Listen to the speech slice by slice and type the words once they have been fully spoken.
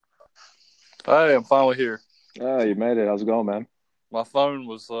Hey, I'm finally here. Oh, you made it. How's it going, man? My phone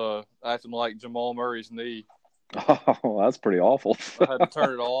was acting like Jamal Murray's knee. Oh, that's pretty awful. I had to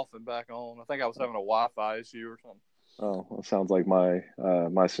turn it off and back on. I think I was having a Wi-Fi issue or something. Oh, that sounds like my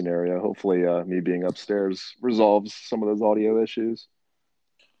scenario. Hopefully, me being upstairs resolves some of those audio issues.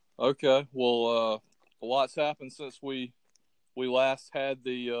 Okay, well, a lot's happened since we last had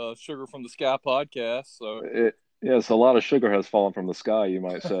the Sugar from the Sky podcast. So Yes, a lot of sugar has fallen from the sky, you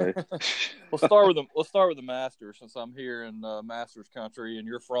might say. let's start with the Masters since I'm here in Masters country and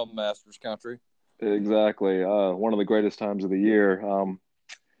you're from Masters country. Exactly. One of the greatest times of the year.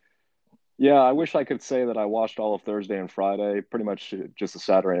 Yeah, I wish I could say that I watched all of Thursday and Friday, pretty much just a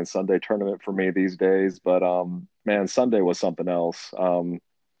Saturday and Sunday tournament for me these days. But man, Sunday was something else.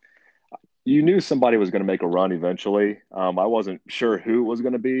 You knew somebody was going to make a run eventually. I wasn't sure who it was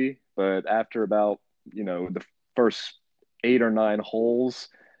going to be, but after about, the first 8 or 9 holes,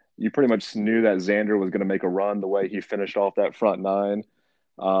 you pretty much knew that Xander was going to make a run the way he finished off that front nine.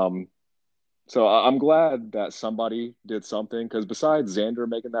 Um, so I'm glad that somebody did something because besides Xander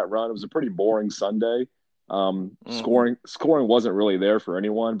making that run, it was a pretty boring Sunday. Hmm. Scoring wasn't really there for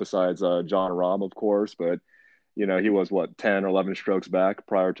anyone besides John Rahm, of course, but he was what 10 or 11 strokes back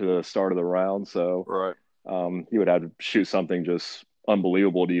prior to the start of the round, so Right. he would have to shoot something just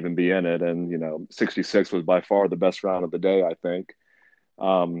unbelievable to even be in it. And 66 was by far the best round of the day, I think.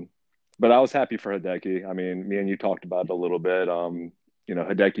 Um, but I was happy for Hideki. I mean, me and you talked about it a little bit.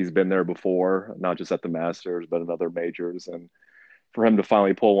 Hideki's been there before, not just at the Masters, but in other majors. And for him to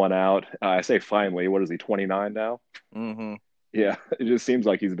finally pull one out, I say finally, what is he, 29 now? Hmm. Yeah, it just seems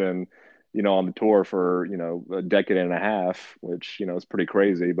like he's been, on the tour for, a decade and a half, which, is pretty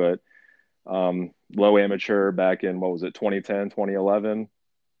crazy. But low amateur back in, what was it, 2010, 2011?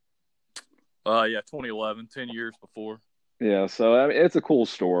 Yeah, 2011, 10 years before. Yeah, so I mean, it's a cool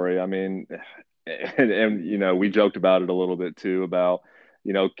story. I mean, and we joked about it a little bit too about,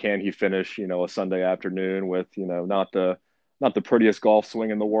 can he finish, a Sunday afternoon with, not the prettiest golf swing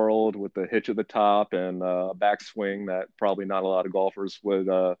in the world with the hitch at the top and a backswing that probably not a lot of golfers would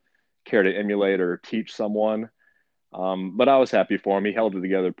care to emulate or teach someone. But I was happy for him. He held it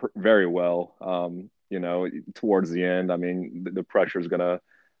together very well. Towards the end, I mean, the pressure is going to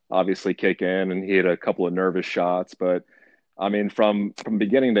obviously kick in, and he had a couple of nervous shots. But I mean, from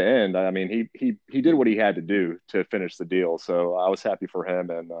beginning to end, I mean, he did what he had to do to finish the deal. So I was happy for him,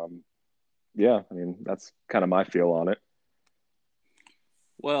 and yeah, I mean, that's kind of my feel on it.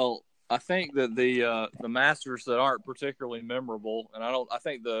 Well, I think that the Masters that aren't particularly memorable, and I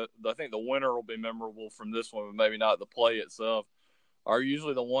think the winner will be memorable from this one, but maybe not the play itself. Are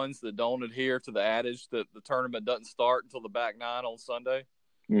usually the ones that don't adhere to the adage that the tournament doesn't start until the back nine on Sunday,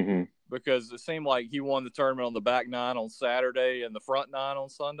 Hmm. because it seemed like he won the tournament on the back nine on Saturday and the front nine on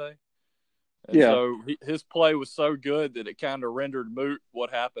Sunday. And Yeah, so his play was so good that it kind of rendered moot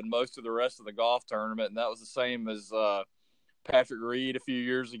what happened most of the rest of the golf tournament. And that was the same as Patrick Reed a few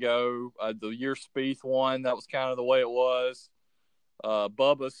years ago. The year Spieth won, that was kind of the way it was.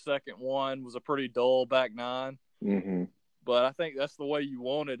 Bubba's second one was a pretty dull back nine. hmm But I think that's the way you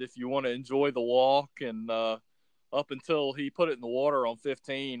want it if you want to enjoy the walk. And up until he put it in the water on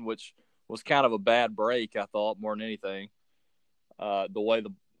 15, which was kind of a bad break, I thought, more than anything. The way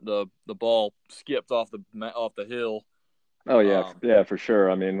the ball skipped off the hill. Oh yeah, Um, yeah, for sure.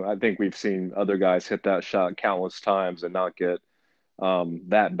 I mean, I think we've seen other guys hit that shot countless times and not get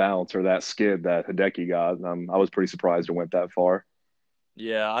that bounce or that skid that Hideki got. I was pretty surprised it went that far.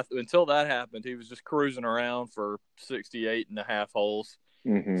 yeah, until that happened, he was just cruising around for 68 and a half holes.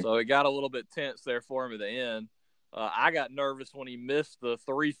 Hmm. So it got a little bit tense there for him at the end. I got nervous when he missed the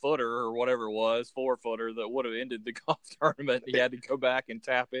 3-footer or whatever it was, 4-footer that would have ended the golf tournament. He had to go back and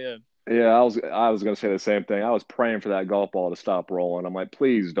tap in. Yeah, I was gonna say the same thing. I was praying for that golf ball to stop rolling. I'm like,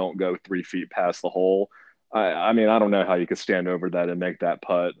 please don't go 3 feet past the hole. I mean, I don't know how you could stand over that and make that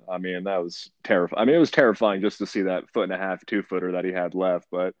putt. I mean, that was terrifying. I mean, it was terrifying just to see that foot and a half, 2 footer that he had left,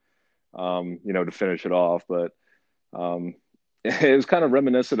 but to finish it off. But um, it was kind of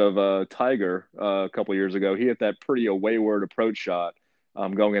reminiscent of Tiger a couple years ago. He hit that pretty wayward approach shot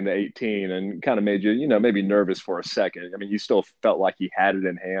going into 18 and kind of made you, maybe nervous for a second. I mean, you still felt like he had it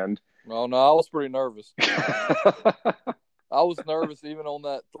in hand. Oh, no, I was pretty nervous. I was nervous even on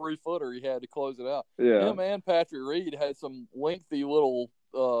that 3-footer he had to close it out. Yeah. Him and Patrick Reed had some lengthy little,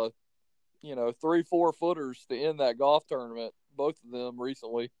 3-4 footers to end that golf tournament, both of them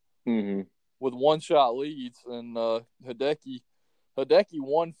recently, Hmm. with one-shot leads. And Hideki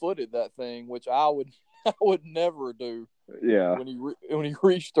one-footed that thing, which I would I would never do. Yeah. When he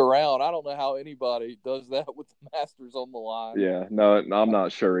reached around, I don't know how anybody does that with the Masters on the line. Yeah. No, I'm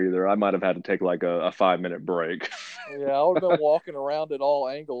not sure either. I might have had to take like a 5 minute break. Yeah, I would have been walking around at all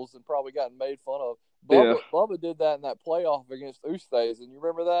angles and probably gotten made fun of. Yeah. Bubba did that in that playoff against Ustays, and you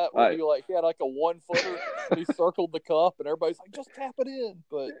remember that where I he had like a 1-footer and he circled the cup, and everybody's like, just tap it in.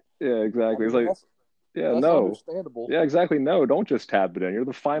 But yeah, I exactly. It's mean, like, yeah, that's no. understandable. Yeah, exactly. No, don't just tap it in. You're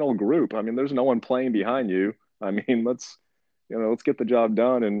the final group. I mean, there's no one playing behind you. I mean, let's get the job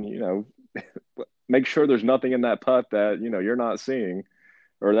done and, make sure there's nothing in that putt that, you're not seeing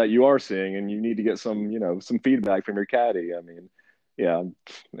or that you are seeing and you need to get some feedback from your caddy. I mean, yeah,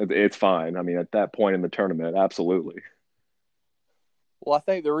 it's fine. I mean, at that point in the tournament, absolutely. Well, I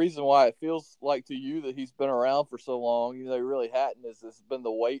think the reason why it feels like to you that he's been around for so long, he really hadn't, is it's been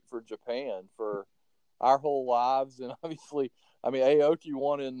the wait for Japan for our whole lives. And obviously, I mean, Aoki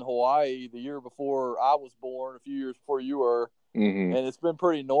won in Hawaii the year before I was born, a few years before you were. Hmm. And it's been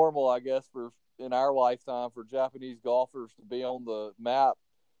pretty normal, I guess, for in our lifetime for Japanese golfers to be on the map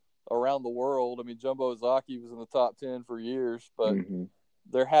around the world. I mean, Jumbo Ozaki was in the top 10 for years, but Hmm.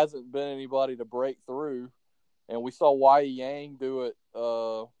 there hasn't been anybody to break through. And we saw Wai Yang do it,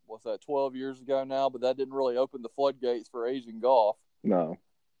 what's that, 12 years ago now, but that didn't really open the floodgates for Asian golf. No.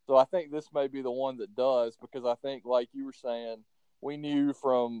 So I think this may be the one that does, because I think, like you were saying, we knew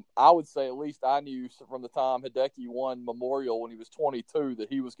I would say at least I knew from the time Hideki won Memorial when he was 22 that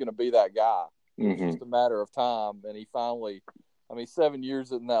he was going to be that guy. It was Hmm. just a matter of time, and he finally, I mean, 7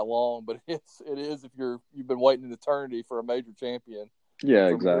 years isn't that long, but it is if you've been waiting an eternity for a major champion Yeah,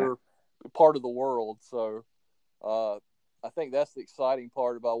 from exactly. your part of the world. So I think that's the exciting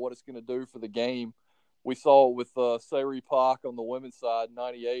part about what it's going to do for the game. We saw it with Seri Pak on the women's side,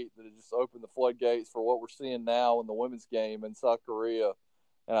 98, that it just opened the floodgates for what we're seeing now in the women's game in South Korea.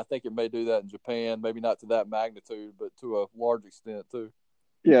 And I think it may do that in Japan, maybe not to that magnitude, but to a large extent too.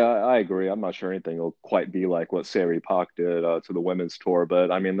 Yeah, I agree. I'm not sure anything will quite be like what Sari Pak did to the women's tour,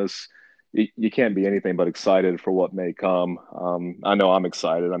 but I mean, you can't be anything but excited for what may come. I know I'm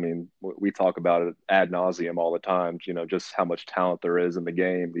excited. I mean, we talk about it ad nauseum all the time. Just how much talent there is in the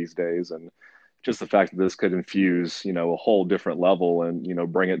game these days, and just the fact that this could infuse, a whole different level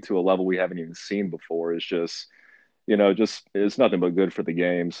and bring it to a level we haven't even seen before is just it's nothing but good for the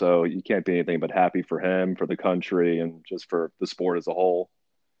game. So you can't be anything but happy for him, for the country, and just for the sport as a whole.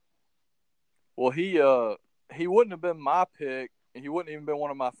 Well, he wouldn't have been my pick. He wouldn't even been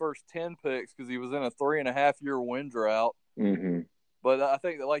one of my first 10 picks because he was in a 3.5 year wind drought. Hmm. But I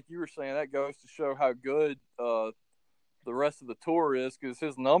think that, like you were saying, that goes to show how good the rest of the tour is, because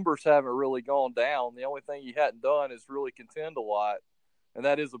his numbers haven't really gone down. The only thing he hadn't done is really contend a lot, and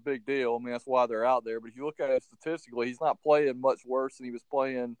that is a big deal. I mean, that's why they're out there. But if you look at it statistically, he's not playing much worse than he was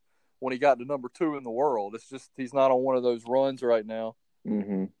playing when he got to number 2 in the world. It's just he's not on one of those runs right now.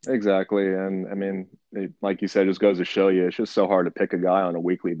 Hmm. Exactly. And I mean, like you said, it just goes to show you, it's just so hard to pick a guy on a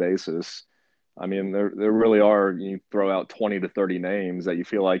weekly basis. I mean, there really are, you throw out 20 to 30 names that you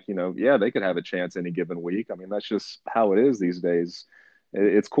feel like, yeah, they could have a chance any given week. I mean, that's just how it is these days.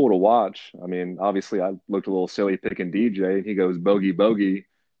 It's cool to watch. I mean, obviously, I looked a little silly picking DJ. He goes bogey, bogey,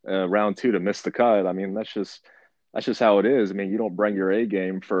 round two to miss the cut. I mean, that's just how it is. I mean, you don't bring your A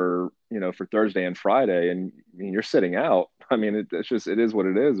game for Thursday and Friday, and I mean, you're sitting out. I mean, it is what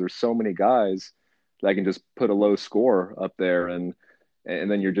it is. There's so many guys that can just put a low score up there, and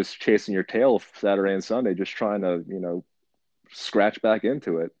then you're just chasing your tail Saturday and Sunday, just trying to scratch back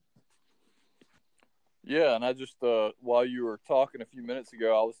into it. Yeah, and I just while you were talking a few minutes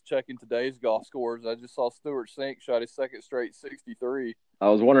ago, I was checking today's golf scores. I just saw Stuart Sink shot his second straight 63. I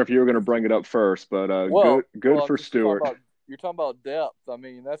was wondering if you were going to bring it up first, but good I'm for just talking Stewart. about you're talking about depth. I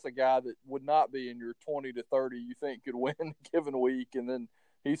mean, that's a guy that would not be in your 20 to 30 you think could win a given week, and then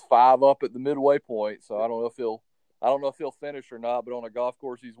he's 5 up at the midway point. So I don't know if he'll finish or not, but on a golf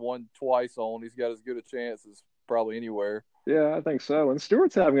course he's won twice on, he's got as good a chance as probably anywhere. Yeah, I think so. And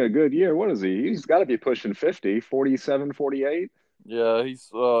Stewart's having a good year. What is he? He's got to be pushing 50, 47, 48. Yeah,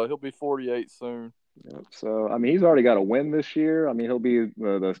 he'll be 48 soon. Yep. So, I mean, he's already got a win this year. I mean, he'll be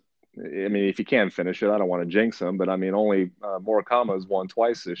I mean, if he can finish it, I don't want to jinx him, but I mean, only Morikawa's won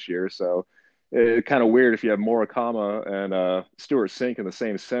twice this year. So it's kind of weird if you have Morikawa and Stewart Sink in the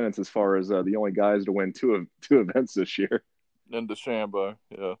same sentence as far as the only guys to win two events this year. And DeChambeau,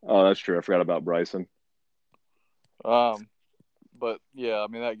 yeah. Oh, that's true. I forgot about Bryson. But yeah, I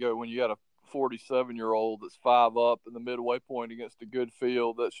mean that go when you got a 47-year-old that's 5 up in the midway point against a good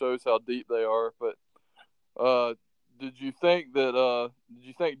field, that shows how deep they are. But uh, did you think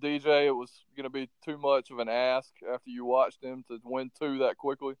DJ it was going to be too much of an ask after you watched him to win 2 that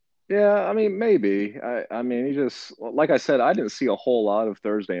quickly? Yeah, I mean, maybe. I mean, he just, like I said, I didn't see a whole lot of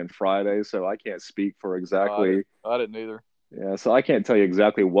Thursday and Friday, so I can't speak for No, I exactly. didn't. I didn't either. Yeah, so I can't tell you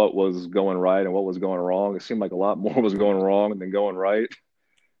exactly what was going right and what was going wrong. It seemed like a lot more was going wrong than going right.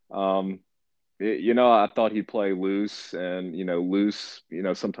 Um, I thought he'd play loose, and loose,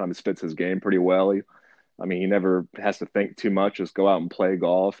 sometimes fits his game pretty well. I mean, he never has to think too much; just go out and play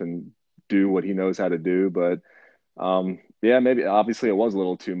golf and do what he knows how to do. But yeah, maybe obviously it was a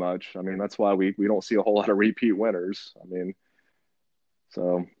little too much. I mean, that's why we don't see a whole lot of repeat winners. I mean,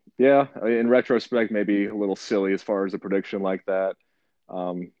 so yeah, in retrospect, maybe a little silly as far as a prediction like that.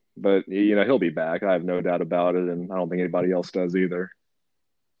 But he'll be back. I have no doubt about it, and I don't think anybody else does either.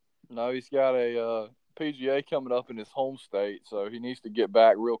 No, he's got a PGA coming up in his home state, so he needs to get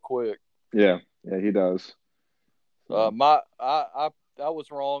back real quick. Yeah, yeah, he does. So. I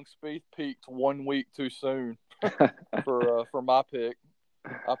was wrong. Spieth peaked 1 week too soon for my pick.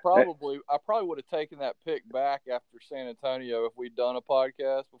 I probably would have taken that pick back after San Antonio if we'd done a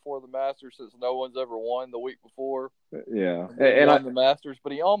podcast before the Masters, since no one's ever won the week before Yeah, and then and I won the Masters.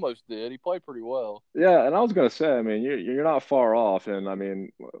 But he almost did. He played pretty well. yeah, and I was gonna say, I mean, you're not far off, and I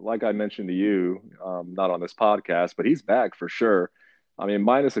mean, like I mentioned to you, not on this podcast, but he's back for sure. I mean,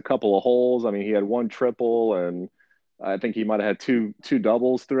 minus a couple of holes. I mean, he had one triple, and I think he might have had two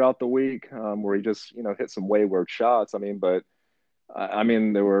doubles throughout the week, where he just hit some wayward shots. I mean, but I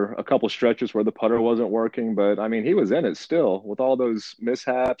mean, there were a couple stretches where the putter wasn't working, but I mean, he was in it still with all those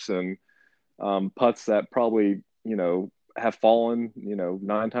mishaps and putts that probably, have fallen,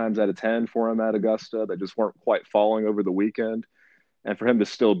 9 times out of 10 for him at Augusta that just weren't quite falling over the weekend. And for him to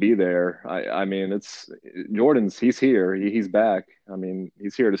still be there, I mean, he's here. He's back. I mean,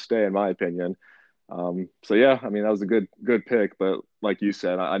 he's here to stay, in my opinion. So yeah, I mean, that was a good pick. But like you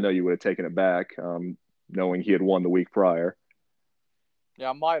said, I know you would have taken it back, knowing he had won the week prior. Yeah,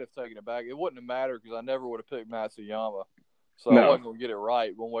 I might have taken it back. It wouldn't have mattered because I never would have picked Matsuyama, so I No, wasn't going to get it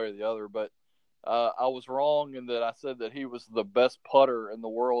right one way or the other. But I was wrong in that I said that he was the best putter in the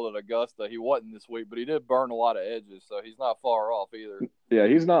world at Augusta. He wasn't this week, but he did burn a lot of edges, so he's not far off either. yeah,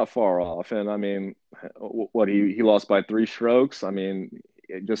 he's not far off. And I mean, what he lost by 3 strokes. I mean,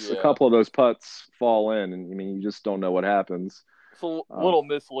 just a Yeah. couple of those putts fall in, and I mean, you just don't know what happens. It's a Um, little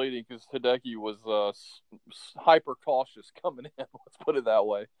misleading because Hideki was hyper cautious coming in. Let's put it that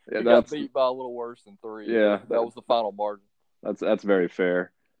way. yeah, He got beat by a little worse than three, but yeah, that was the final margin. that's very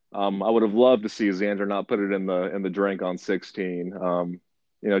fair. I would have loved to see Xander not put it in the drink on 16.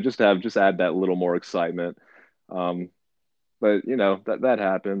 Just to have just add that little more excitement. Um, but that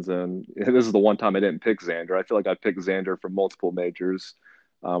happens, and this is the one time I didn't pick Xander. I feel like I picked Xander for multiple majors,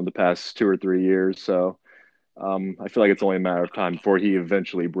 the past 2 or 3 years. So I feel like it's only a matter of time before he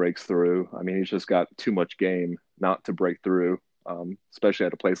eventually breaks through. I mean, he's just got too much game not to break through, especially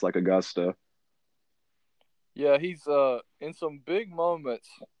at a place like Augusta. Yeah, he's in some big moments.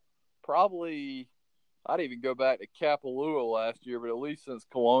 Probably, I'd even go back to Kapalua last year, but at least since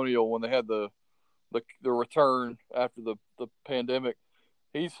Colonial when they had the return after the pandemic,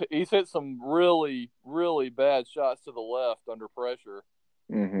 he's hit some really really bad shots to the left under pressure.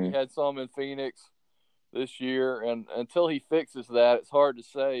 He Hmm. had some in Phoenix this year, and until he fixes that, it's hard to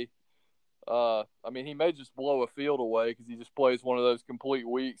say. I mean, he may just blow a field away because he just plays one of those complete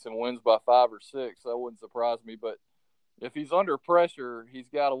weeks and wins by 5 or 6. That wouldn't surprise me. But if he's under pressure, he's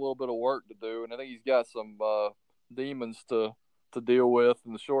got a little bit of work to do, and I think he's got some demons to deal with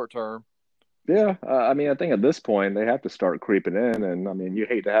in the short term. Yeah, I mean, I think at this point they have to start creeping in, and I mean, you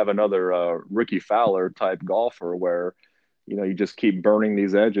hate to have another Ricky Fowler type golfer where, you just keep burning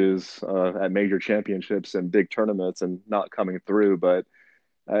these edges at major championships and big tournaments and not coming through. But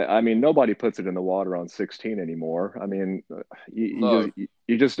I mean, nobody puts it in the water on 16 anymore. I mean, No,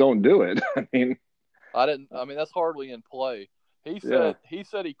 you just don't do it. I mean, I didn't. I mean, that's hardly in play. He yeah, said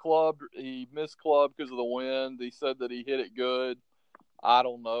he missed club because of the wind. He said that he hit it good. I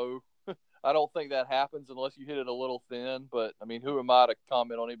don't know. I don't think that happens unless you hit it a little thin. But I mean, who am I to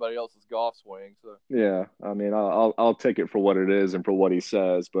comment on anybody else's golf swing? So yeah. I mean, I'll take it for what it is and for what he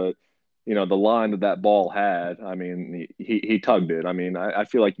says, but the line that ball had, I mean, he tugged it. I mean, I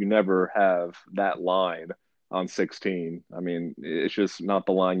feel like you never have that line on 16. I mean, it's just not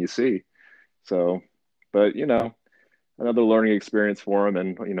the line you see. So, but another learning experience for him,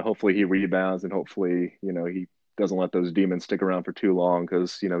 and hopefully he rebounds, and hopefully he doesn't let those demons stick around for too long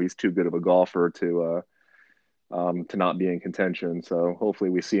because he's too good of a golfer to not be in contention. So hopefully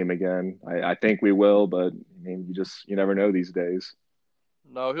we see him again. I think we will, but I mean, you never know these days.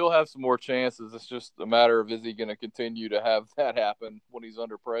 no, he'll have some more chances. It's just a matter of is he going to continue to have that happen when he's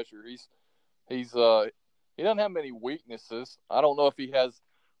under pressure. He's he doesn't have many weaknesses. I don't know if he has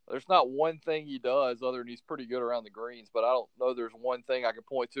there's not one thing he does other than he's pretty good around the greens, but I don't know there's one thing I can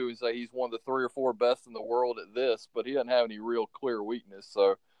point to and say he's one of the 3 or 4 best in the world at this, but he doesn't have any real clear weakness.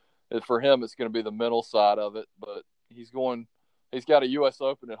 So for him, it's going to be the mental side of it, but he's got a U.S.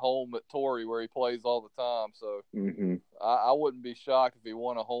 Open at home at Torrey where he plays all the time. So I wouldn't be shocked if he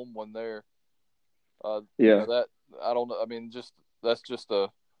won a home one there. That I don't know. I mean, that's just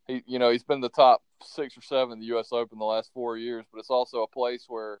he's been the top 6 or 7 in the U.S. Open the last 4 years, but it's also a place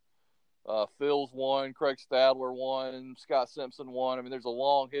where Phil's won, Craig Stadler won, Scott Simpson won. I mean, there's a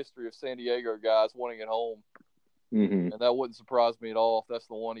long history of San Diego guys winning at home, and that wouldn't surprise me at all if that's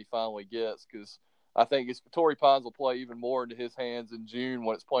the one he finally gets, because I think Torrey Pines will play even more into his hands in June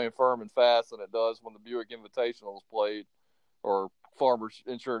when it's playing firm and fast than it does when the Buick Invitational is played, or Farmers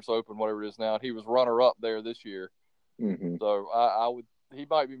Insurance Open, whatever it is now. And he was runner-up there this year. So he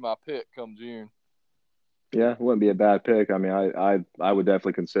might be my pick come June. Yeah, it wouldn't be a bad pick. I mean, I would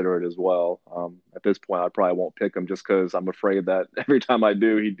definitely consider it as well. At this point, I probably won't pick him just because I'm afraid that every time I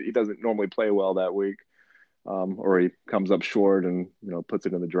do, he doesn't normally play well that week, or he comes up short and puts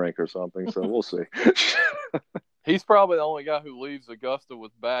it in the drink or something. So we'll see. He's probably the only guy who leaves Augusta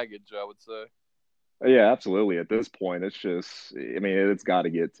with baggage, I would say. Yeah, absolutely. At this point, it's just, I mean, it's got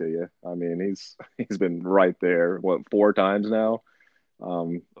to get to you. I mean, he's been right there, 4 times now? A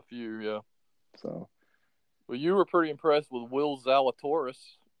few, yeah. So. Well, you were pretty impressed with Will Zalatoris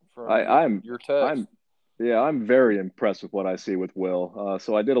from your text. I'm very impressed with what I see with Will.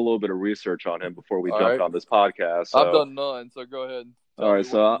 So I did a little bit of research on him before we jumped on this podcast. So, I've done none, so go ahead and tell me what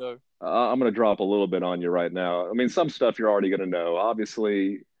you know. I'm going to drop a little bit on you right now. I mean, some stuff you're already going to know.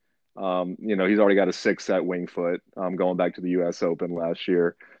 Obviously, he's already got a 6 at Winged Foot, going back to the U.S. Open last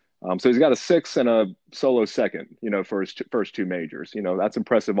year. So he's got a 6 and a solo second, for his first 2 majors. That's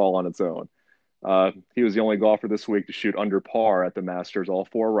impressive all on its own. He was the only golfer this week to shoot under par at the Masters all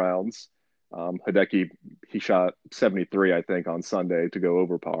 4 rounds. Hideki, he shot 73, I think, on Sunday to go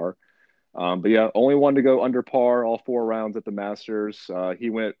over par. But yeah, only one to go under par all 4 rounds at the Masters. He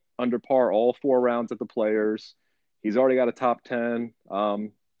went under par all 4 rounds at the Players. He's already got a top 10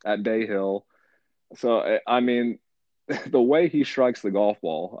 at Bay Hill. So, I mean, the way he strikes the golf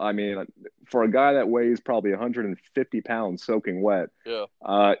ball, I mean, for a guy that weighs probably 150 pounds soaking wet,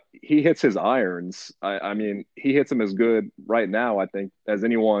 he hits his irons. I mean, he hits them as good right now, I think, as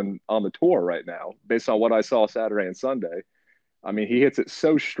anyone on the tour right now, based on what I saw Saturday and Sunday. I mean, he hits it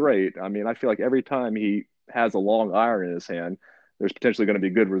so straight. I mean, I feel like every time he has a long iron in his hand, there's potentially going to be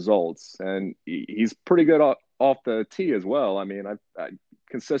good results. And he's pretty good off the tee as well. I mean, I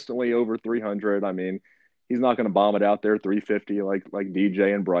consistently over 300. I mean, he's not going to bomb it out there 350 like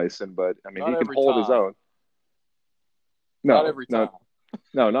DJ and Bryson, but I mean, he can hold his own. Not every time.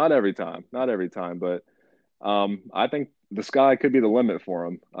 No, not every time. Not every time. But I think the sky could be the limit for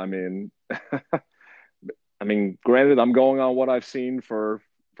him. I mean, granted, I'm going on what I've seen from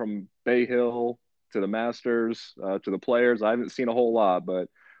Bay Hill to the Masters to the Players. I haven't seen a whole lot, but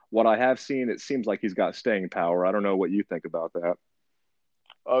what I have seen, it seems like he's got staying power. I don't know what you think about that.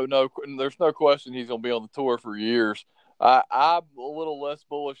 Oh, no, there's no question he's going to be on the tour for years. I'm a little less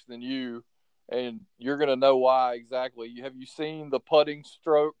bullish than you, and you're going to know why exactly. Have you seen the putting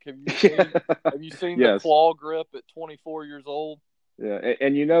stroke? Have you seen the claw grip at 24 years old? Yeah,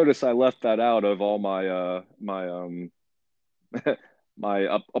 and you notice I left that out of all my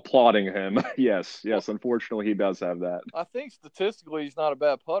my applauding him. Yes, unfortunately he does have that. I think statistically he's not a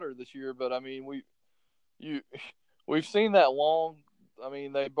bad putter this year, but I mean we've seen that long. I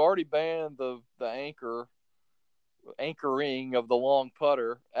mean, they've already banned the anchoring of the long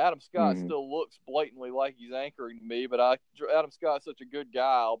putter. Adam Scott still looks blatantly like he's anchoring to me, but Adam Scott's such a good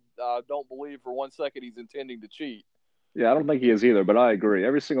guy. I don't believe for 1 second he's intending to cheat. Yeah, I don't think he is either, but I agree.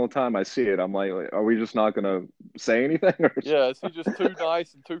 Every single time I see it, I'm like, are we just not going to say anything? Yeah, is he just too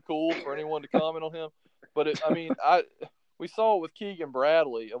nice and too cool for anyone to comment on him? But we saw it with Keegan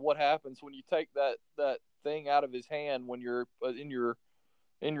Bradley of what happens when you take that thing out of his hand when you're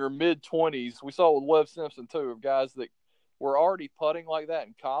in your mid-20s. We saw it with Webb Simpson, too, of guys that were already putting like that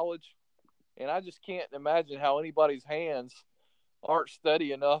in college. And I just can't imagine how anybody's hands aren't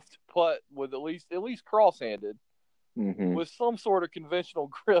steady enough to putt with at least cross-handed with some sort of conventional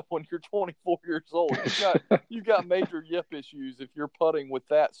grip when you're 24 years old. You've got major yip issues if you're putting with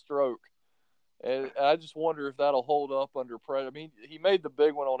that stroke. And I just wonder if that'll hold up under pressure. I mean, he made the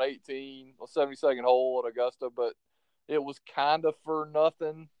big one on 18, a 72nd hole at Augusta, but it was kind of for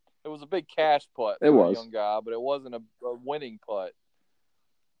nothing. It was a big cash putt for a young guy, but it wasn't a winning putt.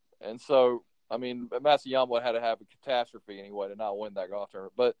 And so, I mean, Matsuyama had to have a catastrophe anyway to not win that golf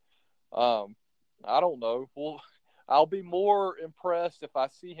tournament. But I don't know. I'll be more impressed if I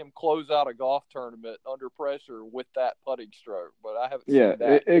see him close out a golf tournament under pressure with that putting stroke. But I haven't Yeah, seen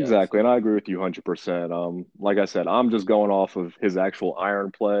that yet. exactly. And So I agree with you 100%. Like I said, I'm just going off of his actual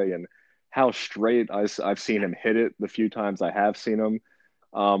iron play and how straight I've seen him hit it the few times I have seen him.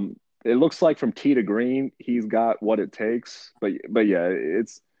 It looks like from tee to green, he's got what it takes. But yeah,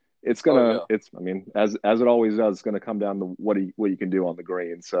 it's oh gonna yeah. it's I mean, as it always does, it's gonna come down to what you can do on the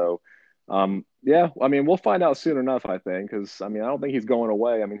green. So yeah, I mean, we'll find out soon enough, I think, because I mean, I don't think he's going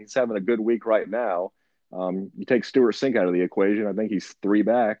away. I mean, he's having a good week right now. You take Stuart Sink out of the equation, I think he's three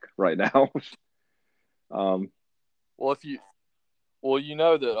back right now. um, Well, if you well, you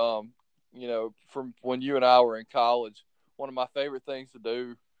know that from when you and I were in college, one of my favorite things to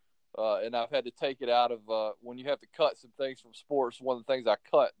do, and I've had to take it out of when you have to cut some things from sports. One of the things I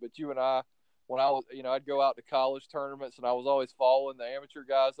cut, but you and I, when I was, I'd go out to college tournaments, and I was always following the amateur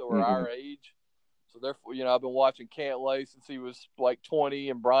guys that were mhm. our age. So therefore, I've been watching Cantlay since he was like 20,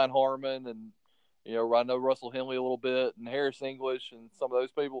 and Brian Harmon, and I know Russell Henley a little bit, and Harris English, and some of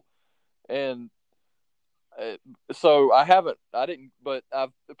those people. And uh, so I didn't, but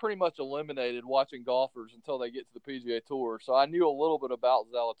I've pretty much eliminated watching golfers until they get to the PGA Tour. So I knew a little bit about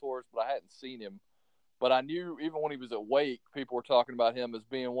Zalatoris, but I hadn't seen him. But I knew even when he was at Wake, people were talking about him as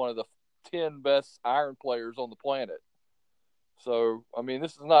being one of the 10 best iron players on the planet. So I mean,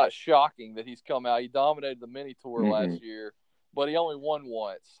 this is not shocking that he's come out. He dominated the mini tour Mm-mm. last year, but he only won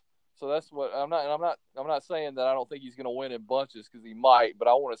once. So that's what I'm not. I'm not saying that I don't think he's going to win in bunches because he might, but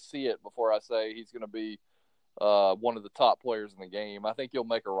I want to see it before I say he's going to be one of the top players in the game. I think he'll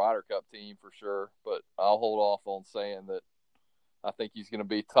make a Ryder Cup team for sure, but I'll hold off on saying that I think he's going to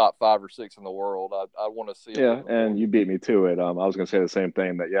be top 5 or 6 in the world. I want to see him a Yeah, little bit and more. you beat me to it. I was going to say the same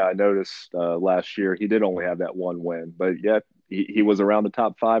thing that, yeah, I noticed last year he did only have that one win, but yet he was around the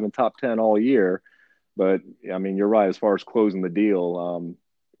top five and top 10 all year. But I mean, you're right as far as closing the deal.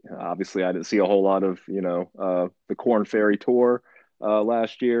 Obviously, I didn't see a whole lot of, the Corn Ferry Tour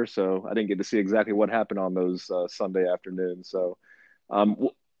last year, so I didn't get to see exactly what happened on those Sunday afternoons. So, um,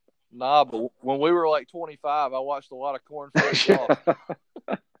 Nah, but when we were like 25, I watched a lot of Corn Ferry golf.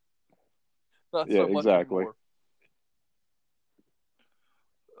 yeah, Not yeah, so much exactly. anymore.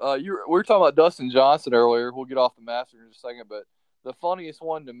 We were talking about Dustin Johnson earlier. We'll get off the Masters in just a second, but the funniest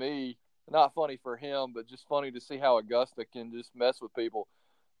one to me, not funny for him, but just funny to see how Augusta can just mess with people.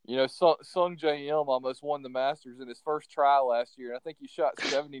 Sung J M almost won the Masters in his first try last year, and I think he shot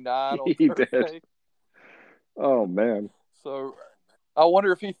 79 on He did. Thursday. Oh man. So I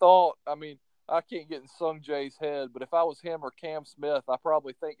wonder if he thought. I mean, I can't get in Sung J's head, but if I was him or Cam Smith, I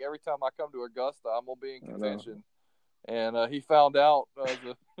probably think every time I come to Augusta, I'm gonna be in I know. contention. And he found out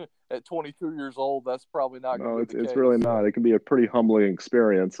at 22 years old that's probably not going No, to be the it's case. really not. So It can be a pretty humbling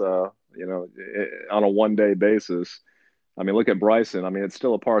experience, on a one day basis. I mean, look at Bryson. I mean, it's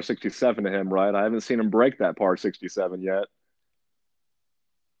still a par 67 to him, right? I haven't seen him break that par 67 yet.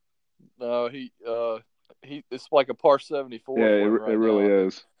 no, he it's like a par Yeah, 74 for him it right really now. I think.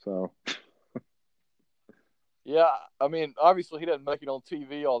 is. So, Yeah, I mean, obviously he doesn't make it on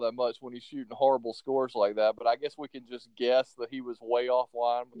TV all that much when he's shooting horrible scores like that. But I guess we can just guess that he was way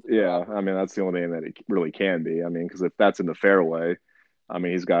offline with the yeah, driver. I mean, that's the only thing that it really can be. I mean, because if that's in the fairway, I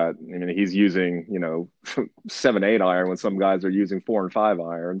mean, he's using, 7, 8 iron when some guys are using 4 and 5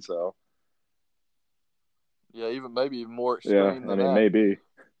 iron. So, Yeah, maybe even more yeah, extreme I than mean, that. maybe.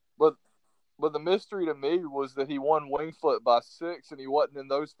 But the mystery to me was that he won Winged Foot by 6, and he wasn't in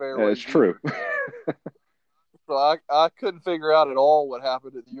those Yeah, it's fairways true. either. So I couldn't figure out at all what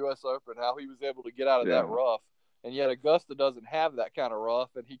happened at the U.S. Open, how he was able to get out of that Yeah. rough. And yet Augusta doesn't have that kind of rough,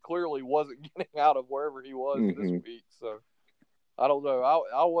 and he clearly wasn't getting out of wherever he was this Hmm. week. So I don't know.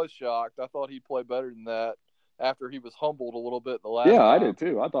 I was shocked. I thought he'd play better than that after he was humbled a little bit the last Yeah, I time. did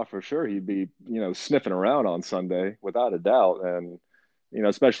too. I thought for sure he'd be, sniffing around on Sunday without a doubt. And,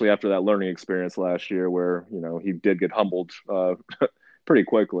 especially after that learning experience last year where, he did get humbled pretty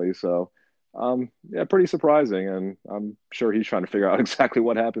quickly. So, yeah, pretty surprising. And I'm sure he's trying to figure out exactly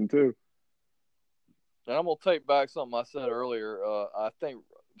what happened too. And I'm gonna take back something I said earlier. I think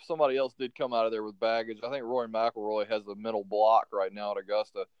somebody else did come out of there with baggage. I think Rory McIlroy has a mental block right now at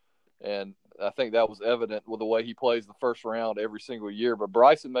Augusta, and I think that was evident with the way he plays the first round every single year. But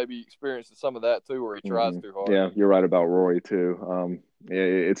Bryson may be experiencing some of that too, where he tries Hmm. too hard. Yeah, you're right about Rory too.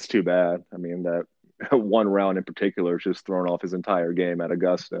 It's too bad. I mean, that one round in particular has just thrown off his entire game at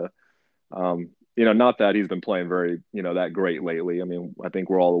Augusta. Not that he's been playing very, that great lately. I mean, I think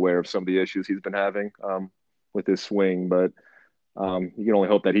we're all aware of some of the issues he's been having with his swing, but you can only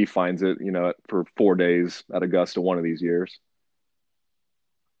hope that he finds it, for 4 days at Augusta one of these years.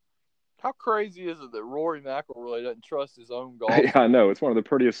 How crazy is it that Rory McIlroy doesn't trust his own golf Yeah, I swing? know. It's one of the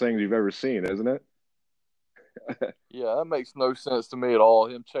prettiest things you've ever seen, isn't it? Yeah, that makes no sense to me at all.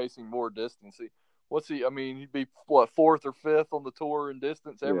 Him chasing more distance. What's he? I mean, he'd be what, fourth or fifth on the tour in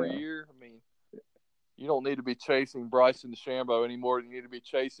distance every Yeah, year. I mean, you don't need to be chasing Bryson DeChambeau anymore than you need to be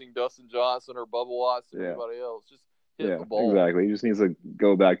chasing Dustin Johnson or Bubba Watson or yeah, anybody else. Just hit yeah, the ball. exactly. He just needs to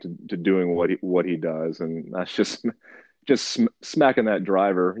go back to doing what he does, and that's just smacking that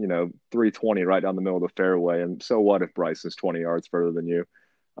driver, 320 right down the middle of the fairway. And so what if Bryson's 20 yards further than you?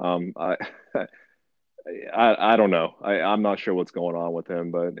 I I don't know. I'm not sure what's going on with him,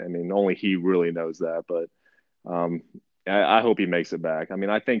 but I mean, only he really knows that. But um, I hope he makes it back. I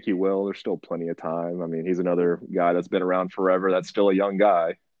mean, I think he will. There's still plenty of time. I mean, he's another guy that's been around forever. That's still a young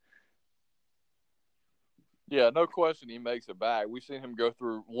guy. Yeah, no question he makes it back. We've seen him go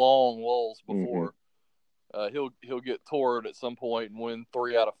through long lulls Hmm. before. He'll get toured at some point and win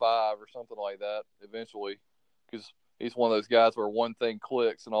 3 out of 5 or something like that eventually, because he's one of those guys where one thing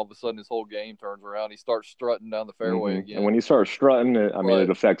clicks and all of a sudden his whole game turns around. He starts strutting down the fairway And again. when he starts strutting, I mean, it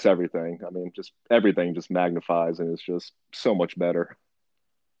But affects everything. I mean, just everything just magnifies, and it's just so much better.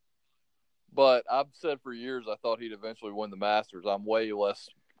 but I've said for years I thought he'd eventually win the Masters. I'm way less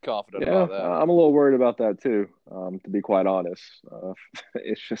confident Yeah, about that. I'm a little worried about that too. To be quite honest,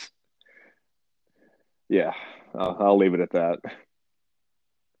 it's just yeah. I'll leave it at that.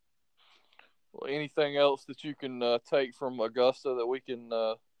 Well, anything else that you can take from Augusta that we can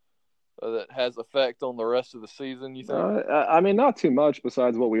that has effect on the rest of the season? You think? I mean, not too much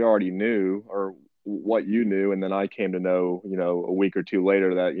besides what we already knew or what you knew, and then I came to know, a week or two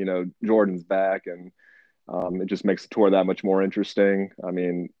later that Jordan's back, and it just makes the tour that much more interesting. I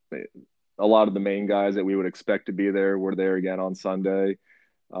mean, a lot of the main guys that we would expect to be there were there again on Sunday.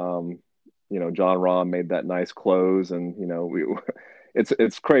 Um, John Rahm made that nice close, and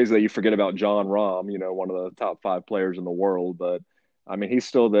it's crazy that you forget about John Rahm, one of the top 5 players in the world, but I mean he's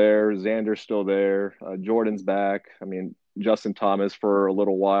still there. Xander's still there. Jordan's back. I mean Justin Thomas for a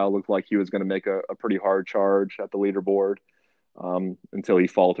little while looked like he was going to make a pretty hard charge at the leaderboard until he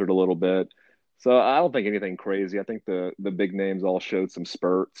faltered a little bit. So I don't think anything crazy. I think the big names all showed some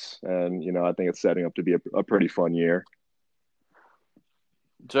spurts, and I think it's setting up to be a pretty fun year.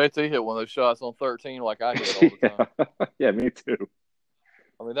 JT hit one of those shots on 13 like I hit all the time. Yeah, yeah, me too.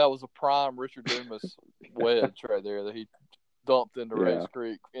 I mean, that was a prime Richard Dumas wedge right there that he dumped into Yeah. Race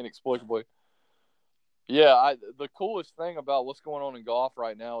Creek inexplicably. Yeah, the coolest thing about what's going on in golf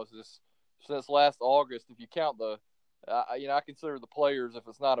right now is this. Since last August, if you count I consider the players, if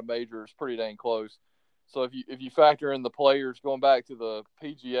it's not a major, it's pretty dang close. So if you factor in the players going back to the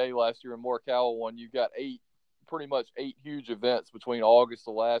PGA last year and Morikawa one, you've got pretty much 8 huge events between August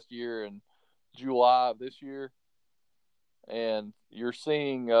of last year and July of this year, and you're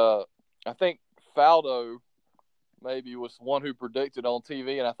seeing. I think Faldo maybe was one who predicted on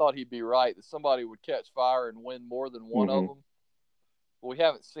TV, and I thought he'd be right that somebody would catch fire and win more than one of Hmm. them. But we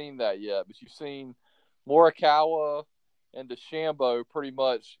haven't seen that yet. But you've seen Morikawa and DeChambeau pretty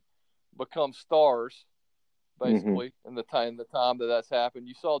much become stars Hmm. basically in the time that that's happened.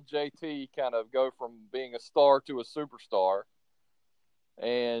 You saw JT kind of go from being a star to a superstar,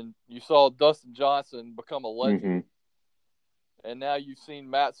 and you saw Dustin Johnson become a legend. Hmm. And now you've seen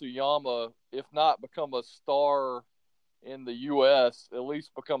Matsuyama, if not become a star in the U.S., at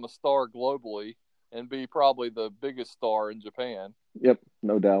least become a star globally and be probably the biggest star in Japan. Yep,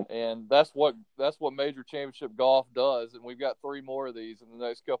 no doubt. And that's what major championship golf does. And we've got 3 more of these in the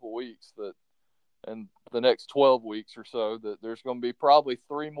next couple of weeks and the next 12 weeks or so that there's going to be probably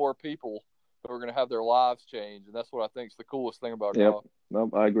 3 more people who are going to have their lives changed. And that's what I think is the coolest thing about Yep. golf.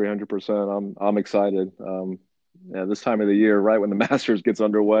 Nope, I agree 100%. I'm excited. Yeah, this time of the year, right when the Masters gets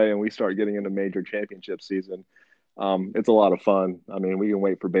underway and we start getting into major championship season, it's a lot of fun. I mean, we can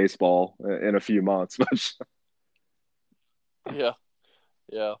wait for baseball in a few months, but Yeah,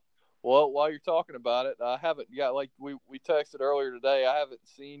 yeah. Well, while you're talking about it, I haven't got like we texted earlier today. I haven't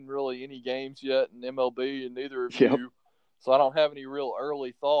seen really any games yet in MLB, and neither of yep. you. So I don't have any real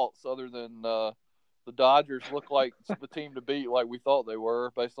early thoughts other than the Dodgers look like the team to beat, like we thought they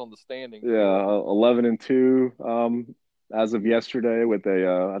were, based on the standings anyway. Yeah, 11-2 as of yesterday with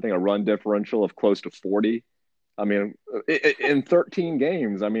I think a run differential of close to 40. I mean, in 13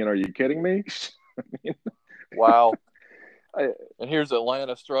 games. I mean, are you kidding me? Wow. I, And here's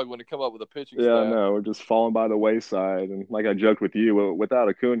Atlanta struggling to come up with a pitching Yeah, staff. no, we're just falling by the wayside. And like I joked with you, without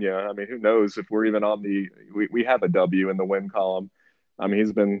Acuna, I mean, who knows if we're even on we have a W in the win column. I mean,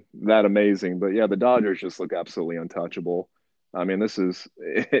 he's been that amazing. But yeah, the Dodgers just look absolutely untouchable. I mean, this is,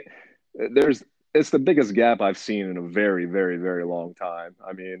 there's it's the biggest gap I've seen in a very, very, very long time.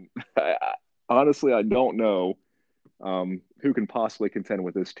 I mean, honestly, I don't know who can possibly contend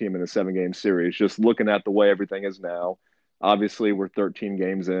with this team in a 7 game series. Just looking at the way everything is now, obviously we're 13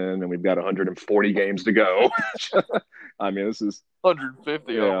 games in and we've got 140 games to go. I mean, this is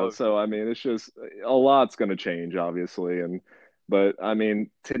 150 yeah. almost. So I mean, it's just a lot's going to change, obviously, and but I mean,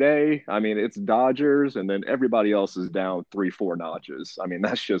 today, I mean, it's Dodgers, and then everybody else is down 3, 4 notches. I mean,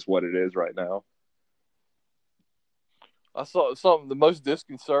 that's just what it is right now. I saw something. The most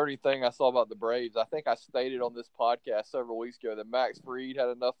disconcerting thing I saw about the Braves. I think I stated on this podcast several weeks ago that Max Fried had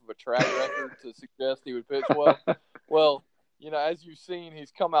enough of a track record to suggest he would pitch well. Well, as you've seen,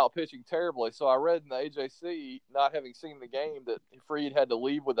 he's come out pitching terribly. So I read in the AJC, not having seen the game, that Fried had to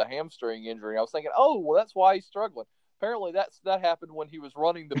leave with a hamstring injury. I was thinking, oh, well, that's why he's struggling. Apparently, that happened when he was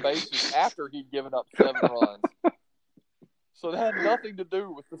running the bases after he'd given up 7 runs. So that had nothing to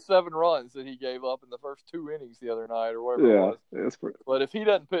do with the 7 runs that he gave up in the first 2 innings the other night or whatever it Yeah, was. it's pretty, But if he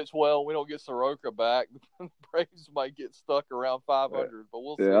doesn't pitch well, we don't get Soroka back. The Braves might get stuck around 500, but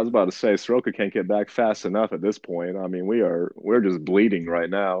we'll yeah. see. I was about to say Soroka can't get back fast enough at this point. I mean, we're just bleeding right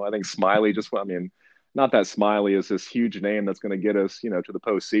now. I think Smiley just. I mean, not that Smiley is this huge name that's going to get us, to the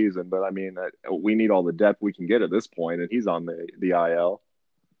postseason, but I mean, we need all the depth we can get at this point, and he's on the IL.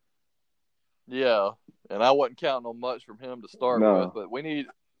 Yeah, and I wasn't counting on much from him to start with, No, but we need,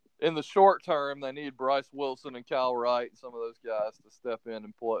 in the short term, they need Bryce Wilson and Kyle Wright and some of those guys to step in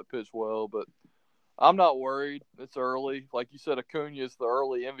and pitch well. But I'm not worried. It's early. Like you said, Acuna is the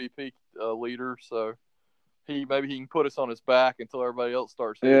early MVP leader, so maybe he can put us on his back until everybody else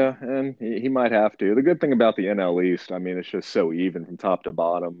starts hitting. yeah, and he might have to. The good thing about the NL East, I mean, it's just so even from top to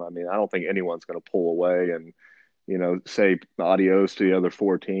bottom. I mean, I don't think anyone's going to pull away and say adios to the other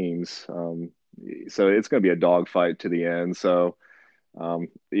 4 teams. So it's going to be a dogfight to the end. So I'm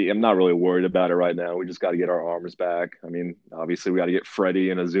not really worried about it right now. We just got to get our arms back. I mean, obviously we got to get Freddie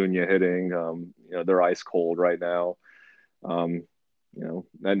and Azunia hitting. They're ice cold right now. Um,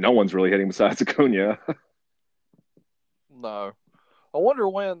 and no one's really hitting besides Acuna. No. I wonder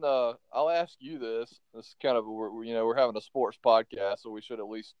when. I'll ask you this. This is kind of we're having a sports podcast, so we should at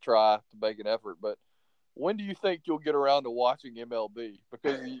least try to make an effort. But when do you think you'll get around to watching MLB?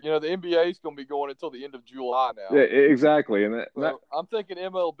 Because the NBA is going to be going until the end of July now. Yeah, exactly. And so I'm thinking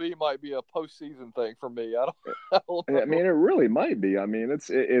MLB might be a postseason thing for me. I don't know. I mean, it really might be. I mean,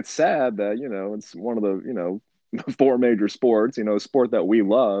 it's sad that it's one of the 4 major sports. A sport that we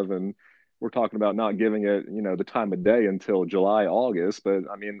love, and we're talking about not giving it the time of day until July, August. But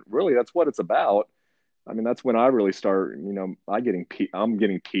I mean, really, that's what it's about. I mean, that's when I really start. I'm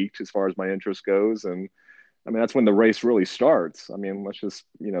getting peaked as far as my interest goes, and I mean, that's when the race really starts. I mean, let's just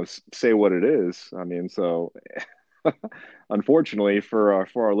say what it is. I mean, so unfortunately for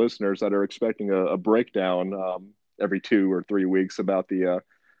our listeners that are expecting a breakdown every 2 or 3 weeks about the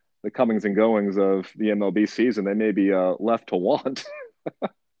comings and goings of the MLB season, they may be left to want.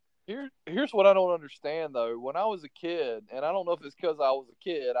 Here's what I don't understand though. When I was a kid, and I don't know if it's because I was a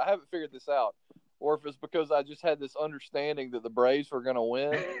kid, I haven't figured this out, or if it's because I just had this understanding that the Braves were going to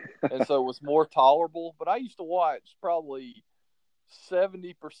win, and so it was more tolerable. But I used to watch probably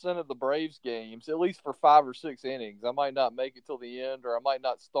 70% of the Braves games, at least for 5 or 6 innings. I might not make it till the end, or I might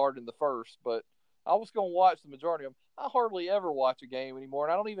not start in the first, but I was going to watch the majority of them. I hardly ever watch a game anymore,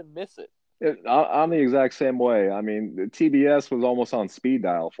 and I don't even miss it. I'm the exact same way. I mean, the TBS was almost on speed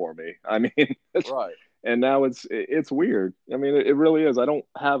dial for me. I mean, Right. and now it's weird. I mean, it really is. I don't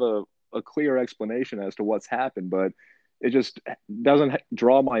have a clear explanation as to what's happened, but it just doesn't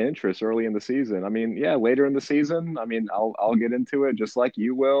draw my interest early in the season. I mean, yeah, later in the season, I mean, I'll get into it just like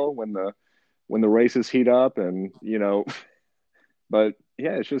you will when the races heat up, and but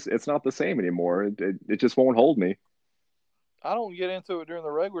yeah, it's not the same anymore. It just won't hold me. I don't get into it during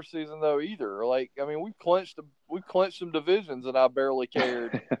the regular season though either. Like, I mean, we clinched some divisions, and I barely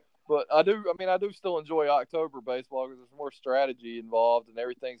cared. But I do. I mean, I do still enjoy October baseball because there's more strategy involved, and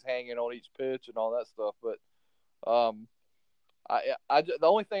everything's hanging on each pitch and all that stuff. But the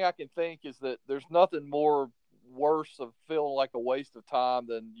only thing I can think is that there's nothing more worse of feeling like a waste of time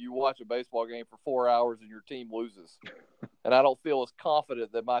than you watch a baseball game for 4 hours and your team loses. And I don't feel as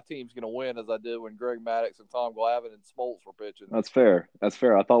confident that my team's going to win as I did when Greg Maddux and Tom Glavine and Smoltz were pitching. That's fair. That's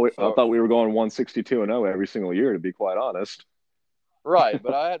fair. I So, thought we were going 162-0 every single year, to be quite honest. right,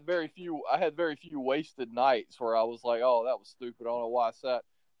 but I had very few wasted nights where I was like, "Oh, that was stupid. I don't know why I sat."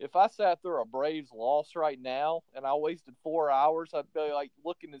 If I sat through a Braves loss right now and I wasted 4 hours, I'd be like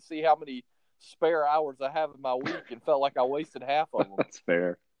looking to see how many spare hours I have in my week and felt like I wasted half of them. That's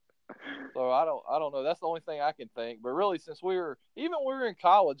fair. So I don't know. That's the only thing I can think. But really, since we were in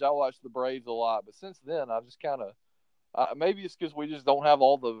college, I watched the Braves a lot. But since then, I've just kind of maybe it's because we just don't have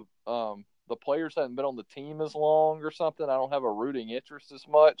all the players haven't been on the team as long or something. I don't have a rooting interest as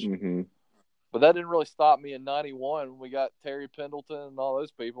much. Mm-hmm. But that didn't really stop me in '91 when we got Terry Pendleton and all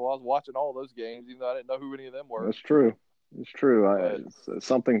those people. I was watching all those games, even though I didn't know who any of them were. That's true. It's true. But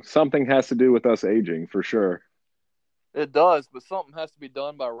Something has to do with us aging for sure. it does, but something has to be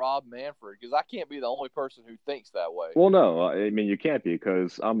done by Rob Manfred because I can't be the only person who thinks that way. Well, no, I mean you can't be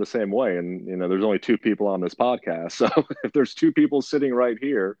because I'm the same way, and there's only two people on this podcast. So if there's two people sitting right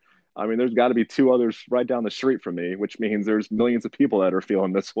here, I mean there's got to be two others right down the street from me, which means there's millions of people that are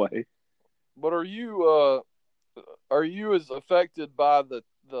feeling this way. But are you as affected by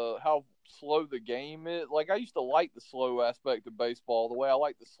the how slow the game is? Like I used to like the slow aspect of baseball the way I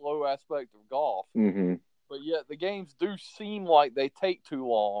like the slow aspect of golf. Mm-hmm. But yet the games do seem like they take too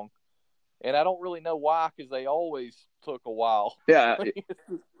long, and I don't really know why because they always took a while. Yeah,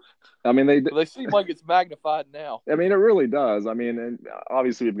 I mean They seem like it's magnified now. I mean, it really does. I mean, and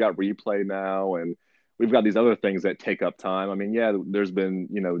obviously we've got replay now, and we've got these other things that take up time. I mean, yeah, there's been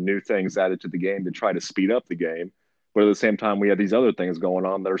new things added to the game to try to speed up the game, but at the same time, we have these other things going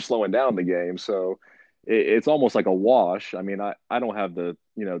on that are slowing down the game. So it's almost like a wash. I mean, I don't have the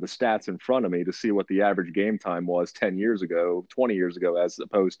stats in front of me to see what the average game time was 10 years ago, 20 years ago, as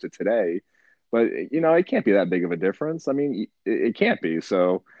opposed to today. But it can't be that big of a difference. I mean, it can't be.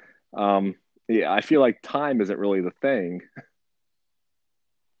 So. Yeah, I feel like time isn't really the thing.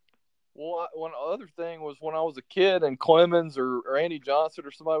 Well, one other thing was when I was a kid and Clemens or Andy Johnson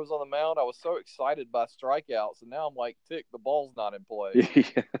or somebody was on the mound, I was so excited by strikeouts, and now I'm like, tick, the ball's not in play.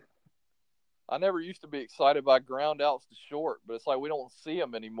 Yeah. I never used to be excited by ground outs to short, but it's like we don't see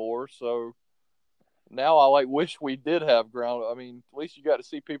them anymore. So now I wish we did have ground. I mean, at least you got to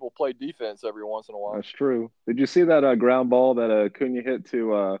see people play defense every once in a while. That's true. Did you see that ground ball that Acuna hit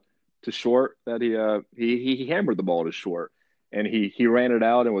to short? That he hammered the ball to short, and he ran it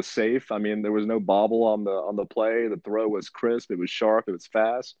out and was safe. I mean, there was no bobble on the play. The throw was crisp. It was sharp. It was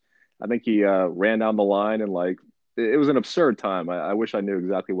fast. I think he ran down the line and it was an absurd time. I wish I knew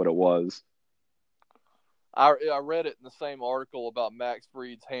exactly what it was. I read it in the same article about Max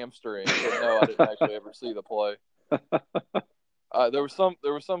Fried's hamstring, but no, I didn't actually ever see the play. There was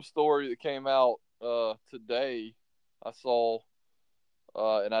some story that came out today. I saw,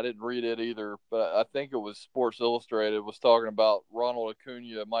 and I didn't read it either, but I think it was Sports Illustrated was talking about Ronald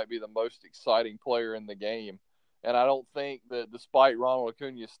Acuna might be the most exciting player in the game, and I don't think that despite Ronald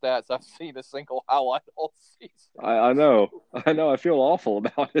Acuna's stats, I've seen a single highlight all season. I know. I feel awful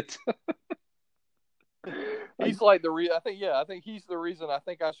about it. He's like I think he's the reason I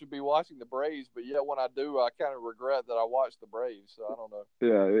think I should be watching the Braves, but yet when I do, I kind of regret that I watched the Braves. So I don't know.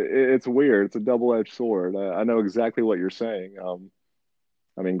 Yeah, it's weird. It's a double-edged sword. I know exactly what you're saying.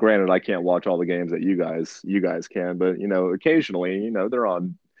 I mean, granted, I can't watch all the games that you guys can, but occasionally, they're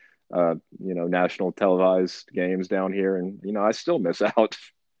on, national televised games down here, and I still miss out.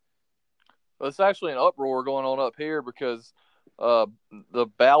 Well, it's actually an uproar going on up here because the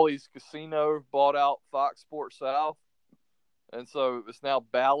Bally's Casino bought out Fox Sports South, and so it's now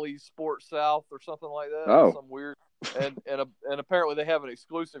Bally's Sports South or something like that. Oh, some weird. And apparently they have an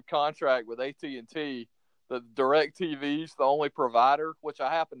exclusive contract with AT&T. The DirecTV's the only provider, which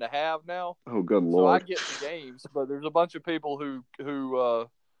I happen to have now. Oh, good so I Lord! get the games, but there's a bunch of people who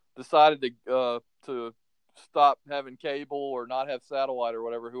decided to stop having cable or not have satellite or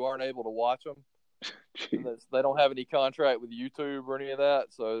whatever who aren't able to watch them. They don't have any contract with YouTube or any of that,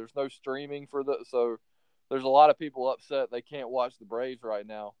 so there's no streaming for the. So there's a lot of people upset they can't watch the Braves right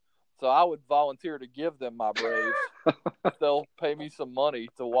now. So I would volunteer to give them my Braves. They'll pay me some money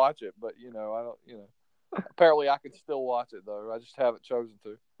to watch it, but I don't. Apparently, I could still watch it though. I just haven't chosen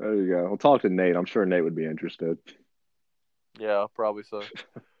to. There you go. We'll talk to Nate. I'm sure Nate would be interested. Yeah, probably so.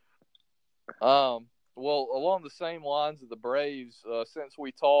 Well, along the same lines of the Braves, since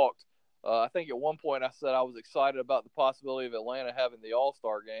we talked. I think at one point I said I was excited about the possibility of Atlanta having the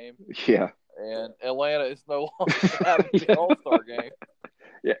All-Star game. Yeah. And Atlanta is no longer having the All-Star game.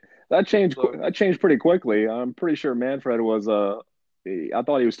 Yeah, that changed pretty quickly. I'm pretty sure Manfred was I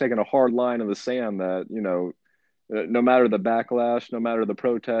thought he was taking a hard line in the sand that, no matter the backlash, no matter the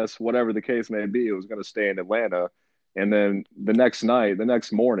protests, whatever the case may be, it was going to stay in Atlanta. And then the next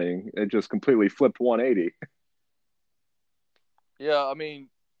morning, it just completely flipped 180. Yeah, I mean,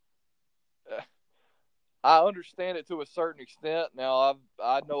 I understand it to a certain extent. Now,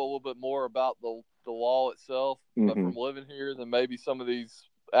 I know a little bit more about the law itself from living here than maybe some of these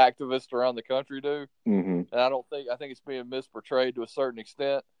activists around the country do. Mm-hmm. And I think it's being misportrayed to a certain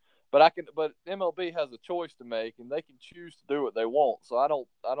extent. But MLB has a choice to make, and they can choose to do what they want. So I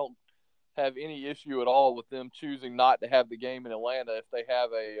don't have any issue at all with them choosing not to have the game in Atlanta if they have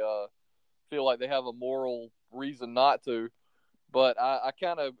feel like they have a moral reason not to. But I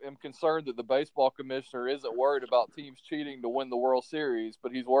kind of am concerned that the baseball commissioner isn't worried about teams cheating to win the World Series,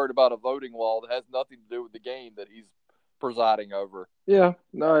 but he's worried about a voting law that has nothing to do with the game that he's presiding over. Yeah,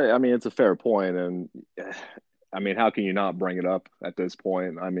 no, I mean it's a fair point, and I mean, how can you not bring it up at this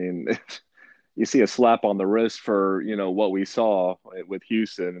point? I mean, you see a slap on the wrist for what we saw with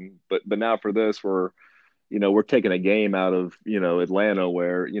Houston, but now for this, we're taking a game out of Atlanta,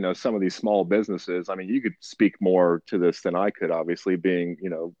 where some of these small businesses. I mean, you could speak more to this than I could, obviously being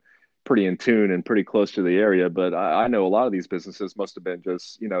pretty in tune and pretty close to the area. But I know a lot of these businesses must have been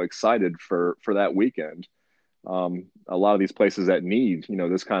just excited for that weekend. A lot of these places that need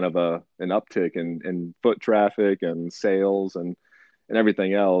this kind of an uptick in foot traffic and sales and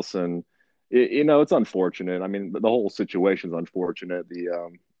everything else. And it's unfortunate. I mean, the whole situation's unfortunate.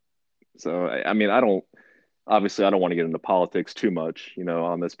 So I mean, I don't want to get into politics too much,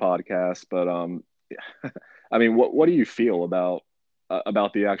 on this podcast, but I mean, what do you feel about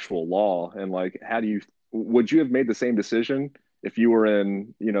the actual law, and like, would you have made the same decision if you were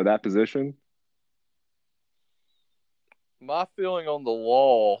in that position? My feeling on the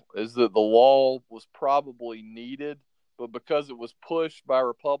law is that the law was probably needed, but because it was pushed by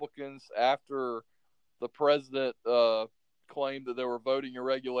Republicans after the president claimed that there were voting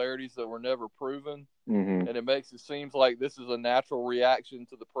irregularities that were never proven, Mm-hmm. and it makes it seem like this is a natural reaction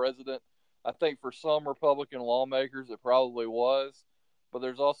to the president. I think for some Republican lawmakers it probably was, but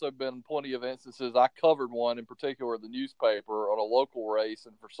there's also been plenty of instances. I covered one in particular in the newspaper on a local race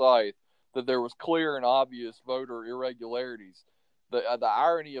in Forsyth that there was clear and obvious voter irregularities. The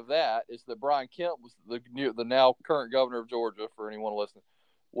irony of that is that Brian Kemp was the now current governor of Georgia, for anyone listening,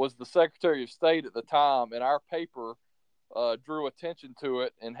 was the Secretary of State at the time, and our paper drew attention to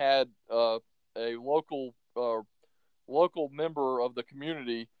it and had a local member of the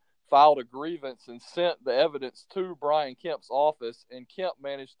community filed a grievance and sent the evidence to Brian Kemp's office, and Kemp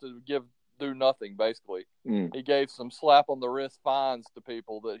managed to do nothing. Basically, he gave some slap on the wrist fines to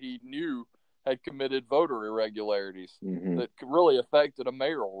people that he knew had committed voter irregularities that really affected a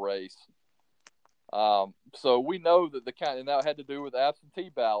mayoral race. So we know that and that had to do with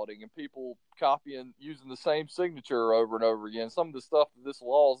absentee balloting and people using the same signature over and over again. Some of the stuff that this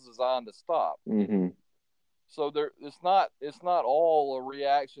law is designed to stop. Mm-hmm. So it's not all a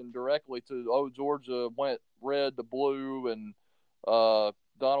reaction directly to Georgia went red to blue and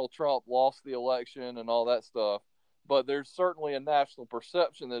Donald Trump lost the election and all that stuff. But there's certainly a national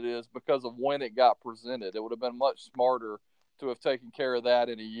perception that is because of when it got presented. It would have been much smarter to have taken care of that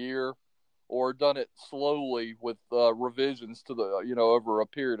in a year, or done it slowly with revisions to the over a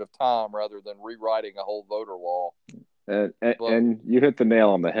period of time rather than rewriting a whole voter law. And you hit the nail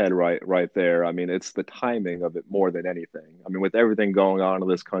on the head right there. I mean, it's the timing of it more than anything. I mean, with everything going on in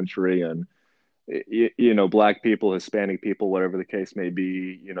this country, and Black people, Hispanic people, whatever the case may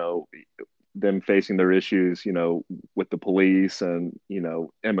be, them facing their issues, with the police and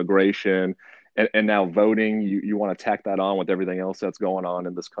immigration, and now voting. You want to tack that on with everything else that's going on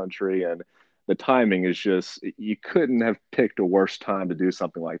in this country, and the timing is just, you couldn't have picked a worse time to do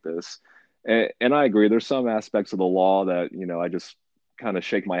something like this. And I agree. There's some aspects of the law that I just kind of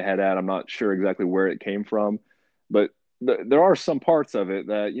shake my head at. I'm not sure exactly where it came from, but there are some parts of it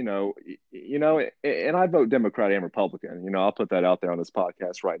that and I vote Democrat and Republican. I'll put that out there on this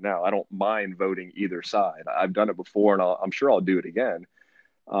podcast right now. I don't mind voting either side. I've done it before, and I'm sure I'll do it again.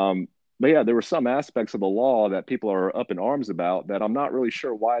 But yeah, there were some aspects of the law that people are up in arms about that I'm not really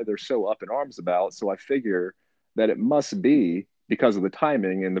sure why they're so up in arms about. So I figure that it must be because of the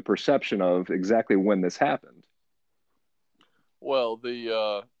timing and the perception of exactly when this happened. Well,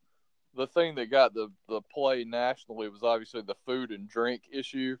 the thing that got the play nationally was obviously the food and drink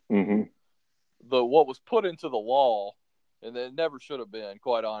issue. Mm-hmm. What was put into the law, and it never should have been,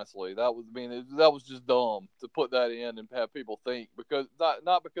 quite honestly. That was just dumb to put that in and have people think, because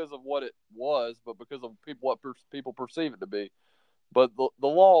not because of what it was, but because of what people perceive it to be. But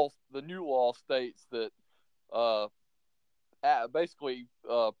the new law states that basically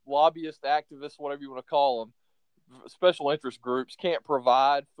lobbyists, activists, whatever you want to call them, special interest groups can't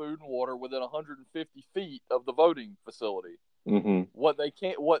provide food and water within 150 feet of the voting facility. Mm-hmm.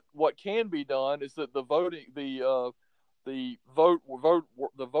 What can be done is that the voter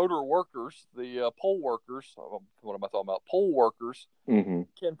workers, the poll workers. What am I talking about? Poll workers Mm-hmm.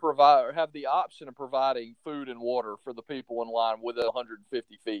 can provide, or have the option of providing food and water for the people in line within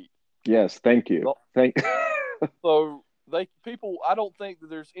 150 feet. Yes, thank you. So I don't think that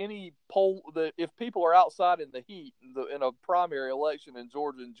there's any poll that if people are outside in the heat in a primary election in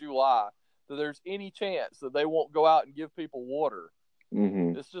Georgia in July, that there's any chance that they won't go out and give people water.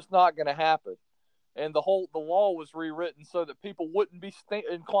 Mm-hmm. It's just not going to happen. And the law was rewritten so that people wouldn't be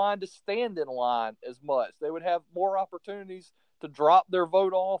inclined to stand in line as much. They would have more opportunities to drop their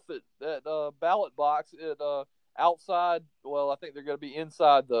vote off at ballot box at outside. Well, I think they're going to be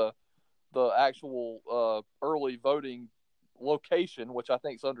inside the actual early voting location, which I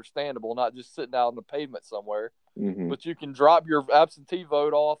think is understandable, not just sitting out on the pavement somewhere. Mm-hmm. But you can drop your absentee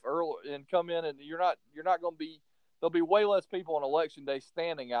vote off early and come in, and you're not going to be. There'll be way less people on election day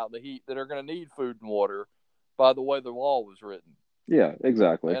standing out in the heat that are going to need food and water by the way the law was written. Yeah,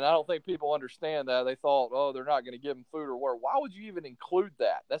 exactly. And I don't think people understand that. They thought, oh, they're not going to give them food or water. Why would you even include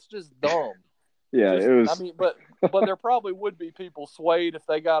that? That's just dumb. Yeah, it was. I mean, but there probably would be people swayed if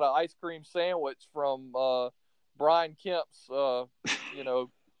they got an ice cream sandwich from Brian Kemp's,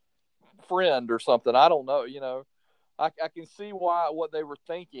 friend or something. I don't know. I can see what they were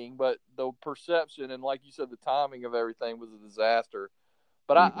thinking, but the perception and, like you said, the timing of everything was a disaster.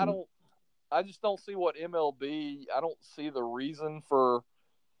 But Mm-hmm. I just don't see what MLB. I don't see the reason for.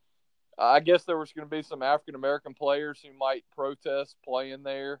 I guess there was going to be some African American players who might protest playing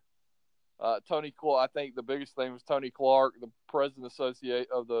there. Tony Clark. I think the biggest thing was Tony Clark, the president of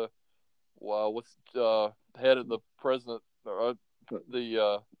the head of the president.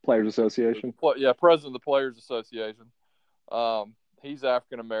 The Players Association. President of the Players Association. He's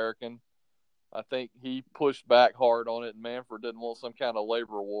African American. I think he pushed back hard on it, and Manfred didn't want some kind of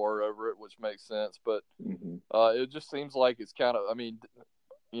labor war over it, which makes sense. But Mm-hmm. It just seems like it's kind of. I mean,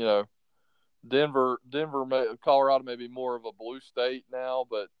 Denver, Colorado may be more of a blue state now,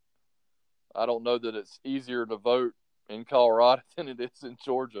 but I don't know that it's easier to vote in Colorado than it is in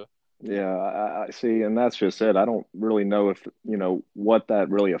Georgia. Yeah, I see, and that's just it. I don't really know if what that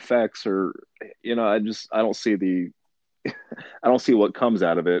really affects, or I don't see I don't see what comes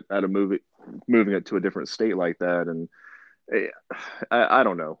out of it, out of moving it to a different state like that, and I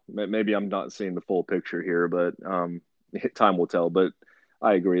don't know. Maybe I'm not seeing the full picture here, but time will tell. But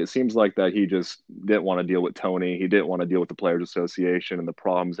I agree. It seems like that he just didn't want to deal with Tony. He didn't want to deal with the Players Association and the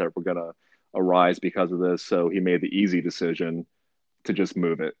problems that were going to arise because of this. So he made the easy decision to just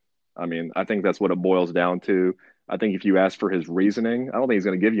move it. I mean, I think that's what it boils down to. I think if you ask for his reasoning, I don't think he's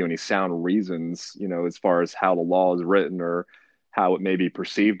going to give you any sound reasons, as far as how the law is written or how it may be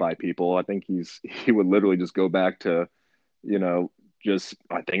perceived by people. I think he would literally just go back to, just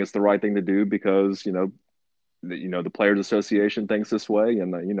I think it's the right thing to do because the Players Association thinks this way,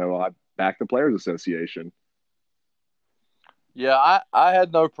 and I back the Players Association. Yeah, I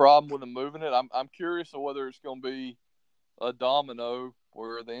had no problem with them moving it. I'm curious of whether it's going to be a domino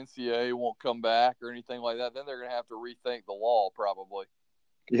where the NCAA won't come back or anything like that. Then they're going to have to rethink the law probably.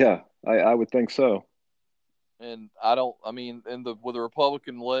 Yeah, I would think so. And with a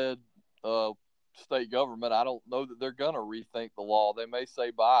Republican-led state government, I don't know that they're going to rethink the law. They may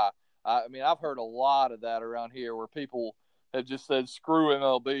say bye. I've heard a lot of that around here where people have just said, screw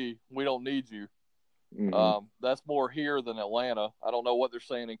MLB, we don't need you. Mm-hmm. That's more here than Atlanta. I don't know what they're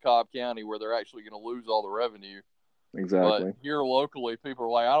saying in Cobb County where they're actually going to lose all the revenue. But Exactly. here locally, people are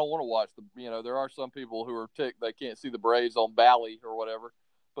like, I don't want to watch there are some people who are ticked they can't see the Braves on Bally or whatever.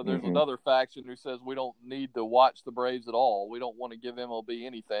 But there's Mm-hmm. another faction who says we don't need to watch the Braves at all. We don't want to give MLB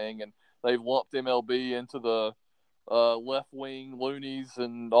anything. And they've lumped MLB into the left-wing loonies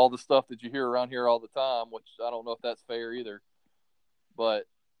and all the stuff that you hear around here all the time, which I don't know if that's fair either. But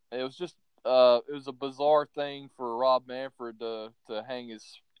it was just it was a bizarre thing for Rob Manfred to hang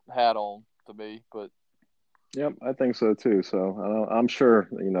his hat on to me. But Yep, I think so too. So I'm sure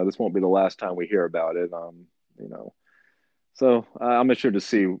this won't be the last time we hear about it. You know, so I'm interested to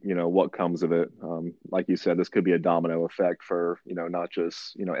see what comes of it. Like you said, this could be a domino effect for not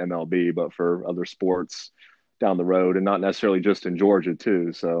just MLB, but for other sports down the road, and not necessarily just in Georgia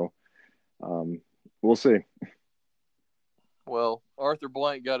too. So we'll see. well, Arthur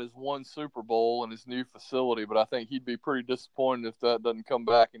Blank got his one Super Bowl in his new facility, but I think he'd be pretty disappointed if that doesn't come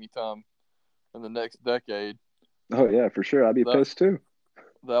back anytime in the next decade. Oh yeah, for sure. I'd be That pissed too.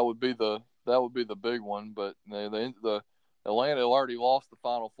 that would be the big one. But the Atlanta already lost the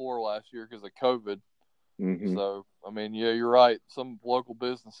Final Four last year because of COVID. Hmm. So yeah, you're right. Some local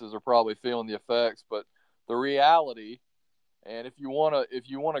businesses are probably feeling the effects, but the reality. And if you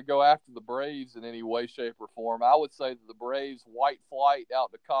wanna go after the Braves in any way, shape, or form, I would say that the Braves' white flight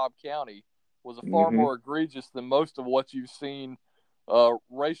out to Cobb County was a far Hmm. more egregious than most of what you've seen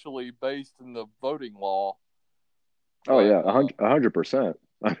racially based in the voting law. Oh But yeah, 100%.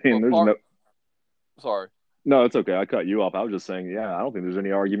 I mean, but there's part no. sorry. No, it's okay. I cut you off. I was just saying, yeah, I don't think there's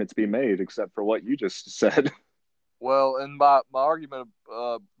any argument to be made except for what you just said. Well, and my argument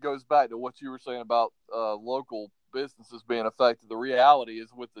goes back to what you were saying about local businesses being affected. The reality is,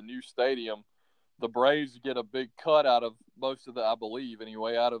 with the new stadium, the Braves get a big cut out of most of the, I believe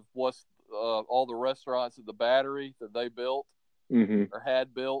anyway, out of what's all the restaurants at the Battery that they built Hmm. or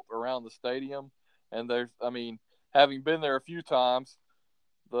had built around the stadium. And there's, I mean, having been there a few times,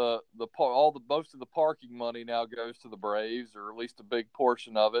 all the most of the parking money now goes to the Braves, or at least a big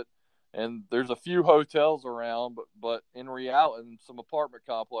portion of it. And there's a few hotels around, but in reality, and some apartment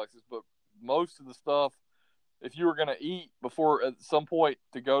complexes. But most of the stuff, if you were going to eat before at some point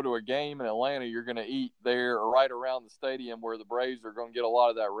to go to a game in Atlanta, you're going to eat there or right around the stadium where the Braves are going to get a lot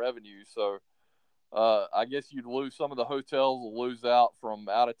of that revenue. So I guess you'd lose some of the hotels will lose out from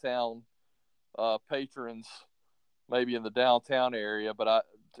out of town patrons, maybe in the downtown area. But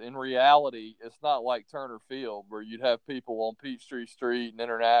in reality, it's not like Turner Field where you'd have people on Peachtree Street and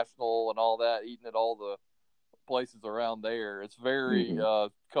International and all that eating at all the places around there. It's very Hmm.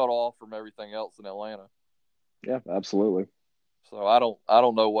 cut off from everything else in Atlanta. Yeah, absolutely. So I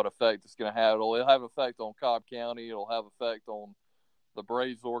don't know what effect it's going to have. It'll have effect on Cobb County. It'll have effect on the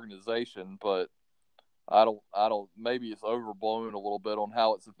Braves organization, but I don't. Maybe it's overblown a little bit on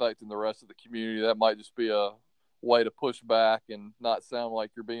how it's affecting the rest of the community. That might just be a way to push back and not sound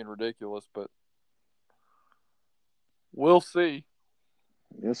like you're being ridiculous, but we'll see.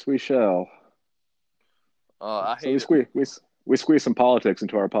 Yes, we shall. I So we hate it. squeeze we squeeze some politics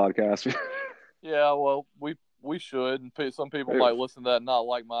into our podcast. Yeah, well, we should, and some people might listen to that and not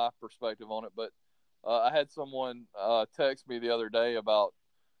like my perspective on it. But I had someone text me the other day about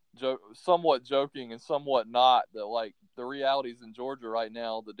somewhat joking and somewhat not, that like the realities in Georgia right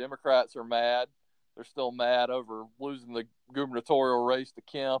now. The Democrats are mad. They're still mad over losing the gubernatorial race to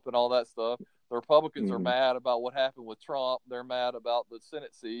Kemp and all that stuff. The Republicans are Mhm. mad about what happened with Trump. They're mad about the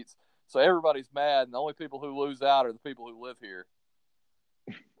Senate seats. So everybody's mad, and the only people who lose out are the people who live here.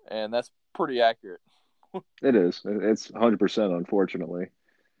 And that's pretty accurate. It is. It's 100%, unfortunately.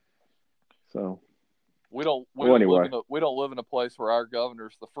 So, We don't we well, don't live anyway. in a place where our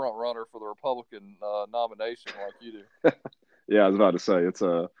governor's the front runner for the Republican nomination like you do. Yeah, I was about to say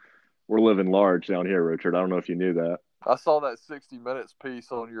we're living large down here, Richard. I don't know if you knew that. I saw that 60 Minutes piece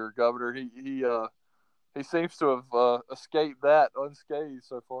on your governor. He seems to have escaped that unscathed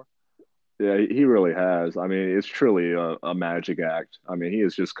so far. Yeah, he really has. I mean, it's truly a magic act. I mean, he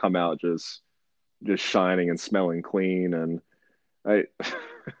has just come out just shining and smelling clean, and I,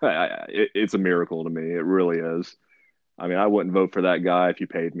 it's a miracle to me. It really is. I mean, I wouldn't vote for that guy if you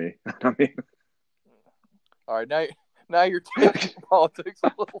paid me. I mean, All right, now you're taking politics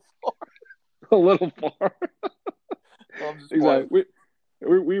a little far. a little far. I'm just playing.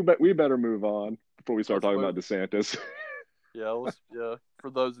 Exactly. We better move on before we start Let's talking about move. DeSantis. Yeah. For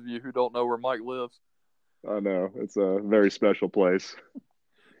those of you who don't know where Mike lives, I know it's a very special place.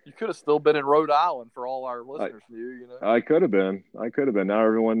 you could have still been in Rhode Island for all our I listeners knew. You know. I could have been. I could have been. Now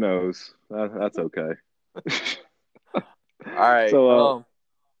everyone knows. That's okay. All right. So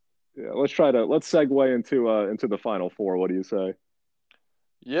yeah, let's segue into the final four. What do you say?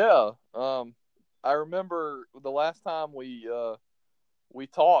 Yeah. I remember the last time we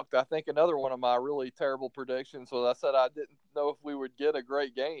talked. I think another one of my really terrible predictions was I said I didn't know if we would get a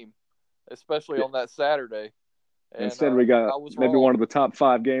great game, especially Yeah, on that Saturday, and instead, we got I was maybe one wrong. of the top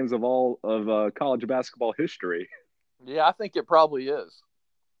five games of all of college basketball history. Yeah, I think it probably is.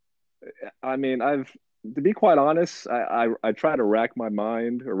 I mean, I've to be quite honest, I try to rack my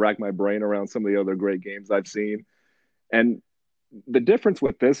mind or rack my brain around some of the other great games I've seen, and the difference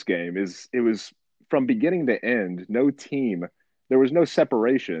with this game is it was from beginning to end, no team, there was no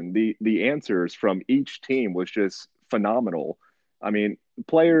separation. The answers from each team was just phenomenal. I mean,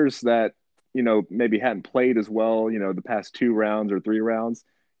 players that, maybe hadn't played as well, the past two rounds or three rounds,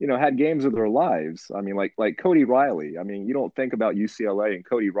 had games of their lives. I mean, like Cody Riley. I mean, you don't think about UCLA and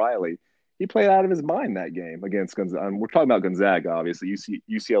Cody Riley. He played out of his mind that game against Gonzaga. We're talking about Gonzaga, obviously,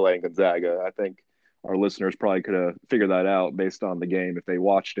 UCLA and Gonzaga. I think our listeners probably could have figured that out based on the game if they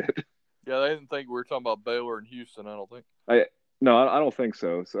watched it. Yeah, they didn't think we were talking about Baylor and Houston. I don't think. I No, I don't think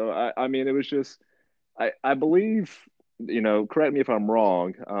so. So I mean, it was just I believe, correct me if I'm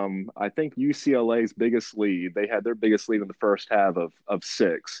wrong. I think UCLA's biggest lead, they had their biggest lead in the first half of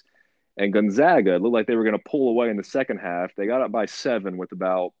six, and Gonzaga looked like they were going to pull away in the second half. They got up by seven with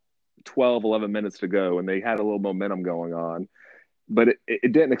about 12, 11 minutes to go, and they had a little momentum going on. But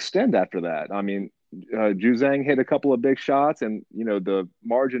it didn't extend after that. I mean, Juzang hit a couple of big shots, and the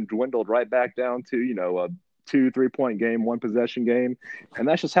margin dwindled right back down to 2, 3 point game, one possession game. And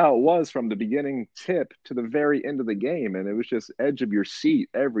that's just how it was from the beginning tip to the very end of the game. And it was just edge of your seat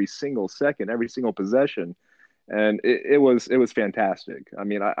every single second, every single possession. And it was fantastic. I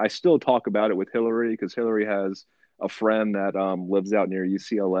mean, I still talk about it with Hillary because Hillary has a friend that lives out near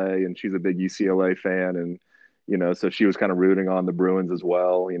UCLA, and she's a big UCLA fan, and so she was kind of rooting on the Bruins as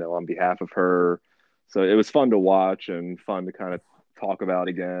well, on behalf of her. So it was fun to watch and fun to kind of talk about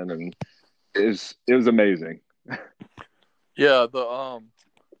again, and it was amazing. Yeah, the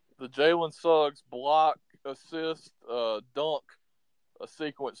Jalen Suggs block, assist, dunk, a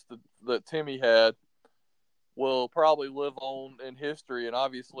sequence that Timmy had will probably live on in history, and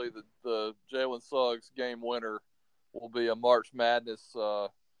obviously the Jalen Suggs game winner will be a March Madness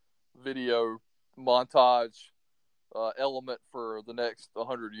video montage element for the next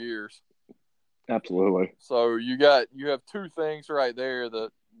 100 years. Absolutely. So you have two things right there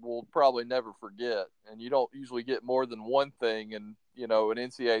that we'll probably never forget, and you don't usually get more than one thing in an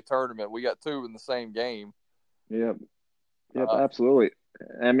NCAA tournament. We got two in the same game. Yep. Yep. Absolutely.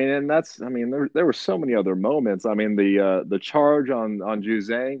 I mean, and there were so many other moments. I mean, the charge on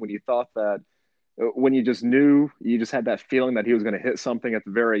Juzang when you thought that when you just knew, you just had that feeling that he was going to hit something at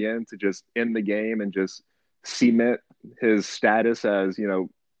the very end to just end the game and just cement his status as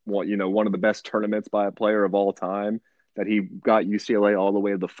one of the best tournaments by a player of all time. That he got UCLA all the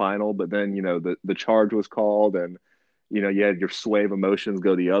way to the final, but then the charge was called, and you had your sway of emotions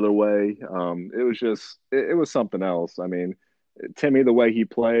go the other way. It was just it was something else. I mean, Timmy, the way he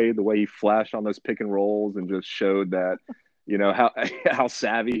played, the way he flashed on those pick and rolls, and just showed that how how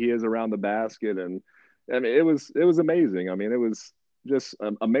savvy he is around the basket, and I mean it was amazing. I mean, it was just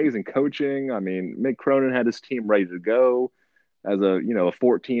amazing coaching. I mean, Mick Cronin had his team ready to go as a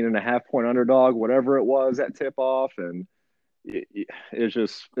 14 and a half point underdog, whatever it was at tip off, and it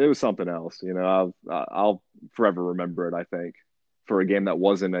was something else. I'll forever remember it. I think for a game that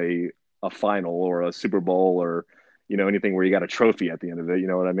wasn't a final or a Super Bowl or anything where you got a trophy at the end of it. You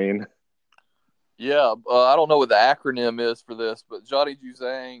know what I mean? Yeah, I don't know what the acronym is for this, but Johnny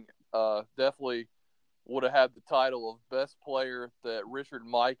Juzang definitely would have had the title of best player that Richard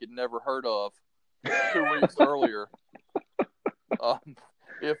and Mike had never heard of 2 weeks earlier.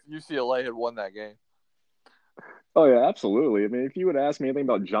 If UCLA had won that game. Oh yeah, absolutely. I mean, if you would ask me anything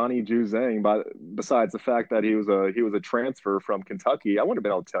about Johnny Juzang, besides the fact that he was a transfer from Kentucky, I wouldn't have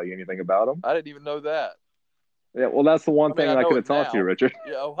been able to tell you anything about him. I didn't even know that. Yeah, well, that's the one I mean, thing I that I know could it have taught you, now. Richard.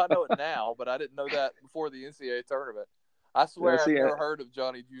 Yeah, I know it now, but I didn't know that before the NCAA tournament. I Yeah, swear I'd never heard of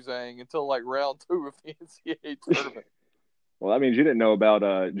Johnny Juzang until like round 2 of the NCAA tournament. well, that means you didn't know about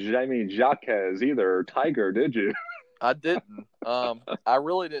Jamie Jacques either, or Tiger, did you? I didn't. I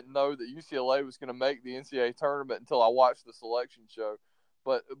really didn't know that UCLA was going to make the NCAA tournament until I watched the selection show.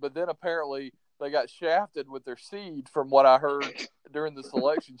 But then apparently they got shafted with their seed from what I heard during the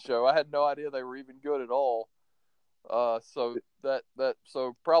selection show. I had no idea they were even good at all. So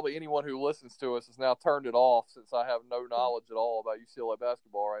probably anyone who listens to us has now turned it off since I have no knowledge at all about UCLA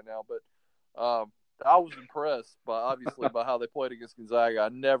basketball right now. But I was impressed obviously by how they played against Gonzaga. I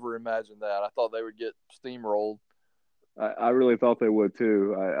never imagined that. I thought they would get steamrolled. I really thought they would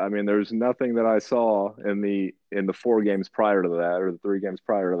too. I mean, there's nothing that I saw in the 4 games prior to that, or the 3 games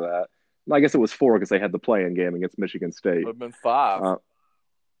prior to that. I guess it was 4 because they had the play-in game against Michigan State. Would have been 5.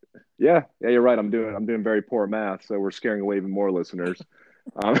 Yeah, you're right. I'm doing very poor math, so we're scaring away even more listeners.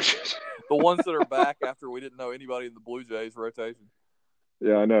 The ones that are back after we didn't know anybody in the Blue Jays rotation.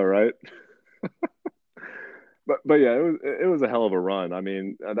 Yeah, I know, right? But yeah, it was a hell of a run. I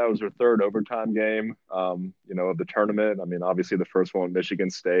mean, that was their third overtime game, of the tournament. I mean, obviously the first one, Michigan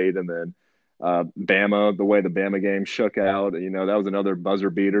State, and then Bama. The way the Bama game shook out, that was another buzzer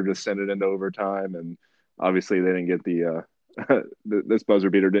beater to send it into overtime. And obviously they didn't get this buzzer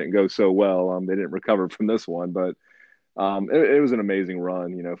beater didn't go so well. They didn't recover from this one, but it was an amazing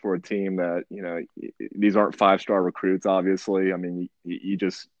run, for a team that, these aren't 5-star recruits, obviously. I mean, you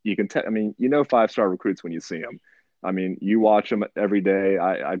can tell, I mean, 5-star recruits when you see them. I mean, you watch them every day.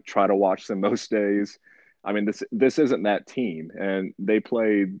 I try to watch them most days. I mean, this isn't that team, and they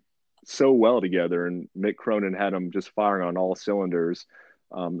played so well together, and Mick Cronin had them just firing on all cylinders,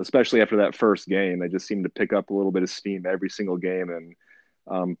 especially after that first game. They just seemed to pick up a little bit of steam every single game, and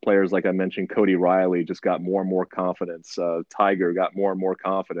players like I mentioned, Cody Riley just got more and more confidence. Tiger got more and more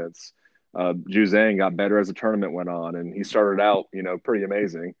confidence. Juzang got better as the tournament went on, and he started out, pretty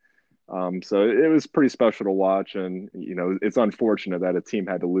amazing. So it was pretty special to watch, and it's unfortunate that a team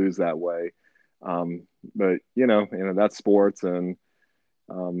had to lose that way. But that's sports, and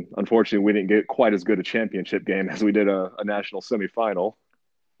unfortunately, we didn't get quite as good a championship game as we did a national semifinal.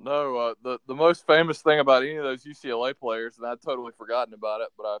 No, the most famous thing about any of those UCLA players, and I'd totally forgotten about it,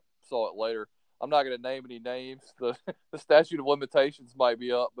 but I saw it later. I'm not going to name any names. The the statute of limitations might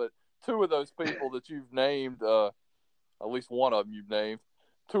be up, but two of those people that you've named, at least one of them you've named,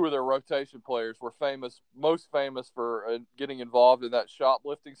 two of their rotation players were famous, most famous for getting involved in that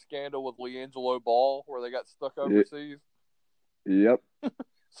shoplifting scandal with LiAngelo Ball, where they got stuck overseas. Yep.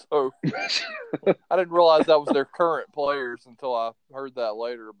 So I didn't realize that was their current players until I heard that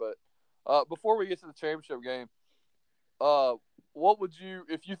later. But before we get to the championship game, uh, what would you,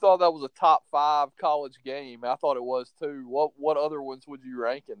 if you thought that was a top 5 college game? I thought it was too. What other ones would you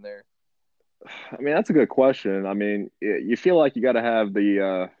rank in there? I mean, that's a good question. I mean, you feel like you got to have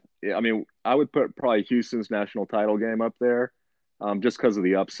the. I mean, I would put probably Houston's national title game up there, just because of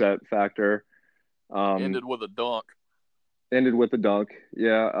the upset factor. Um, Ended with a dunk. Ended with the dunk.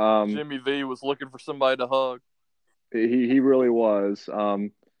 Yeah. Jimmy V was looking for somebody to hug. He really was.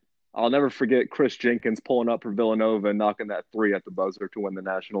 I'll never forget Chris Jenkins pulling up for Villanova and knocking that three at the buzzer to win the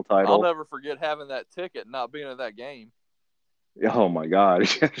national I'll title. never forget having that ticket and not being at that game. Oh my God.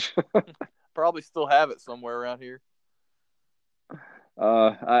 Probably still have it somewhere around here.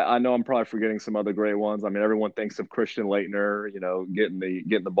 I know I'm probably forgetting some other great ones. I mean, everyone thinks of Christian Laettner, getting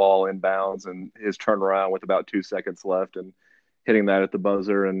the ball inbounds and his turnaround with about 2 seconds left and hitting that at the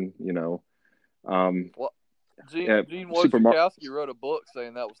buzzer, and um, Well, yeah, Gene Super Mar- Wojciechowski wrote a book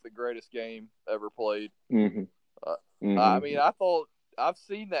saying that was the greatest game ever played. hmm Uh, I mean, hmm I thought I've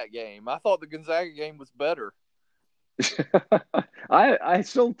seen that game. I thought the Gonzaga game was better. I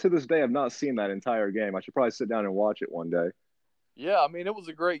still to this day have not seen that entire game. I should probably sit down and watch it one day. Yeah, I mean, it was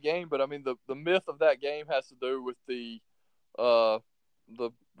a great game, but I mean, the myth of that game has to do with uh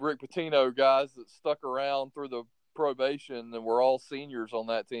the Rick Pitino guys that stuck around through the probation and were all seniors on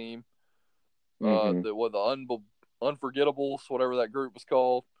that team. hmm That were the Unforgettables, whatever that group was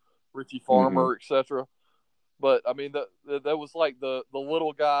called, Richie hmm Farmer, etc. But I mean, that was like the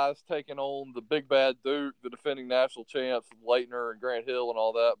little guys taking on the big bad Duke, the defending national champs, Leitner and Grant Hill and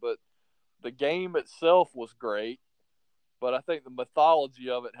all that. But the game itself was great. But I think the mythology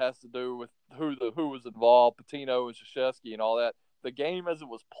of it has to do with who was involved, Patino and Krzyzewski and all that. The game as it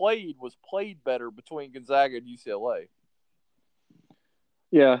was played better between Gonzaga and UCLA.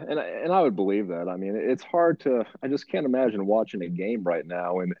 Yeah, and I would believe that. I mean, it's hard to. I just can't imagine watching a game right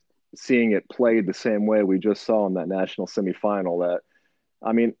now and seeing it played the same way we just saw in that national semifinal. That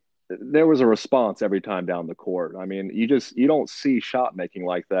I mean, there was a response every time down the court. I mean, you don't see shot making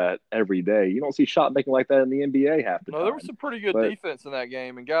like that every day. You don't see shot making like that in the NBA half the No, there was time. some pretty good But defense in that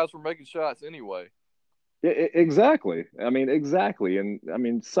game, and guys were making shots anyway. exactly. I mean, exactly. And I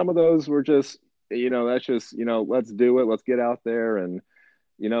mean, some of those were just, that's just, let's do it. Let's get out there and,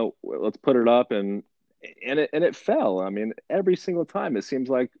 let's put it up and it fell. I mean, every single time it seems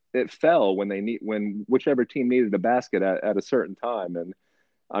like it fell when whichever team needed a basket at a certain time. And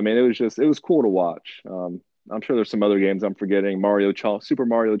I mean, it was cool to watch. I'm sure there's some other games I'm forgetting. Super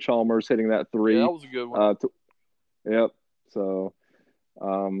Mario Chalmers hitting that Yeah, that three. was a good one. Uh, to, yep. So,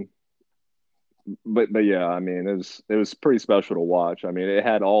 um, but yeah, I mean, it was pretty special to watch. I mean, it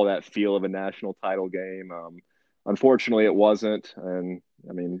had all that feel of a national title game. Unfortunately, it wasn't, and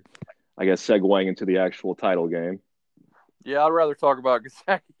I mean, I guess segueing into the actual title game. Yeah, I'd rather talk about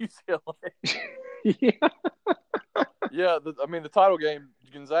Gonzaga UCLA. Yeah. Yeah, I mean the title game,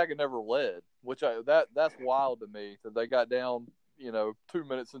 Gonzaga never led, that's wild to me that they got down. 2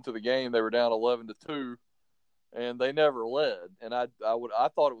 minutes into the game, they were down 11-2, and they never led. And I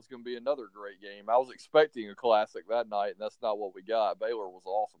thought it was going to be another great game. I was expecting a classic that night, and that's not what we got. Baylor was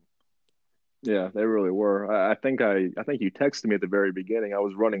awesome. Yeah, they really were. I think you texted me at the very beginning. I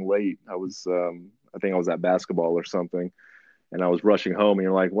was running late. I think I was at basketball or something, and I was rushing home. And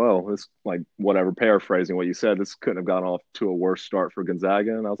you're like, "Well, this like whatever." Paraphrasing what you said, this couldn't have gone off to a worse start for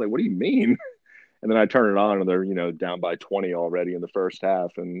Gonzaga. And I was like, "What do you mean?" And then I turn it on, and they're down by 20 already in the first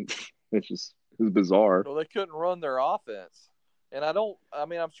half, and it was bizarre. Well, they couldn't run their offense. And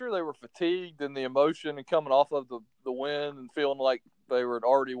I'm sure they were fatigued and the emotion and coming off of the win and feeling like they were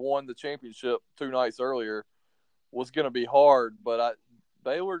already won the championship 2 nights earlier was going to be hard. But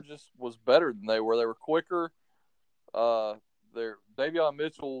Baylor just was better than they were. They were quicker. Davion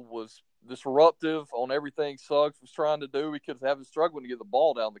Mitchell was disruptive on everything Suggs was trying to do. He could have been struggling to get the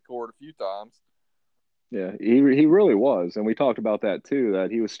ball down the court a few times. Yeah, he really was, and we talked about that too.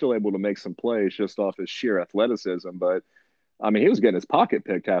 That he was still able to make some plays just off his sheer athleticism, but I mean, he was getting his pocket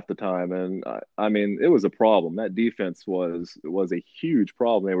picked half the time, and I mean, it was a problem. That defense was a huge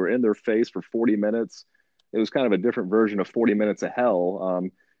problem. They were in their face for 40 minutes. It was kind of a different version of 40 minutes of hell.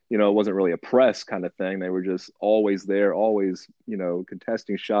 it wasn't really a press kind of thing. They were just always there, always,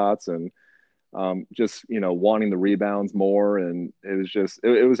 contesting shots and just, wanting the rebounds more. And it was just,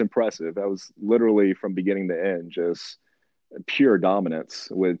 it was impressive. That was literally from beginning to end, just pure dominance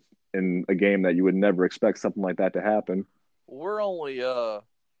in a game that you would never expect something like that to happen. We're only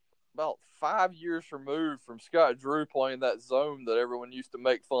about 5 years removed from Scott Drew playing that zone that everyone used to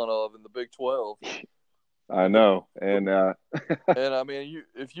make fun of in the Big 12. I And the know. And and I mean,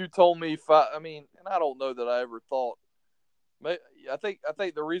 if you told me I mean, and I don't know that I ever thought. I think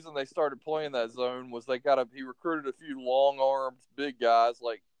the reason they started playing that zone was he recruited a few long armed big guys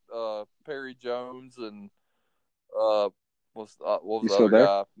like Perry Jones and what was you the still other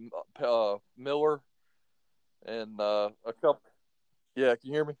there? guy, Miller, and a couple. Yeah, can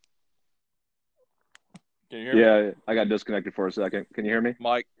you hear me? Can you hear me, Yeah, I got disconnected for a second. Can you hear me?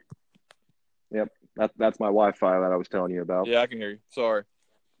 Mike? Yep. That's my Wi-Fi that I was telling you about. Yeah, I can hear you. Sorry.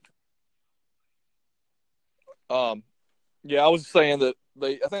 Um, yeah, I was saying that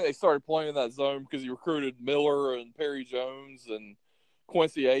I think they started playing in that zone because he recruited Miller and Perry Jones and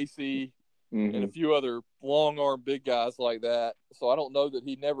Quincy Acey and a Hmm. few other long arm big guys like that. So I don't know that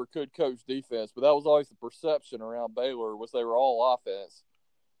he never could coach defense, but that was always the perception around Baylor was they were all offense.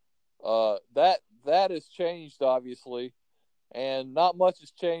 That has changed obviously, and not much has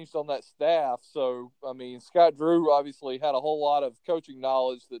changed on that staff. So I mean, Scott Drew obviously had a whole lot of coaching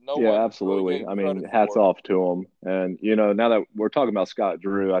knowledge that no Yeah, one really absolutely. gave I him mean, credit hats for. off to him. And now that we're talking about Scott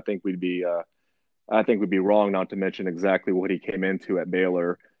Drew, I think we'd be wrong not to mention exactly what he came into at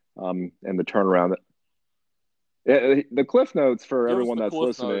Baylor, and the turnaround. The cliff notes for Give us everyone the that's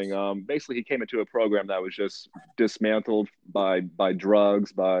Cliff listening. Notes. Basically, he came into a program that was just dismantled by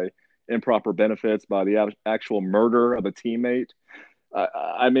drugs, by improper benefits, by the actual murder of a teammate.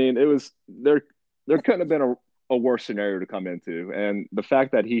 I mean, it was there. There couldn't have been a worse scenario to come into, and the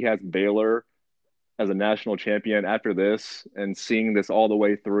fact that he has Baylor as a national champion after this and seeing this all the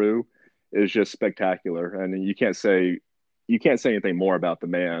way through is just spectacular. And you can't say anything more about the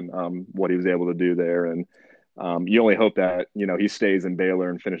man, what he was able to do there. And you only hope that he stays in Baylor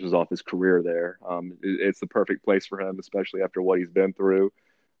and finishes off his career there. It's the perfect place for him, especially after what he's been through.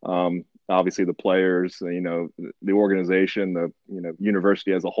 Obviously, the players, the organization, the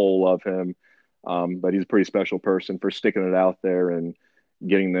university as a whole love him. But he's a pretty special person for sticking it out there and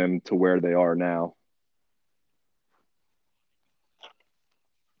getting them to where they are now.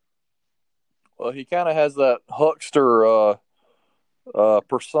 Well, he kind of has that huckster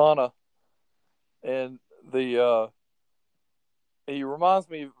persona, and the he reminds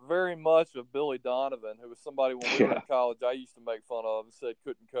me very much of Billy Donovan, who was somebody when we were Yeah. in college I used to make fun of and said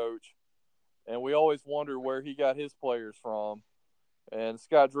couldn't coach, and we always wondered where he got his players from. And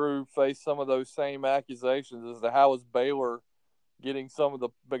Scott Drew faced some of those same accusations as to how is Baylor getting some of the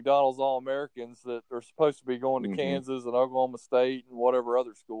McDonald's All Americans that are supposed to be going to Hmm. Kansas and Oklahoma State and whatever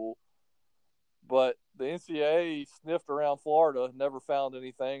other school. But the NCAA sniffed around Florida, never found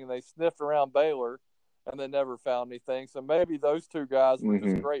anything, and they sniffed around Baylor, and they never found anything. So maybe those two guys were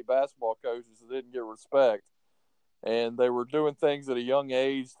just Hmm. great basketball coaches that didn't get respect, and they were doing things at a young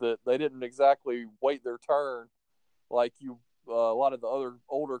age that they didn't exactly wait their turn, like a lot of the other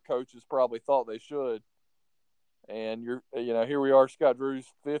older coaches probably thought they should. And here we are. Scott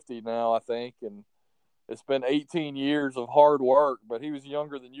Drew's 50 now, I think, and it's been 18 years of hard work, but he was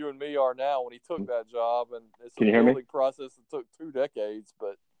younger than you and me are now when he took that job, and it's a Can you hear me? building process that took 2 decades,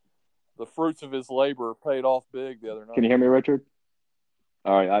 but the fruits of his labor paid off big the other Can you night. hear me, Richard?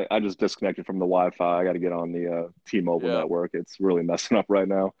 All right, I just disconnected from the Wi-Fi. I got to get on the T-Mobile Yeah. network. It's really messing up right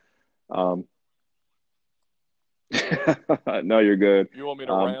now. Um, no, you're good. You want me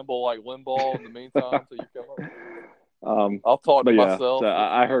to Um, ramble like Limbaugh in the meantime until you come up? um, I'll talk but to yeah, so myself if you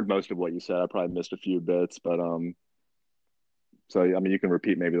I want. heard most of what you said. I probably missed a few bits, but so I mean, you can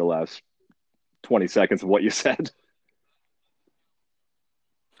repeat maybe the last 20 seconds of what you said.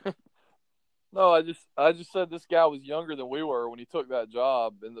 No, I just said this guy was younger than we were when he took that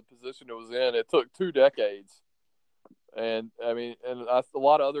job in the position it was in. It took 2 decades, and I mean, a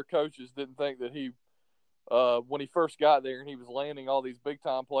lot of other coaches didn't think that he when he first got there and he was landing all these big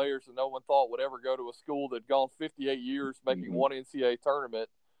time players that no one thought would ever go to a school that'd gone 58 years making Hmm. one NCAA tournament.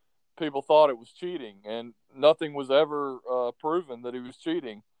 People thought it was cheating, and nothing was ever proven that he was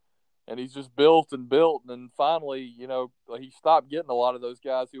cheating. And he's just built and built, and then finally, he stopped getting a lot of those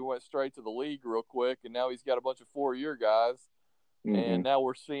guys who went straight to the league real quick, and now he's got a bunch of 4 year guys, Hmm. and now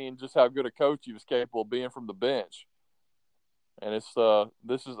we're seeing just how good a coach he was capable of being from the bench. And it's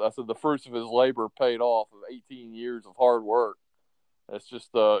this is I said the fruits of his labor paid off of 18 years of hard work. It's just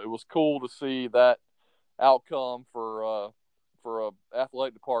it was cool to see that outcome for a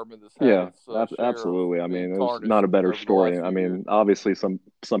athletic department that's had Yeah, its share of absolutely. I being mean, there's not tarnished a better over the last story. I few years. mean, obviously, some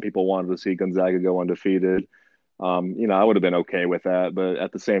people wanted to see Gonzaga go undefeated. I would have been okay with that, but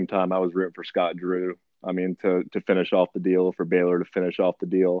at the same time, I was rooting for Scott Drew. I mean, to finish off the deal, for Baylor to finish off the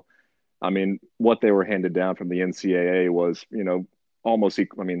deal. I mean, what they were handed down from the NCAA was, almost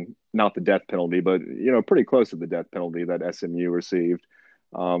equal. I mean, not the death penalty, but pretty close to the death penalty that SMU received.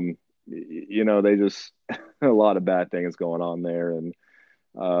 They just a lot of bad things going on there, and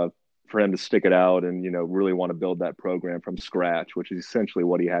uh, for him to stick it out and really want to build that program from scratch, which is essentially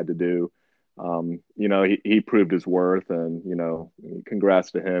what he had to do. He proved his worth, and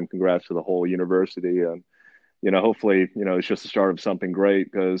congrats to him, congrats to the whole university, and hopefully, it's just the start of something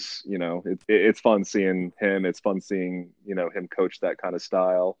great because, it's fun seeing him. It's fun seeing, him coach that kind of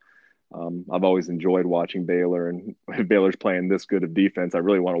style. I've always enjoyed watching Baylor, and if Baylor's playing this good of defense, I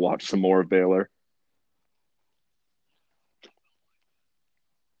really want to watch some more of Baylor.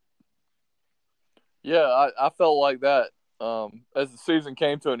 Yeah, I felt like that as the season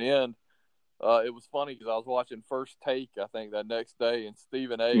came to an end. It was funny because I was watching First Take, I think, that next day, and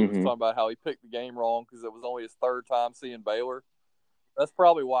Stephen A. was Hmm. talking about how he picked the game wrong because it was only his third time seeing Baylor. That's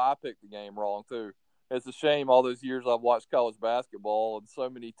probably why I picked the game wrong, too. It's a shame all those years I've watched college basketball and so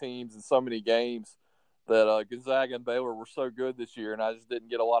many teams and so many games that Gonzaga and Baylor were so good this year, and I just didn't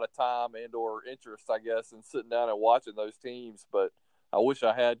get a lot of time and or interest, I guess, in sitting down and watching those teams. But I wish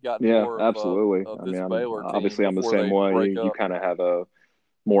I had gotten Yeah, more absolutely. of I this mean, Baylor team I'm the before same they way. break You up. kind of have a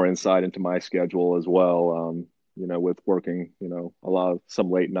more insight into my schedule as well. With working, a lot of some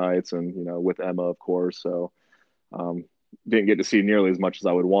late nights and, with Emma, of course. So, um, didn't get to see nearly as much as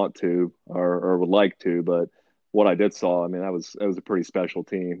I would want to or would like to, but what I did saw, I mean, that was a pretty special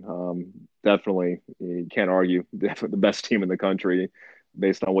team. Definitely, you can't argue, definitely the best team in the country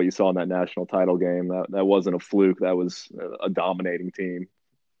based on what you saw in that national title game. That wasn't a fluke. That was a dominating team.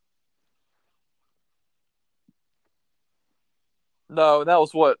 No, and that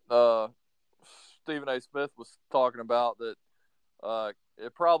was what Stephen A. Smith was talking about. That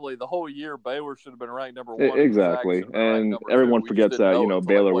it probably the whole year Baylor should have been ranked number one and Gonzaga Exactly. should have been ranked And number two. everyone We just forgets didn't that, know it until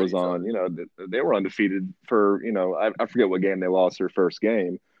they Baylor played was each on, other. they were undefeated for, I forget what game they lost their first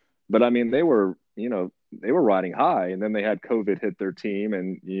game. But I mean, they were riding high, and then they had COVID hit their team,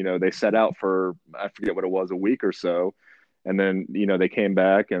 and, they set out for, I forget what it was, a week or so. And then, they came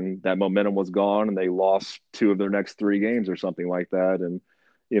back and that momentum was gone and they lost two of their next three games or something like that. And,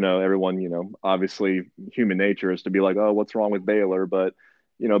 everyone, obviously human nature is to be like, oh, what's wrong with Baylor? But,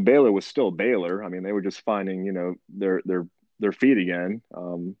 Baylor was still Baylor. I mean, they were just finding, their feet again.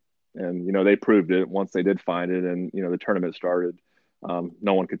 And, they proved it once they did find it and, the tournament started.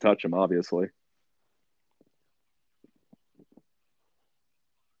 No one could touch them, obviously.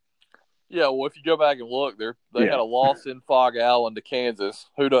 Yeah, well, if you go back and look, they had Yeah. a loss in Fog Allen to Kansas.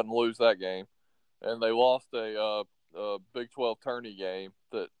 Who doesn't lose that game? And they lost a Big 12 tourney game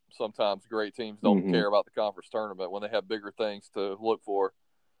that sometimes great teams don't Hmm. care about the conference tournament when they have bigger things to look for.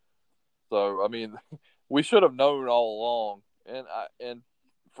 So I mean, we should have known all along. And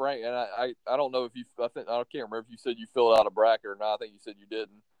Frank and I don't know if you I think I can't remember if you said you filled out a bracket or not. I think you said you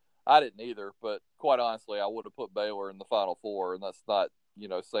didn't. I didn't either, but quite honestly, I would have put Baylor in the Final Four, and that's not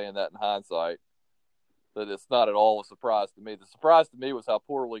saying that in hindsight. That it's not at all a surprise to me. The surprise to me was how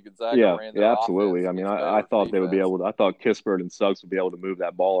poorly Gonzaga Yeah, ran yeah, their absolutely. offense I mean, against I Baylor's thought they would be defense. able to, I thought Kispert and Suggs would be able to move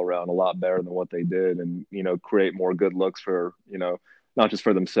that ball around a lot better than what they did and, create more good looks for, not just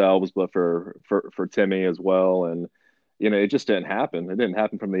for themselves, but for Timmy as well. And, it just didn't happen. It didn't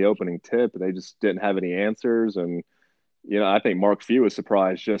happen from the opening tip. They just didn't have any answers. And, I think Mark Few was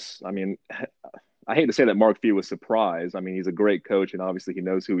surprised. Just, I mean, I hate to say that Mark Few was surprised. I mean, he's a great coach, and obviously he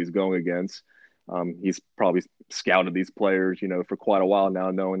knows who he's going against. He's probably scouted these players, for quite a while now,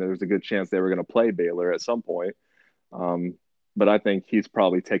 knowing that there's a good chance they were going to play Baylor at some point. Um, but I think he's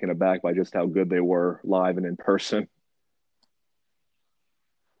probably taken aback by just how good they were live and in person.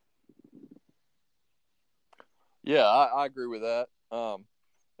 Yeah, I agree with that.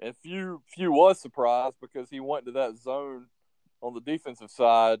 And Few was surprised because he went to that zone on the defensive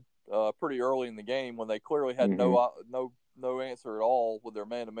side pretty early in the game when they clearly had Hmm. no answer at all with their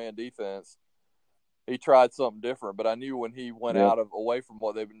man to man defense. He tried something different, but I knew when he went Yep. out of away from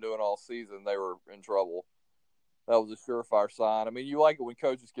what they've been doing all season, they were in trouble. That was a surefire sign. I mean, you like it when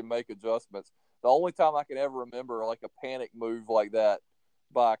coaches can make adjustments. The only time I can ever remember like a panic move like that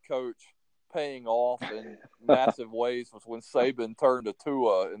by a coach paying off in massive ways was when Saban turned to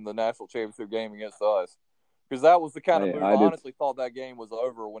Tua in the national championship game against us. Because that was the kind of move I I did. honestly thought that game was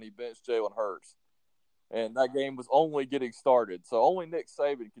over when he benched Jalen Hurts. and that game was only getting started. So only Nick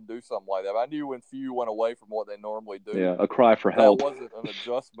Saban can do something like that. But I knew when few went away from what they normally do, Yeah, a cry for that help. wasn't an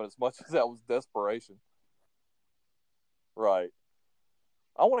adjustment as much as that was desperation. Right.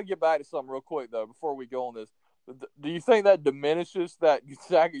 I want to get back to something real quick though before we go on this. Do you think that diminishes that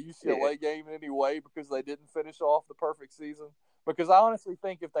Gonzaga UCLA game in any way because they didn't finish off the perfect season? Because I honestly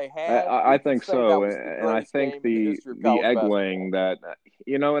think if they had, I we could think say so, that was the and I greatest think game in the history of the college egg basketball. laying that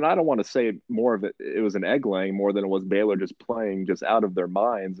and I don't want to say more of it. It was an egg laying more than it was Baylor just playing just out of their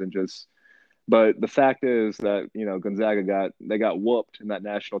minds and just. But the fact is that Gonzaga got whooped in that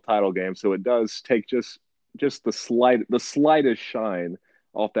national title game, so it does take just the slightest shine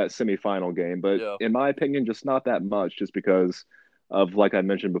off that semifinal game. But Yeah. in my opinion, just not that much, just because of like I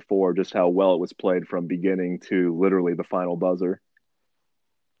mentioned before, just how well it was played from beginning to literally the final buzzer.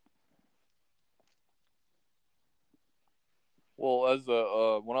 Well, as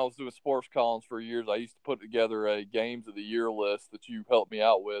when I was doing sports columns for years, I used to put together a games of the year list that you helped me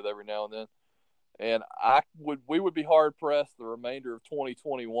out with every now and then. And we would be hard pressed the remainder of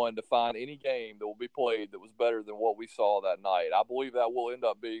 2021 to find any game that will be played that was better than what we saw that night. I believe that will end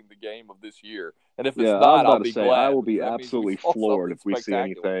up being the game of this year. And if it's Yeah, I was not, I'll about to be say I glad will because be that means we absolutely saw floored something if we see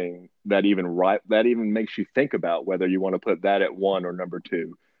spectacular. anything that even makes you think about whether you want to put that at one or number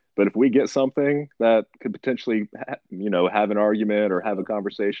two. But if we get something that could potentially, have an argument or have a Yeah.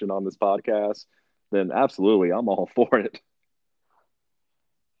 conversation on this podcast, then absolutely, I'm all for it.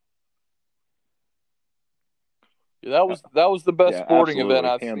 Yeah, that was the best Yeah, sporting event absolutely,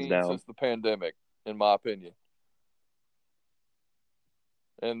 I've hands seen down. since the pandemic, in my opinion.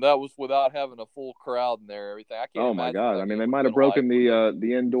 And that was without having a full crowd in there. Everything. I can't Oh my imagine what God! I that mean, game they would have might have been broken like with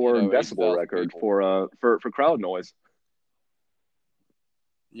the indoor eighty decibel thousand record people. for crowd noise.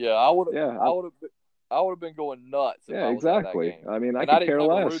 Yeah, Yeah, I would have been going nuts if yeah, I was at that exactly. game, I mean, I and I could didn't care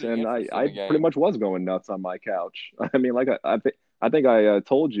have a less, rooting and interest in I the pretty game. much was going nuts on my couch. I mean, like I think I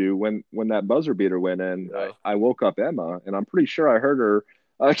told you when that buzzer beater went in, Yeah. I woke up Emma, and I'm pretty sure I heard her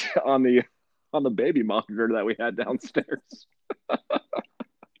on the baby monitor that we had downstairs.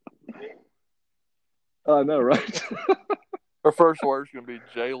 I know, right? Her first word's gonna be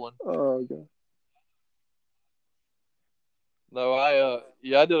Jalen. Oh God. No, I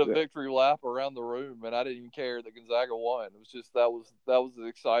did a Yeah, victory lap around the room, and I didn't even care that Gonzaga won. It was just that was as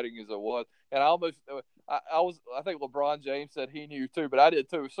exciting as it was, and I think LeBron James said he knew too, but I did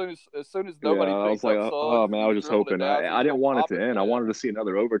too. As soon as yeah. nobody I was picked like, up oh, Suggs oh, and man, he I was was just dribbling it hoping. down, he I was didn't gonna want it pop to it. end. I And wanted to see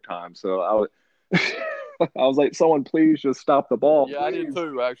another overtime. So I was, I was like, someone please just stop the ball, yeah, I did please.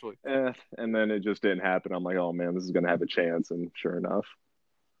 too actually. And then it just didn't happen. I'm like, oh man, this is gonna have a chance. And sure enough,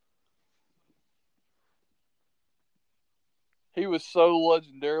 He was so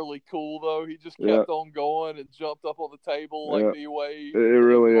legendarily cool though. He just yeah, kept on going and jumped up on the table like yeah. D It Wade, and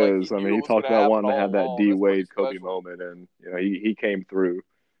it was like really he is. I knew mean, it he was going talked to about happen wanting to all have that along. D That's pretty Wade Kobe special. moment, and he came through.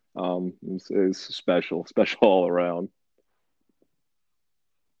 It's special, special all around.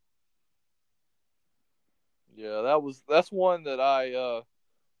 Yeah, that's one that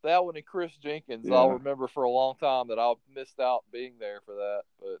that one and Chris Jenkins I'll Yeah, remember for a long time that I missed out being there for that.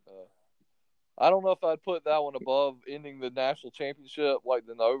 But I don't know if I'd put that one above ending the national championship like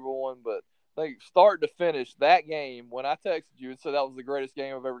the Nova one, but I think start to finish that game when I texted you and said that was the greatest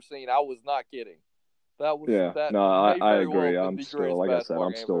game I've ever seen, I was not kidding. yeah. That No, may I very well agree. have been I'm the still, greatest like I said, basketball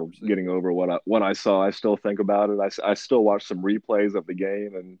I'm game I've still ever seen. getting over what I saw. I still think about it. I still watch some replays of the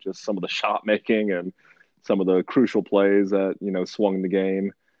game and just some of the shot making and some of the crucial plays that swung the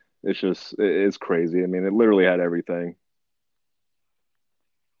game. It's crazy. I mean, it literally had everything.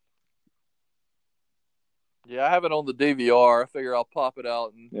 Yeah, I have it on the DVR. I figure I'll pop it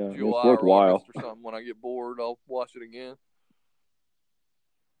out in Yeah, I mean, it's July or worthwhile. August or something when I get bored. I'll watch it again.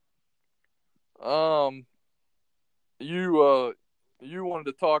 Um, you you wanted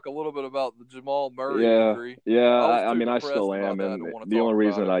to talk a little bit about the Jamal Murray Yeah, injury. yeah. I was I too mean, I depressed still about am, that to and want to the talk only about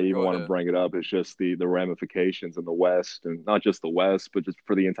reason it. I But even go want to ahead. bring it up is just the ramifications in the West, and not just the West, but just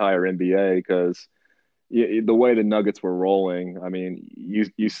for the entire NBA. Because the way the Nuggets were rolling, I mean,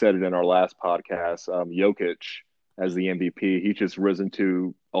 you said it in our last podcast. Jokic as the MVP, he's just risen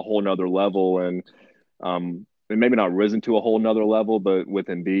to a whole nother level, and maybe not risen to a whole nother level, but with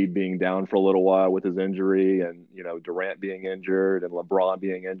Embiid being down for a little while with his injury, and Durant being injured and LeBron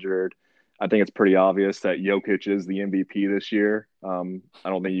being injured, I think it's pretty obvious that Jokic is the MVP this year. I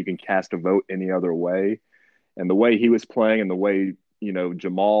don't think you can cast a vote any other way. And the way he was playing, and the way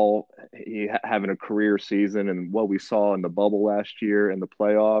Jamal having a career season, and what we saw in the bubble last year in the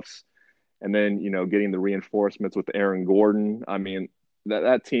playoffs, and then getting the reinforcements with Aaron Gordon. I mean,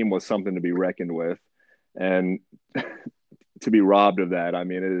 that team was something to be reckoned with, and to be robbed of that, I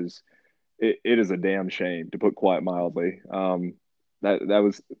mean, it is a damn shame, to put quite mildly. That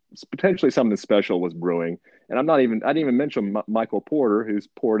was potentially something special was brewing, and I didn't even mention Michael Porter, who's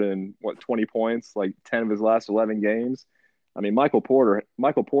poured in what 20 points, like 10 of his last 11 games. I mean, Michael Porter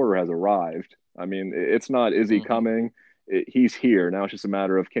has arrived. I mean, it's not is he Mm-hmm. coming? He's here now. It's just a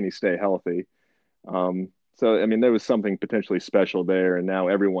matter of can he stay healthy. So I mean, there was something potentially special there, and now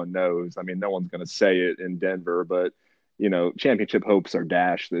everyone knows. I mean, no one's going to say it in Denver, but championship hopes are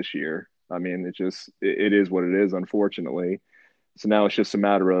dashed this year. I mean, it is what it is, unfortunately. So now it's just a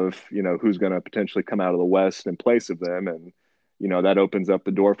matter of who's going to potentially come out of the West in place of them, and that opens up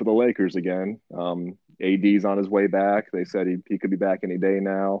the door for the Lakers again. AD's on his way back. They said he could be back any day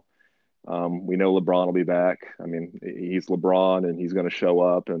now. We know LeBron will be back. I mean, he's LeBron, and he's going to show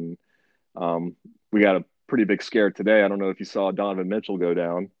up. And we got a pretty big scare today. I don't know if you saw Donovan Mitchell go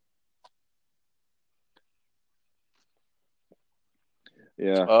down.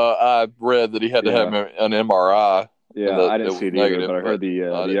 Yeah, I read that he had to have yeah, an MRI and yeah. that I it didn't see was it either, negative, but I heard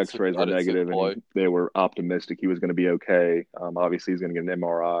but the X-rays I were didn't see him negative, and play. they were optimistic he was going to be okay. Obviously, he's going to get an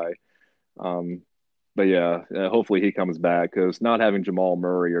MRI. Um, but yeah, hopefully he comes back because not having Jamal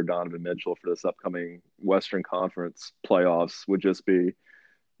Murray or Donovan Mitchell for this upcoming Western Conference playoffs would just be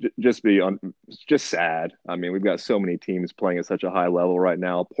just sad. I mean, we've got so many teams playing at such a high level right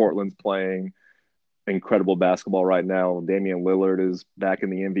now. Portland's playing incredible basketball right now. Damian Lillard is back in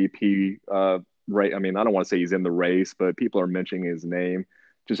the MVP right. I mean, I don't want to say he's in the race, but people are mentioning his name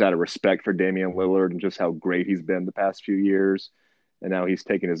just out of respect for Damian Lillard and just how great he's been the past few years. And now he's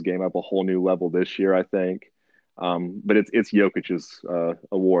taken his game up a whole new level this year, I think. But it's Jokic's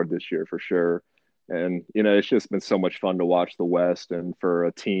award this year for sure. And it's just been so much fun to watch the West and for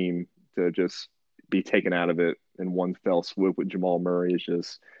a team to just be taken out of it in one fell swoop with Jamal Murray is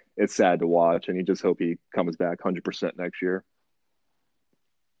just it's sad to watch, and you just hope he comes back 100% next year.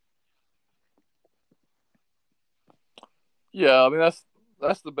 Yeah, I mean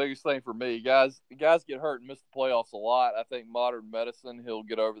that's the biggest thing for me. Guys get hurt and miss the playoffs a lot. I think modern medicine he'll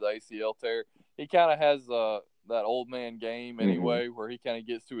get over the ACL tear. He kind of has that old man game Mm-hmm. anyway, where he kind of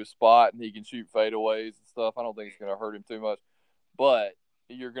gets to his spot and he can shoot fadeaways and stuff. I don't think it's going to hurt him too much, but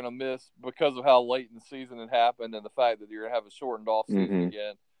you're going to miss because of how late in the season it happened and the fact that you're going to have a shortened off season Mm-hmm.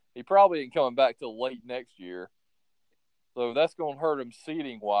 again. He probably ain't coming back till late next year. So that's going to hurt them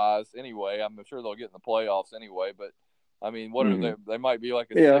seeding wise anyway. I'm sure they'll get in the playoffs anyway, but I mean, what are Mm-hmm. they? They might be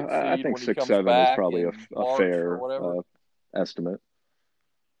like a Yeah, six I seed think when he six comes seven is back probably in a March or fair whatever. estimate.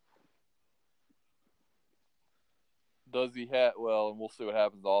 Does he have? Well, and we'll see what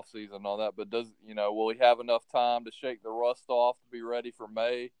happens off season and all that. But will he have enough time to shake the rust off to be ready for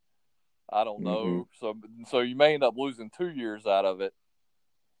May? I don't Mm-hmm. know. So you may end up losing 2 years out of it,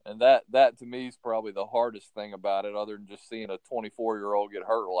 and that to me is probably the hardest thing about it, other than just seeing a 24-year-old get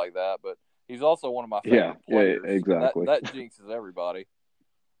hurt like that. But he's also one of my Yeah, favorite yeah, players, and that exactly. that jinxes everybody.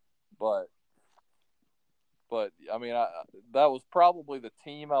 But I mean, that was probably the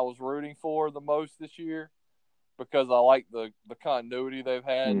team I was rooting for the most this year because I like the continuity they've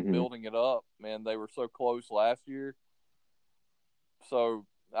had and Mm-hmm. building it up. Man, they were so close last year. So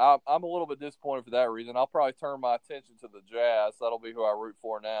I'm a little bit disappointed for that reason. I'll probably turn my attention to the Jazz. That'll be who I root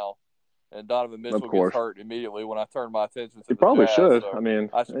for now. And Donovan Of Mitchell gets course, hurt immediately when I turn my attention to he the probably Jazz. should. I So mean,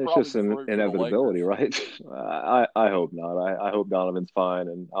 I should it's probably just just an root for the inevitability, Lakers. right? I hope not. I hope Donovan's fine,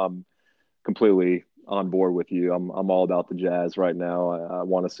 and I'm completely on board with you. I'm all about the Jazz right now. I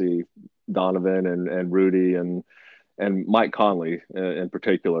want to see Donovan and Rudy and Mike Conley in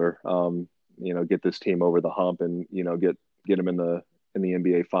particular. Get this team over the hump and get them in the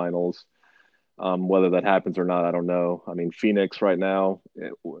NBA Finals. Whether that happens or not, I don't know. I mean, Phoenix right now,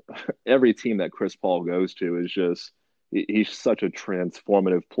 every team that Chris Paul goes to is just he's such a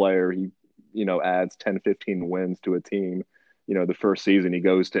transformative player. He adds 10, 15 wins to a team. The first season he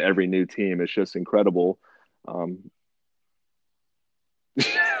goes to every new team. It's just incredible. Um,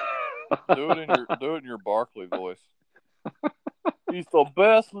 Do it in your Barkley voice. He's the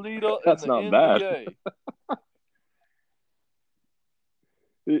best leader in that's the not bad. NBA.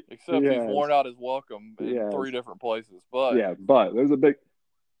 He Except he's has, worn out his welcome he in has, three different places. But yeah. But there's a big,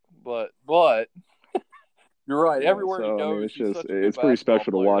 but you're right. yeah. Everywhere he So I mean, goes, it's he's just such a good it's pretty basketball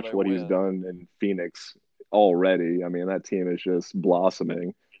special to player. watch They what he's win. done in Phoenix already. I mean, that team is just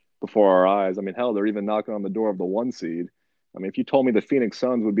blossoming before our eyes. I mean, hell, they're even knocking on the door of the one seed. I mean, if you told me the Phoenix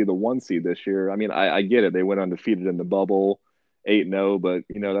Suns would be the one seed this year, I mean, I get it. They went undefeated in the bubble, 8-0, but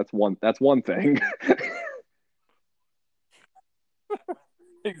that's one thing.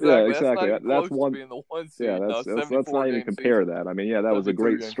 Yeah, Exactly. That's not exactly. even That's close to one. being the one Yeah, seed in a let's not 74 even game compare season, that. I mean, yeah, that was a 72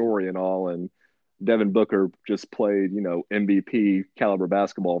 great game season. story and all, and Devin Booker just played, MVP caliber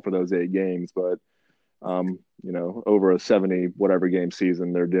basketball for those 8 games, but over a 70 whatever game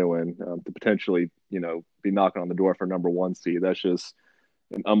season they're doing to potentially, be knocking on the door for #1 seed. That's just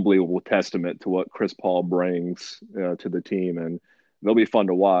an unbelievable testament to what Chris Paul brings to the team, and they'll be fun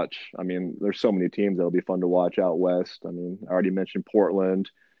to watch. I mean, there's so many teams that'll be fun to watch out west. I mean, I already mentioned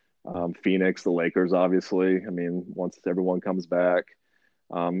Portland, Phoenix, the Lakers, obviously. I mean, once everyone comes back,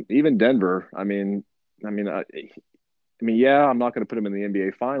 even Denver. Yeah, I'm not going to put them in the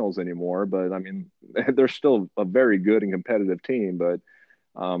NBA Finals anymore, but I mean, they're still a very good and competitive team. But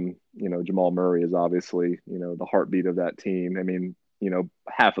Jamal Murray is obviously, the heartbeat of that team. I mean,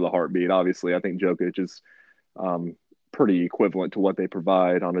 half of the heartbeat. Obviously, I think Jokic is pretty equivalent to what they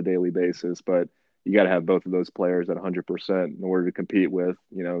provide on a daily basis, but you got to have both of those players at 100% in order to compete with,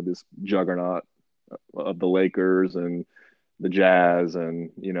 this juggernaut of the Lakers and the Jazz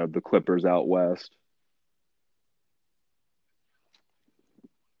and, the Clippers out west.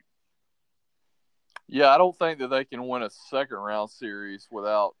 Yeah, I don't think that they can win a second round series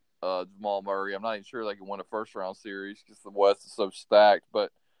without Jamal Murray. I'm not even sure they can win a first round series because the West is so stacked.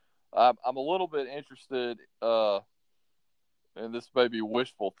 But I'm a little bit interested, and this may be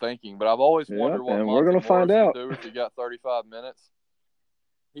wishful thinking, but I've always Yep, wondered what and we're Monte gonna find Morris would out. do if he got 35 minutes.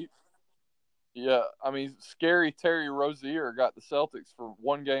 He, yeah, I mean, scary Terry Rozier got the Celtics for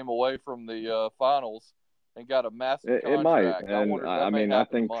one game away from the finals and got a massive It might, contract. I and wonder if that I may mean, I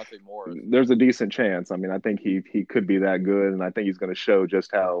happen to think Monte Morris. there's a decent chance. I mean, I think he could be that good, and I think he's going to show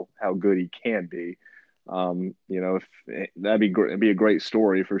just how good he can be. If that'd be great, it'd be a great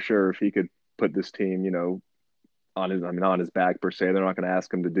story for sure if he could put this team, on his back per se. They're not going to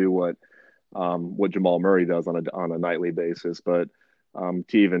ask him to do what Jamal Murray does on a nightly basis, but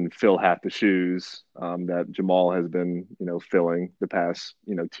to even fill half the shoes that Jamal has been, filling the past,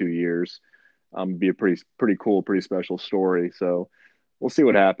 2 years, be a pretty cool, pretty special story. So we'll see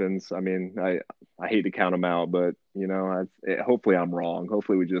what happens. I mean, I hate to count him out, but hopefully I'm wrong.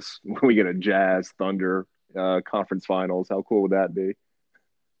 Hopefully we get a Jazz Thunder conference finals. How cool would that be?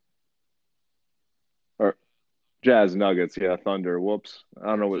 Or Jazz Nuggets, yeah, Thunder. Whoops, I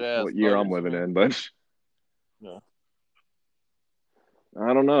don't know what Jazz year I'm Nuggets, you living mean? in, but Yeah.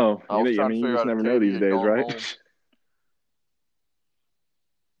 I don't know. I was I trying to mean, you figure just out if never know KD these had days, gone right? home.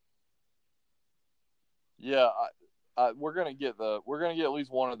 Yeah, we're gonna get at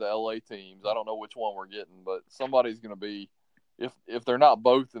least one of the LA teams. I don't know which one we're getting, but somebody's gonna be. If they're not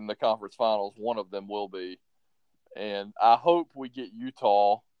both in the conference finals, one of them will be. And I hope we get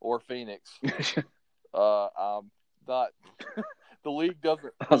Utah or Phoenix. I'm not. The league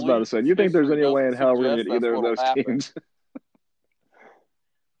doesn't. I The was about to say, do league's you think there's history any way doesn't in hell we're gonna suggest get that's either of what'll those happen. teams?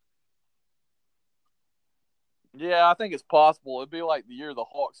 Yeah, I think it's possible. It'd be like the year the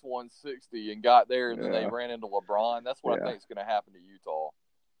Hawks won 60 and got there, and then they Yeah, ran into LeBron. That's what I yeah. think is going to happen to Utah.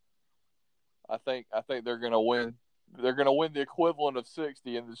 I think they're going to win. They're going to win the equivalent of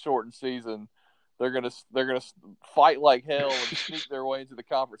 60 in the shortened season. They're gonna fight like hell and sneak their way into the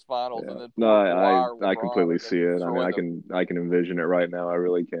conference finals, and Yeah. then No, pull up the wire I LeBron completely and then see it. I mean, destroy them. I can envision it right now. I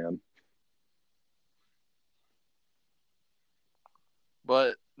really can.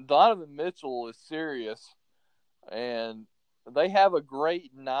 But Donovan Mitchell is serious, and they have a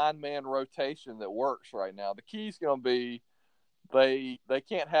great 9-man rotation that works right now. The key's going to be they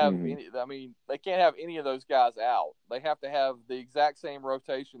can't have Hmm. any. I mean, they can't have any of those guys out. They have to have the exact same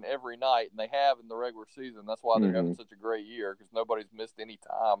rotation every night, and they have in the regular season. That's why they're having Hmm. such a great year because nobody's missed any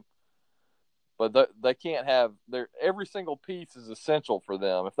time. But they can't have their every single piece is essential for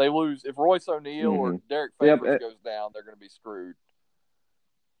them. If they lose, if Royce O'Neal or Hmm. Derek Yep. Favors goes down, they're going to be screwed.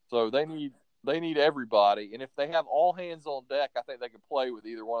 So they need everybody, and if they have all hands on deck, I think they can play with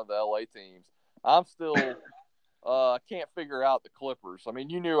either one of the LA teams. I'm still can't figure out the Clippers. I mean,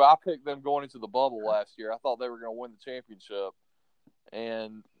 you knew I picked them going into the bubble last year. I thought they were going to win the championship,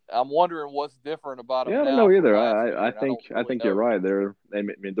 and I'm wondering what's different about them Yeah, I don't now know from either. last year, and I don't I really think you're know right. yet. I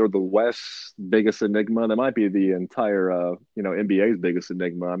mean, they're the West's biggest enigma. They might be the entire NBA's biggest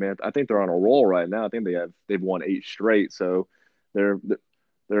enigma. I mean, I think they're on a roll right now. I think they've won 8 straight. So they're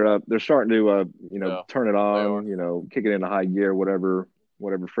they're starting to Yeah, turn it they are. on, kick it into high gear, whatever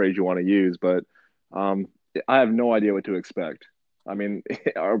phrase you want to use. But um, I have no idea what to expect. I mean,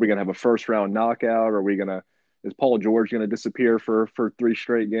 are we gonna have a first round knockout? Are we gonna is Paul George gonna disappear for 3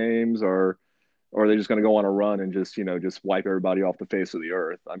 straight games, or are they just going to go on a run and just wipe everybody off the face of the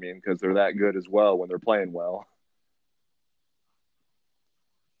earth? I mean, because they're that good as well when they're playing well.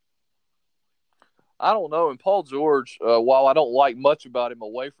 I don't know. And Paul George, while I don't like much about him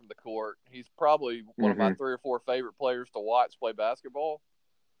away from the court, he's probably one of my Hmm. 3 or 4 favorite players to watch play basketball.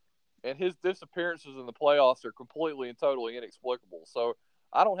 and his disappearances in the playoffs are completely and totally inexplicable. So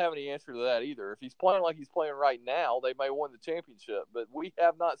I don't have any answer to that either. If he's playing like he's playing right now, they may win the championship, but we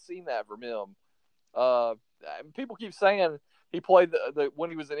have not seen that from him. People keep saying he played when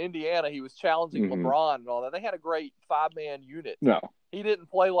he was in Indiana, he was challenging LeBron and all that. They had a great 5-man unit. No, he didn't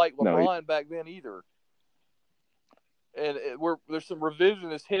play like LeBron no, back then either. And there's some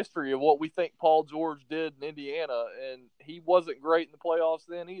revisionist history of what we think Paul George did in Indiana, and he wasn't great in the playoffs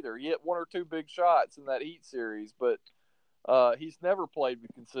then either. He hit one or two big shots in that Heat series, but he's never played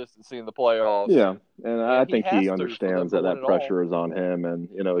with consistency in the playoffs. Yeah, and I think he has understands that pressure is on him, and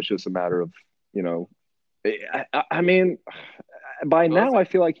it's just a matter of I mean, by now I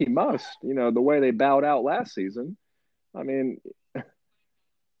feel like he must. The way they bowed out last season. I mean,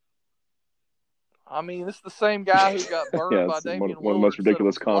 it's the same guy who got burned by Damian Lillard. One of the most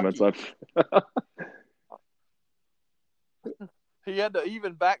ridiculous comments I've. He had to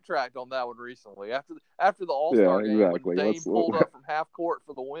even backtrack on that one recently after the All-Star game when Dame pulled up from half court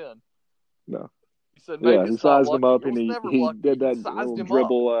for the win. No. He said, maybe he sized him up, and he did that little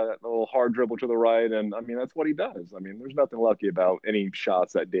dribble, little hard dribble to the right, and that's what he does. There's nothing lucky about any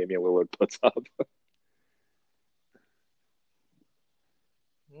shots that Damian Lillard puts up.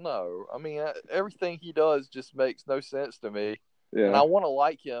 No, everything he does just makes no sense to me. Yeah. And I want to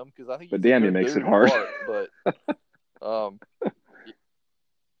like him because I think he's damn, he makes it hard. But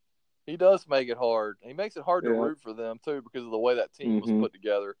he does make it hard. He makes it hard to root for them too because of the way that team was put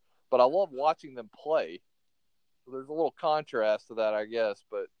together. But I love watching them play. There's a little contrast to that, I guess.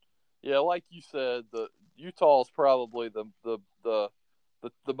 But yeah, like you said, the Utah's probably the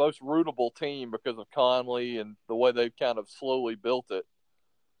most rootable team because of Conley and the way they've kind of slowly built it.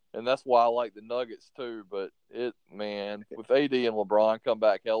 And that's why I like the Nuggets too. But with AD and LeBron come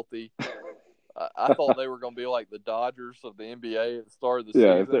back healthy, I thought they were going to be like the Dodgers of the NBA at the start of the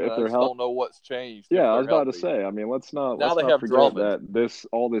season. If they're I just don't know what's changed. Yeah, I was about to say. Let's not forget Drummond. That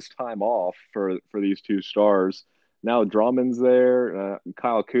all this time off for these two stars. Now Drummond's there.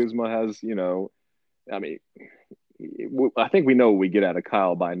 Kyle Kuzma has. I think we know what we get out of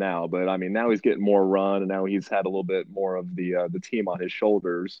Kyle by now, but now he's getting more run, and now he's had a little bit more of the team on his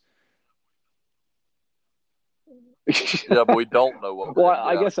shoulders. Yeah, but we don't know what. Well,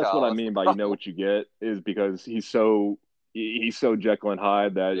 I guess that's what I mean by what you get is because he's so Jekyll and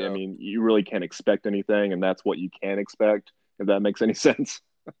Hyde that you really can't expect anything, and that's what you can expect. If that makes any sense.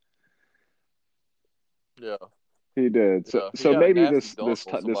 Yeah. He did. So maybe this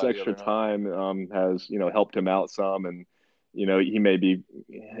extra time has helped him out some, and he may be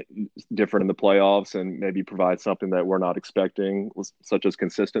different in the playoffs and maybe provide something that we're not expecting, such as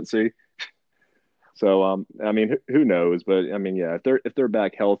consistency. So who knows? But yeah, if they're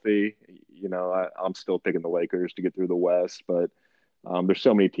back healthy, I'm still picking the Lakers to get through the West. But there's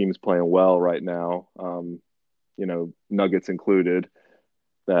so many teams playing well right now, Nuggets included,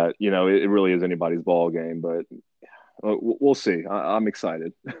 that it really is anybody's ball game. But we'll see. I'm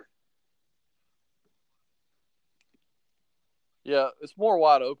excited. Yeah, it's more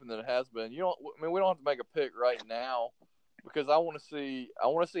wide open than it has been. We don't have to make a pick right now because I want to see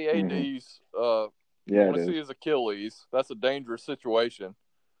AD's. I want to see his Achilles. That's a dangerous situation.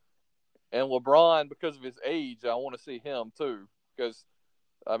 And LeBron, because of his age, I want to see him too. Because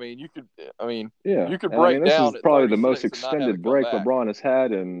you could break this down. Is probably the most extended break LeBron has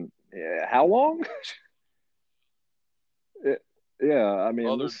had in how long? He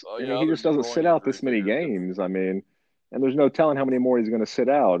just doesn't sit out this many games. And there's no telling how many more he's going to sit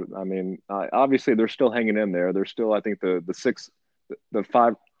out. Obviously they're still hanging in there. They're still, I think, the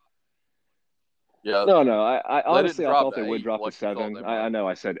five. Yeah. No. I honestly thought they would drop to 7. I know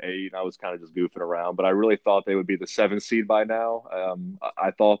I said 8. I was kind of just goofing around, but I really thought they would be the 7th seed by now.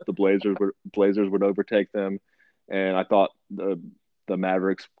 I thought the Blazers would overtake them, and I thought the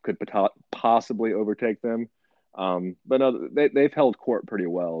Mavericks could possibly overtake them. But no, they've held court pretty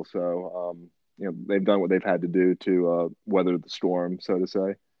well. So they've done what they've had to do to weather the storm, so to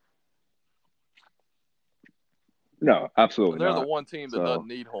say. No, absolutely They're not. The one team that doesn't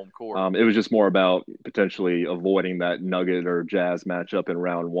need home court. It was just more about potentially avoiding that Nugget or Jazz matchup in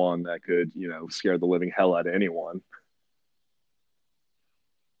round 1 that could, scare the living hell out of anyone.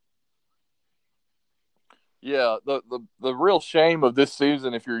 Yeah, the real shame of this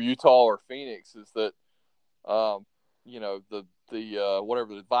season, if you're Utah or Phoenix, is that, whatever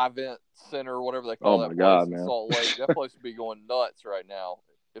the Vivint Center, whatever they call that place in Salt Lake, that place would be going nuts right now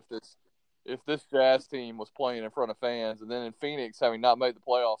if this Jazz team was playing in front of fans. And then in Phoenix, having not made the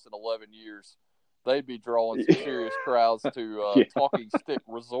playoffs in 11 years, they'd be drawing some serious crowds to Talking Stick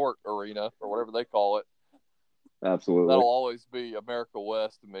Resort Arena or whatever they call it. Absolutely. That'll always be America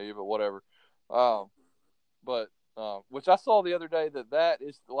West to me, but whatever. Um, but which I saw the other day that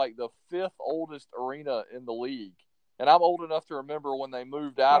is like the fifth oldest arena in the league, and I'm old enough to remember when they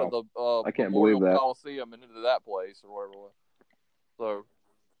moved out of Wow. the I can't believe Memorial that. Coliseum and into that place or whatever it was. So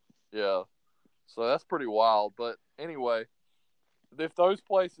yeah, so that's pretty wild. But anyway, if those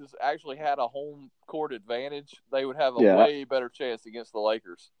places actually had a home court advantage, they would have a Yeah. way better chance against the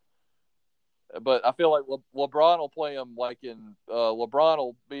Lakers. But I feel like LeBron will play them like in LeBron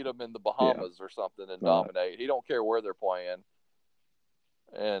will beat them in the Yeah. Bahamas or something and dominate. He don't care where they're playing,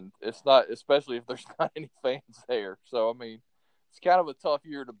 and it's not, especially if there's not any fans there. So I mean, it's kind of a tough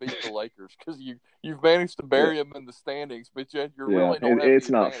year to beat the Lakers because you've managed to Yeah. bury them in the standings, but you Yeah. really don't have any It's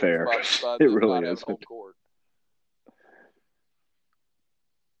not advantage fair. by It them really not having isn't. home court.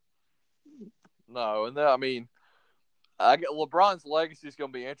 No, and then, I mean, I get LeBron's legacy is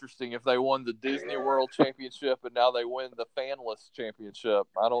going to be interesting if they won the Disney World Championship and now they win the Fanless Championship.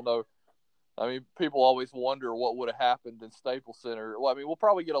 I don't know. I mean, people always wonder what would have happened in Staples Center. Well, I mean, we'll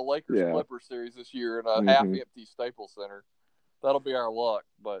probably get a Lakers Yeah. Clippers series this year in a Hmm. half-empty Staples Center. That'll be our luck,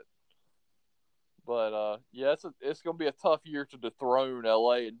 but yeah, it's going to be a tough year to dethrone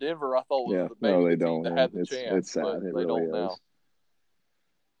LA and Denver. I thought was Yeah. maybe No, the they team don't, that man. had the It's chance, but sad. It they really don't now. is.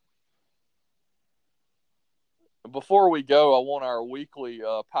 Before we go, I want our weekly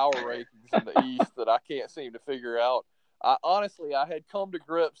power rankings in the East that I can't seem to figure out. Honestly, I had come to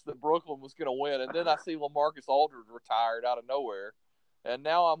grips that Brooklyn was going to win, and then I see LaMarcus Aldridge retired out of nowhere, and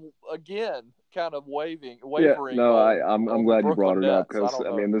now I'm again kind of Yeah. wavering No, I'm on the glad you Brooklyn brought it up Nets. I because don't I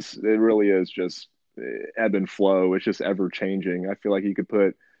know. mean it really is just ebb and flow. It's just ever changing. I feel like you could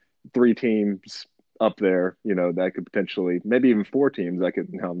put three teams up there, that could potentially, maybe even four teams that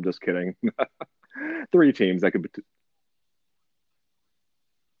could, no, I'm just kidding. Three teams that could,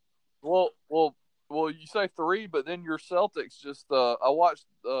 Well, well, well. You say three, but then your Celtics just. I watched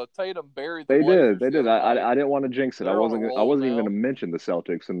Tatum bury the they Blazers the did. other night. I didn't want to jinx it. They're on a I roll wasn't even going to now. mention the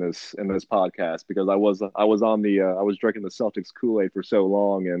Celtics in this podcast because I was on the, I was drinking the Celtics Kool-Aid for so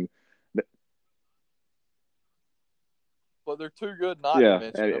long. And But they're too good not to yeah,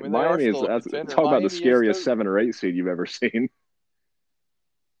 mention. I and mean, they are Miami is, still a that's, contender. talk about the Miami is scariest too. 7 or 8 seed you've ever seen.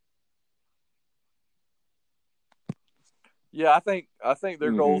 Yeah, I think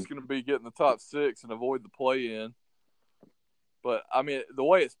their goal Hmm. is going to be getting the top six and avoid the play in. But I mean, the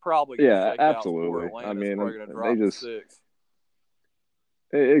way it's probably going to Yeah, shake out is poor absolutely. I Atlanta's mean, probably going to they drop to just, six.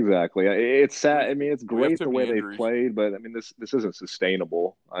 exactly. It's sad. I mean, it's We have great too the many way they've injuries. played, but I mean, this isn't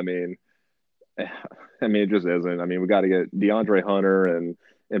sustainable. I mean, it just isn't. I mean, we got to get DeAndre Hunter and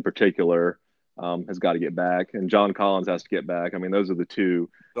in particular has got to get back, and John Collins has to get back. I mean, those are the two.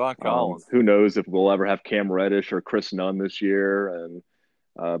 Don Collins. Who knows if we'll ever have Cam Reddish or Chris Nunn this year? And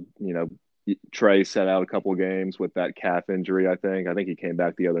uh, you know, Trey set out a couple of games with that calf injury. I think he came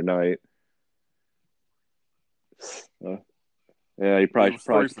back the other night. Uh, yeah, he He probably was three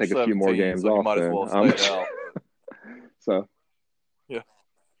probably should for take a few more 17, games so he off might as then. well have stayed out. But So yeah,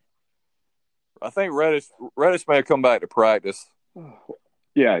 I think Reddish may have come back to practice.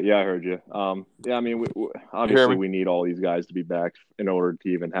 yeah, I heard you. Yeah, I mean, You hear obviously me? we need all these guys to be back in order to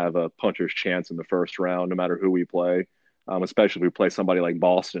even have a puncher's chance in the first round, no matter who we play. Especially if we play somebody like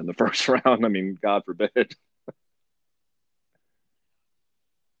Boston in the first round. I mean, God forbid.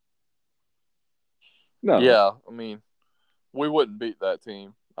 No, Yeah, I mean, we wouldn't beat that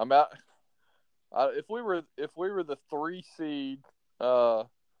team. If we were the 3 seed,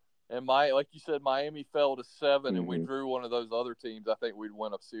 and like you said, Miami fell to 7, and we hmm drew one of those other teams, I think we'd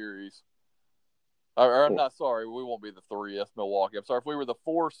win a series. Or I'm well, not sorry, we won't be the 3. That's Milwaukee. I'm sorry. If we were the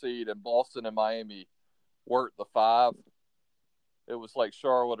 4 seed and Boston and Miami weren't the 5, it was like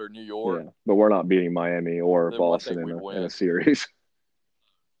Charlotte or New York. yeah, but we're not beating Miami or Then I Boston think we'd in a win. series.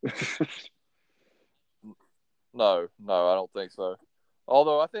 No, I don't think so.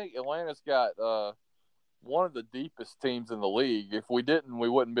 Although I think Atlanta's got one of the deepest teams in the league. If we didn't, we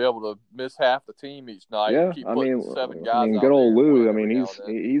wouldn't be able to miss half the team each night and Yeah, keep putting 7 guys good out old there and Lou. win I mean, every now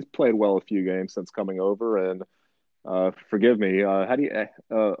and then. he's played well a few games since coming over, and forgive me, how do you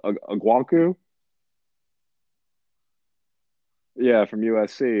Aguanku? Yeah, from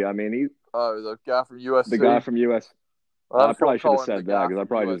USC. I mean, he Oh, the guy from the guy USC. from US. I I just don't probably should have call him the said that guy because I from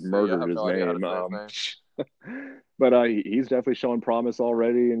probably just USC. I murdered have his no idea how to name. say his name. But he's definitely showing promise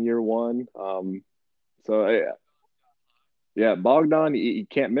already in year one. So yeah, Bogdan, he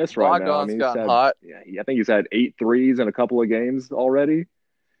can't miss right now. I Bogdan's mean, gotten hot. I think he's had 8 threes in a couple of games already.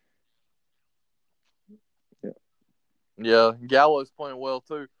 Yeah, Yeah, Gallo's playing well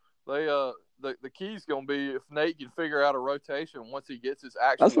too. the key's going to be if Nate can figure out a rotation once he gets his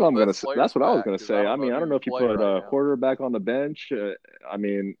That's what actual I'm gonna best say. players That's what I was back. gonna 'Cause I say. I don't know mean, I who don't know you're if you playing put right now. Horder back on the bench. I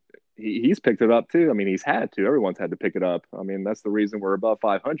mean, he's picked it up too. I mean, he's had to. Everyone's had to pick it up. I mean, that's the reason we're above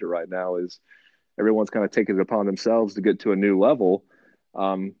 500 right now. Is everyone's kind of taking it upon themselves to get to a new level.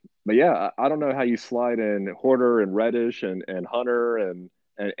 But yeah, I don't know how you slide in Horder and Reddish and Hunter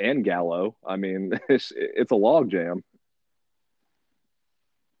and Gallo. I mean, it's a log jam.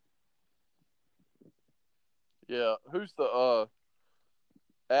 Yeah, who's the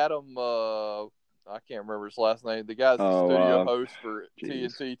Adam? I can't remember his last name. The guy's the Oh, studio host for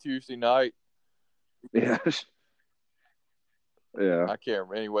geez. TNT Tuesday night. Yeah, yeah. I can't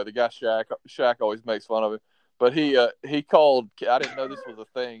remember. Anyway, the guy Shaq always makes fun of him. But he called. I didn't know this was a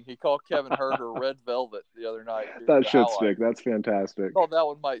thing. He called Kevin Herter Red Velvet the other night during That the should stick. highlights. That's fantastic. I thought that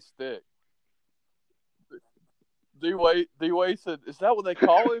one might stick. D-Way said, "Is that what they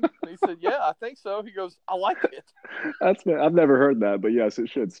call him?" And he said, "Yeah, I think so." He goes, "I like it." I've never heard that, but yes, it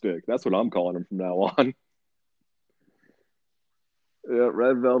should stick. That's what I'm calling him from now on. Yeah,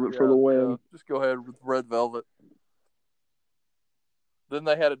 red velvet for the Yeah. win. Just go ahead with Red Velvet. Then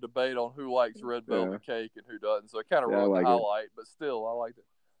they had a debate on who likes red Yeah, velvet cake and who doesn't. So it kind of yeah, I ruined the like it. highlight, but still, I liked it.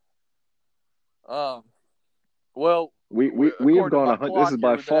 Well, We have according to gone my this clock is here,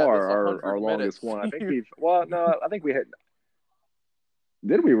 by we've been at this far our 100 longest minutes. one. I think we've well, no, I think we had.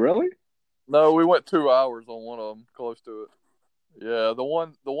 Did we really? No, we went 2 hours on one of them, close to it. Yeah, the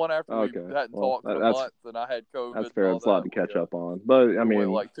one after we Okay, hadn't well, talked in a month, and I had COVID that's and fair. all It's a lot that. to catch up on, but I We went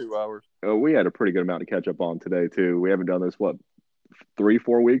mean, like 2 hours. we had a pretty good amount to catch up on today too. We haven't done this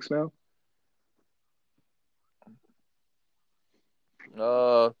 3-4 weeks now.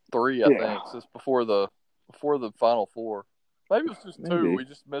 3, I Yeah, think. Since before the Final Four. Maybe it was just 2. maybe. We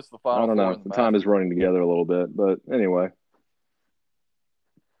just missed the I Final don't Four know. in the The time is Masters. running together a little bit, but anyway.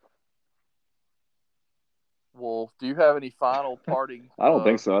 Well, do you have any final parting I don't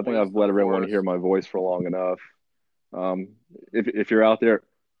think so. I think I've let wisdom everyone for hear us? my voice for long enough. If you're out there,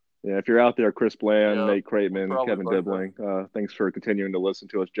 yeah, if you're out there, Chris Bland, Yeah, Nate we Crateman, probably Kevin both have. Dibbling, thanks for continuing to listen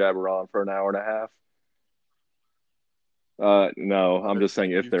to us jabber on for an hour and a half. No, I'm just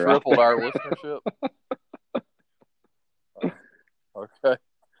saying if You've they're out tripled there. our listenership. Okay.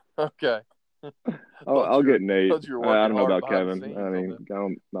 Okay. I'll get Nate. Thought you were I working don't know hard about behind the Kevin. I scenes on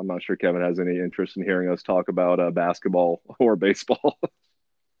mean, that. I'm not sure Kevin has any interest in hearing us talk about basketball or baseball.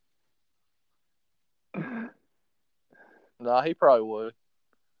 Nah, he probably would.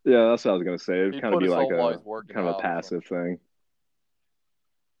 Yeah, that's what I was gonna say. It'd He'd kind of put be us like on while a he's working kind of a out or something. passive thing.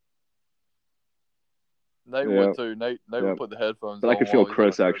 Nate Yeah, would too. Nate yeah. would put the headphones But I on could feel while he's on a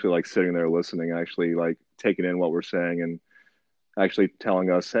Chris actually treadmill. like sitting there listening, actually like taking in what we're saying and actually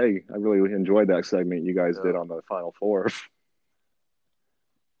telling us, "Hey, I really enjoyed that segment you guys did Yeah. on the Final Four."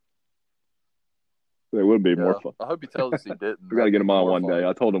 It would be more Yeah. fun. I hope he tells us he didn't. We got to That'd get be him on more one day. funny.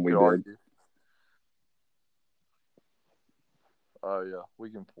 I told him We we could did. argue. Oh yeah,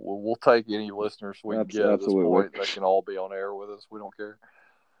 we can. We'll take any listeners we can get at this Absolutely. point. They can all be on air with us. We don't care.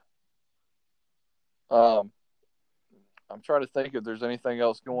 Um, I'm trying to think if there's anything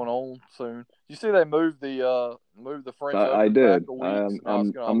else going on soon. You see, they moved the French I Open back did. a week, so now it's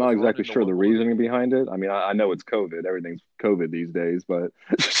I'm gonna not almost run exactly into sure the Wimbledon. reasoning behind it. I mean, I know it's COVID. Everything's COVID these days, but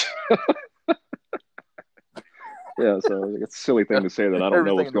yeah, so it's a silly thing to say that I don't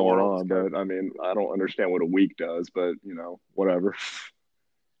know Everything what's in the going world is on, but COVID. I mean, I don't understand what a week does, but whatever.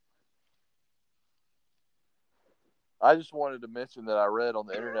 I just wanted to mention that I read on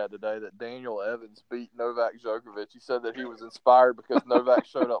the internet today that Daniel Evans beat Novak Djokovic. He said that he was inspired because Novak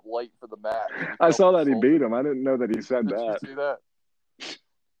showed up late for the match and he I felt saw that he beat insulted. him. I didn't know that he said Did you that. see that?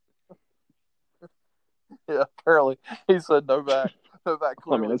 Yeah, apparently he said Novak I mean,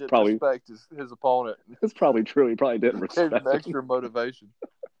 clearly didn't respect his opponent. it's probably true. He probably didn't Gave him respect him. extra motivation.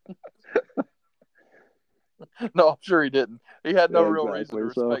 No, I'm sure he didn't. He had no Yeah, real reason to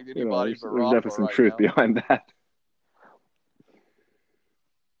exactly. So, respect anybody but there's Rafa definitely some right truth now. behind that.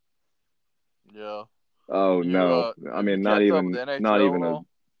 Yeah. Oh no. I Have you mean, kept up with the not NHL even at a all?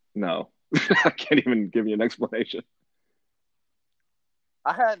 no. I can't even give you an explanation.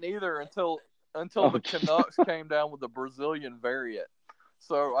 I hadn't either until Oh, the Canucks came down with the Brazilian variant.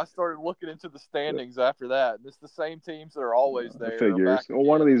 So I started looking into the standings after that, and it's the same teams that are always there are figures. back Well,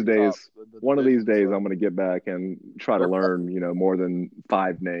 one of again at these the top days, of the one of these division. days, So I'm going to get back and try to learn, more than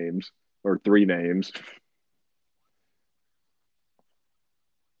 5 names or 3 names.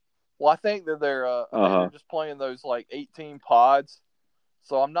 well, I think that they're Uh-huh. just playing those like 18 pods.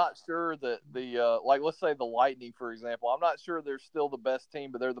 So I'm not sure that the like let's say the Lightning for example, I'm not sure they're still the best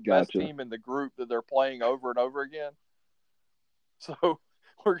team, but they're the best Gotcha. team in the group that they're playing over and over again. So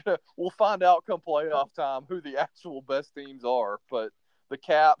we'll find out come playoff time who the actual best teams are. But the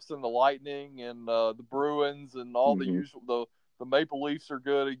Caps and the Lightning and the Bruins and all the usual the Maple Leafs are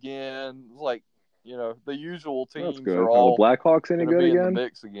good again. It's like, the usual That's teams good. are Are the all Blackhawks any going to good be in the again?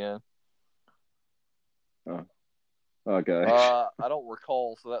 mix again. Oh, okay. I don't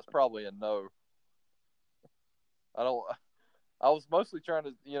recall, so that's probably a no. I was mostly trying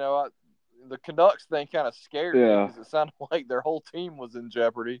to, the Canucks thing kind of scared me Yeah. because it sounded like their whole team was in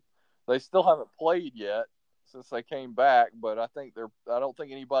jeopardy. They still haven't played yet since they came back, but I don't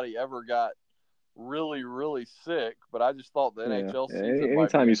think anybody ever got really, really sick. But I just thought the Yeah. NHL season might be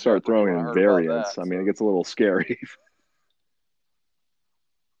Anytime you in start jeopardy throwing when I in heard about that. variants, I mean, it gets a little scary.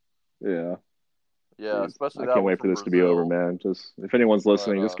 Yeah. Yeah, Jeez. especially I that can't one wait for from this to be over, Brazil. man. Just if anyone's But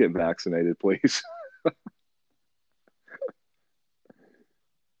listening, just get vaccinated, please.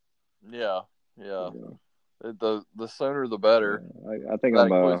 yeah. Yeah. The sooner the better. I think That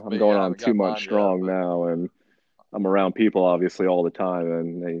includes I'm me. going I on haven't too got much mine yet, strong but now, and I'm around people obviously all the time,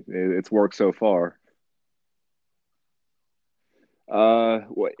 and it's worked so far. are you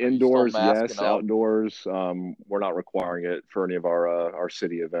still Indoors, masking yes. up? Outdoors, we're not requiring it for any of our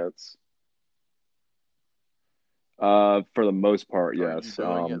city events. For the most part, Are you yes.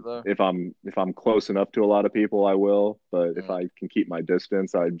 doing it though? If I'm close enough to a lot of people, I will. But if Mm. I can keep my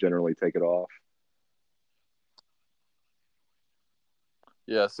distance, I generally take it off.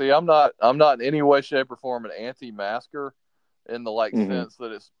 Yeah, see, I'm not in any way, shape, or form an anti-masker in the Hmm. sense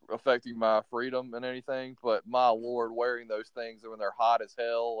that it's affecting my freedom and anything. But my lord, wearing those things when they're hot as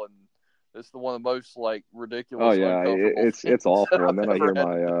hell, and it's the one of the most Oh ridiculous, yeah, uncomfortable it's things that awful. And I've then I ever hear had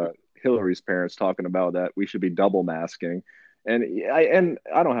my to do. Hillary's parents talking about that we should be double masking, and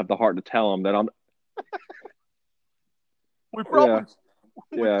I don't have the heart to tell them that I'm. We Yeah, probably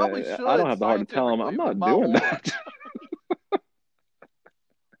we probably yeah, I don't should have the heart to tell them I'm scientifically, but not my doing lord, that.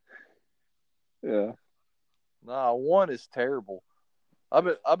 Yeah, nah, one is terrible. I've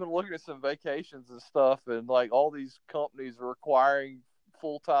been looking at some vacations and stuff, and like all these companies are requiring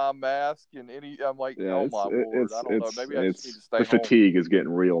full time mask and any. I'm like, yeah, oh my lord, I don't know. Maybe I just need it's to stay the home. fatigue is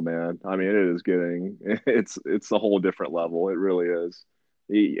getting real, man. I mean, it is getting it's a whole different level. It really is.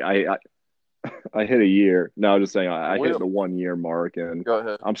 I hit a year. No, I'm just saying I We hit the 1 year mark, and go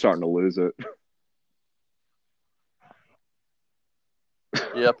ahead. I'm starting to lose it.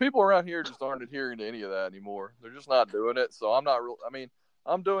 Yeah, people around here just aren't adhering to any of that anymore. They're just not doing it. So I'm not real. I mean,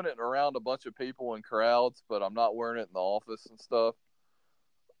 I'm doing it around a bunch of people in crowds, but I'm not wearing it in the office and stuff.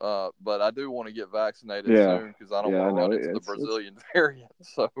 But I do want to get vaccinated Yeah, soon because I don't yeah, want I to know run into the it's Brazilian variant.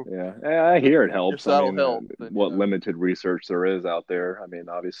 So yeah. I hear it if helps. I that'll mean, help, then what limited research there is out there. I mean,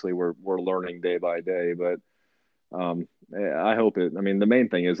 obviously we're learning day by day, but I hope it. I mean, the main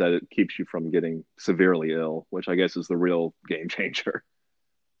thing is that it keeps you from getting severely ill, which I guess is the real game changer.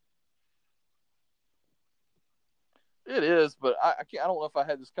 it is. But I can't. I don't know if I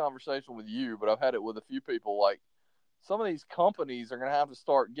had this conversation with you, but I've had it with a few people. Like some of these companies are going to have to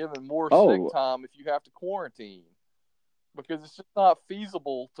start giving more sick Oh, time if you have to quarantine, because it's just not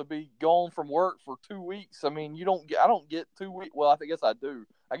feasible to be gone from work for 2 weeks. I mean, I don't get 2 weeks. Well, I guess I do.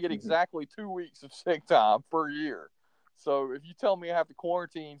 I get mhm. exactly 2 weeks of sick time per year. So if you tell me I have to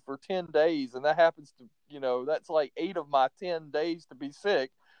quarantine for 10 days and that happens to, that's like 8 of my 10 days to be sick.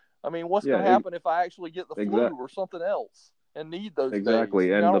 I mean, what's Yeah, going to happen if I actually get the flu exactly. or something else and need those days?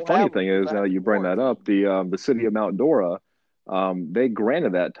 Exactly. I And the don't funny have them thing because is, I now have to you bring that up, quarantine. the city of Mount Dora, they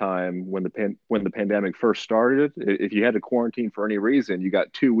granted that time when when the pandemic first started. If you had to quarantine for any reason, you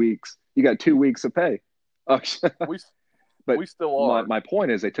got 2 weeks. You got 2 weeks of pay. Oh, We, but we still my are. my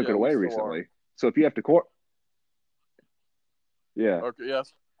point is, they took it Yeah, we away still are. recently. So if you have to court, yeah, Okay,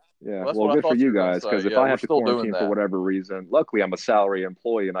 yes. yeah. Well, that's Well, what I good for thought you you were going to guys, say. because if Yeah, I we're have to still doing quarantine for that. whatever reason, luckily I'm a salary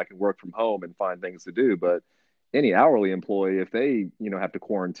employee and I can work from home and find things to do. But any hourly employee, if they, have to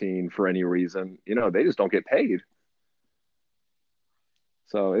quarantine for any reason, they just don't get paid.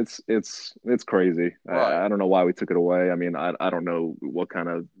 So it's crazy. Right. I don't know why we took it away. I mean, I don't know what kind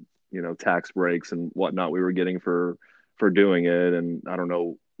of, tax breaks and whatnot we were getting for doing it, and I don't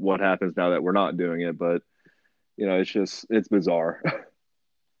know what happens now that we're not doing it, but it's bizarre.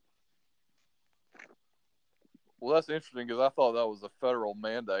 Well, that's interesting because I thought that was a federal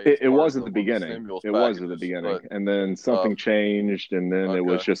mandate as It part of was at the the one of the beginning. stimulus It was at the packages. beginning, But and then uh, something changed, and then it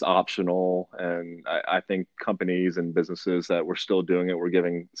was okay, just optional. And I think companies and businesses that were still doing it were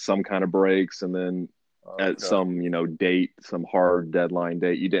giving some kind of breaks, and then at okay, some date, some hard deadline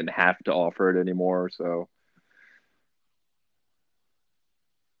date, you didn't have to offer it anymore. So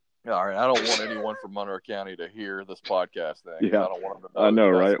all right. I don't want anyone from Monroe County to hear this podcast then because yeah, I don't want them to I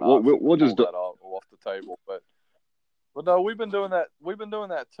know know, that that's right? an option to We'll just pull that off the table. But But no, we've been doing that. We've been doing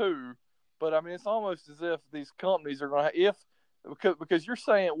that too. But I mean, it's almost as if these companies are going to, if because you're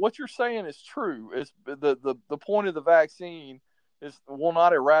saying what you're saying is true. It's the point of the vaccine is will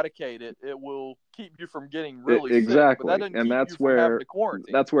not eradicate it. It will keep you from getting really sick, but that Exactly. doesn't And keep you from having to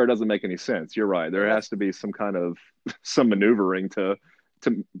quarantine. that's where it doesn't make any sense. You're right. And There has to be some kind of some maneuvering to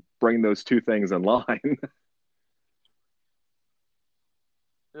bring those two things in line.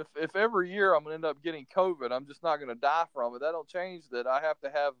 if every year I'm gonna end up getting COVID, I'm just not gonna die from it. That don't change that I have to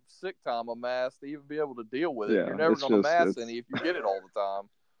have sick time amassed to even be able to deal with it. Yeah, You're never it's gonna just amass it's any if you get it all the time.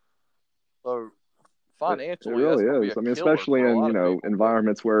 So it financially, that's really gonna be is. a I mean, killer especially for a in, lot of people. But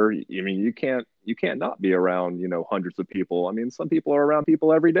environments where you can't not be around, hundreds of people. I mean, some people are around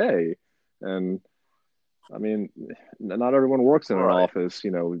people every day. And I mean, not everyone works in an right, office,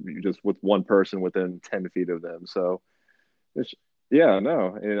 just with one person within 10 feet of them. So it's, yeah,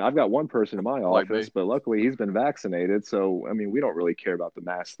 no. And I've got one person in my like office, me. but luckily he's been vaccinated. So, I mean, we don't really care about the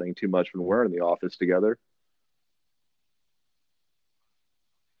mask thing too much when we're in the office together.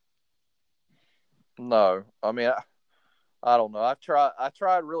 No, I mean I don't know. I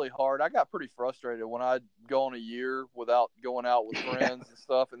tried really hard. I got pretty frustrated when I'd gone a year without going out with friends and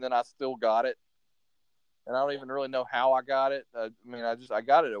stuff, and then I still got it. And I don't even really know how I got it. I mean, I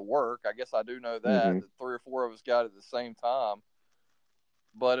got it at work. I guess I do know that Hmm. that three or four of us got it at the same time.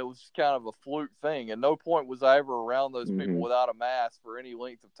 But it was kind of a fluke thing. At no point was I ever around those people Hmm. without a mask for any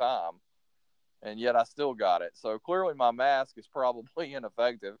length of time, and yet I still got it. So clearly, my mask is probably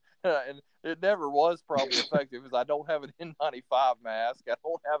ineffective, and it never was probably effective because I don't have an N95 mask. I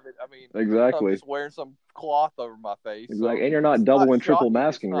don't have it. I mean, I'm Exactly. just wearing some cloth over my face, Exactly. so And you're not it's double not and triple shocking.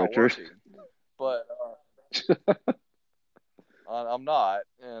 It's masking, not Richard. working, but I'm not,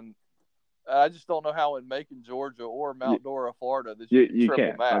 and I just don't know how in Macon, Georgia, or You, Mount Dora, Florida, that you can you triple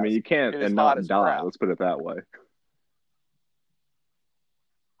can't. I mean, mask. you can't It is and hot not as die. crap. Let's put it that way.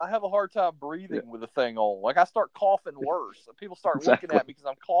 I have a hard time Yeah, breathing with the thing on. Like I start coughing worse. People start looking exactly. at me because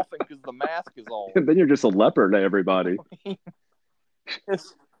I'm coughing because the mask is on. And then you're just a leopard to everybody.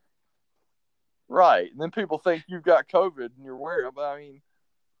 It's right. And then people think you've got COVID and you're wearing it. But I mean,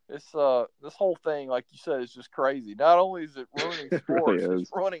 it's this whole thing, like you said, is just crazy. Not only is it ruining It really sports, it's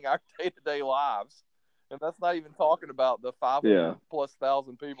is. ruining our day to day lives. And that's not even talking about the Yeah. 500 plus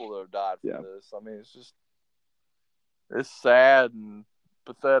thousand people that have died from Yeah. this. I mean, it's sad and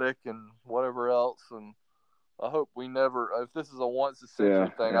pathetic and whatever else. And I hope we never, if this is a once a Yeah.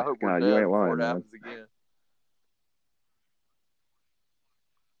 century thing, I hope we're God, you dead ain't before lying, it man. happens again.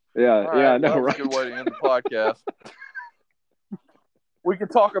 Yeah. All Yeah. right. Well, No, that was a good right. way to end the podcast. We can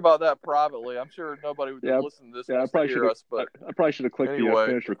talk about that privately. I'm sure nobody that Yeah. listens to this Yeah. wants to hear us, but I probably should have clicked the anyway,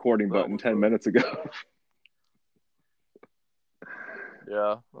 finish recording that button was 10 minutes ago.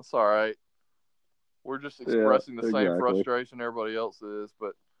 yeah, that's all right. We're just Yeah. expressing the same Exactly. frustration everybody else is,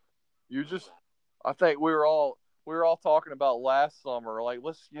 but you just, I think we were all talking about last summer, like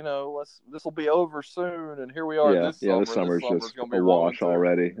this will be over soon, and here we are Yeah. this Yeah. This summer, and this summer is summer's just gonna a be rolling wash too.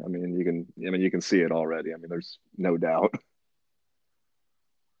 already. I mean, you can see it already. I mean, there's no doubt.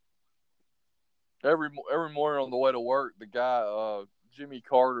 Every morning on the way to work, the guy Jimmy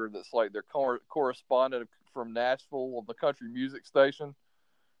Carter, that's like their correspondent from Nashville on the country music station.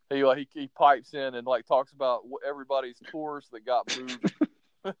 He pipes in and like talks about everybody's tours that got moved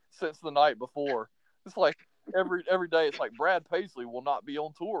since the night before. It's like every day it's like Brad Paisley will not be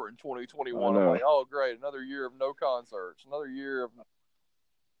on tour in I 2021. I'm like, know. oh great, another year of no concerts, another year of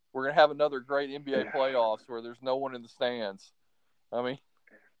we're gonna have another great NBA Yeah. playoffs where there's no one in the stands. I mean,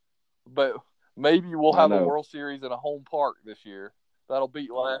 but maybe we'll I have a know. World Series in a home park this year. That'll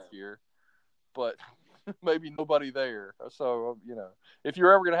beat last year, but maybe nobody there. So if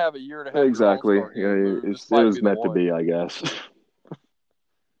you're ever going to have a year and have your All Exactly. Star Yeah. game moved, this It might be was the meant to one. be, I guess.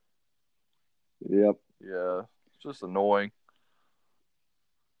 Yep. Yeah, it's just annoying.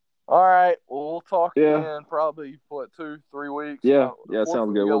 All right, well we'll talk Yeah. again probably what 2-3 weeks. Yeah, yeah, sounds Hopefully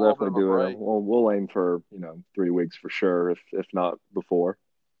we good. get a We'll little bit of definitely a do it. break. We'll aim for 3 weeks for sure, if not before.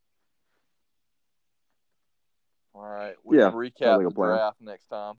 All right, we can Yeah, sounds recap like a the plan. draft next time.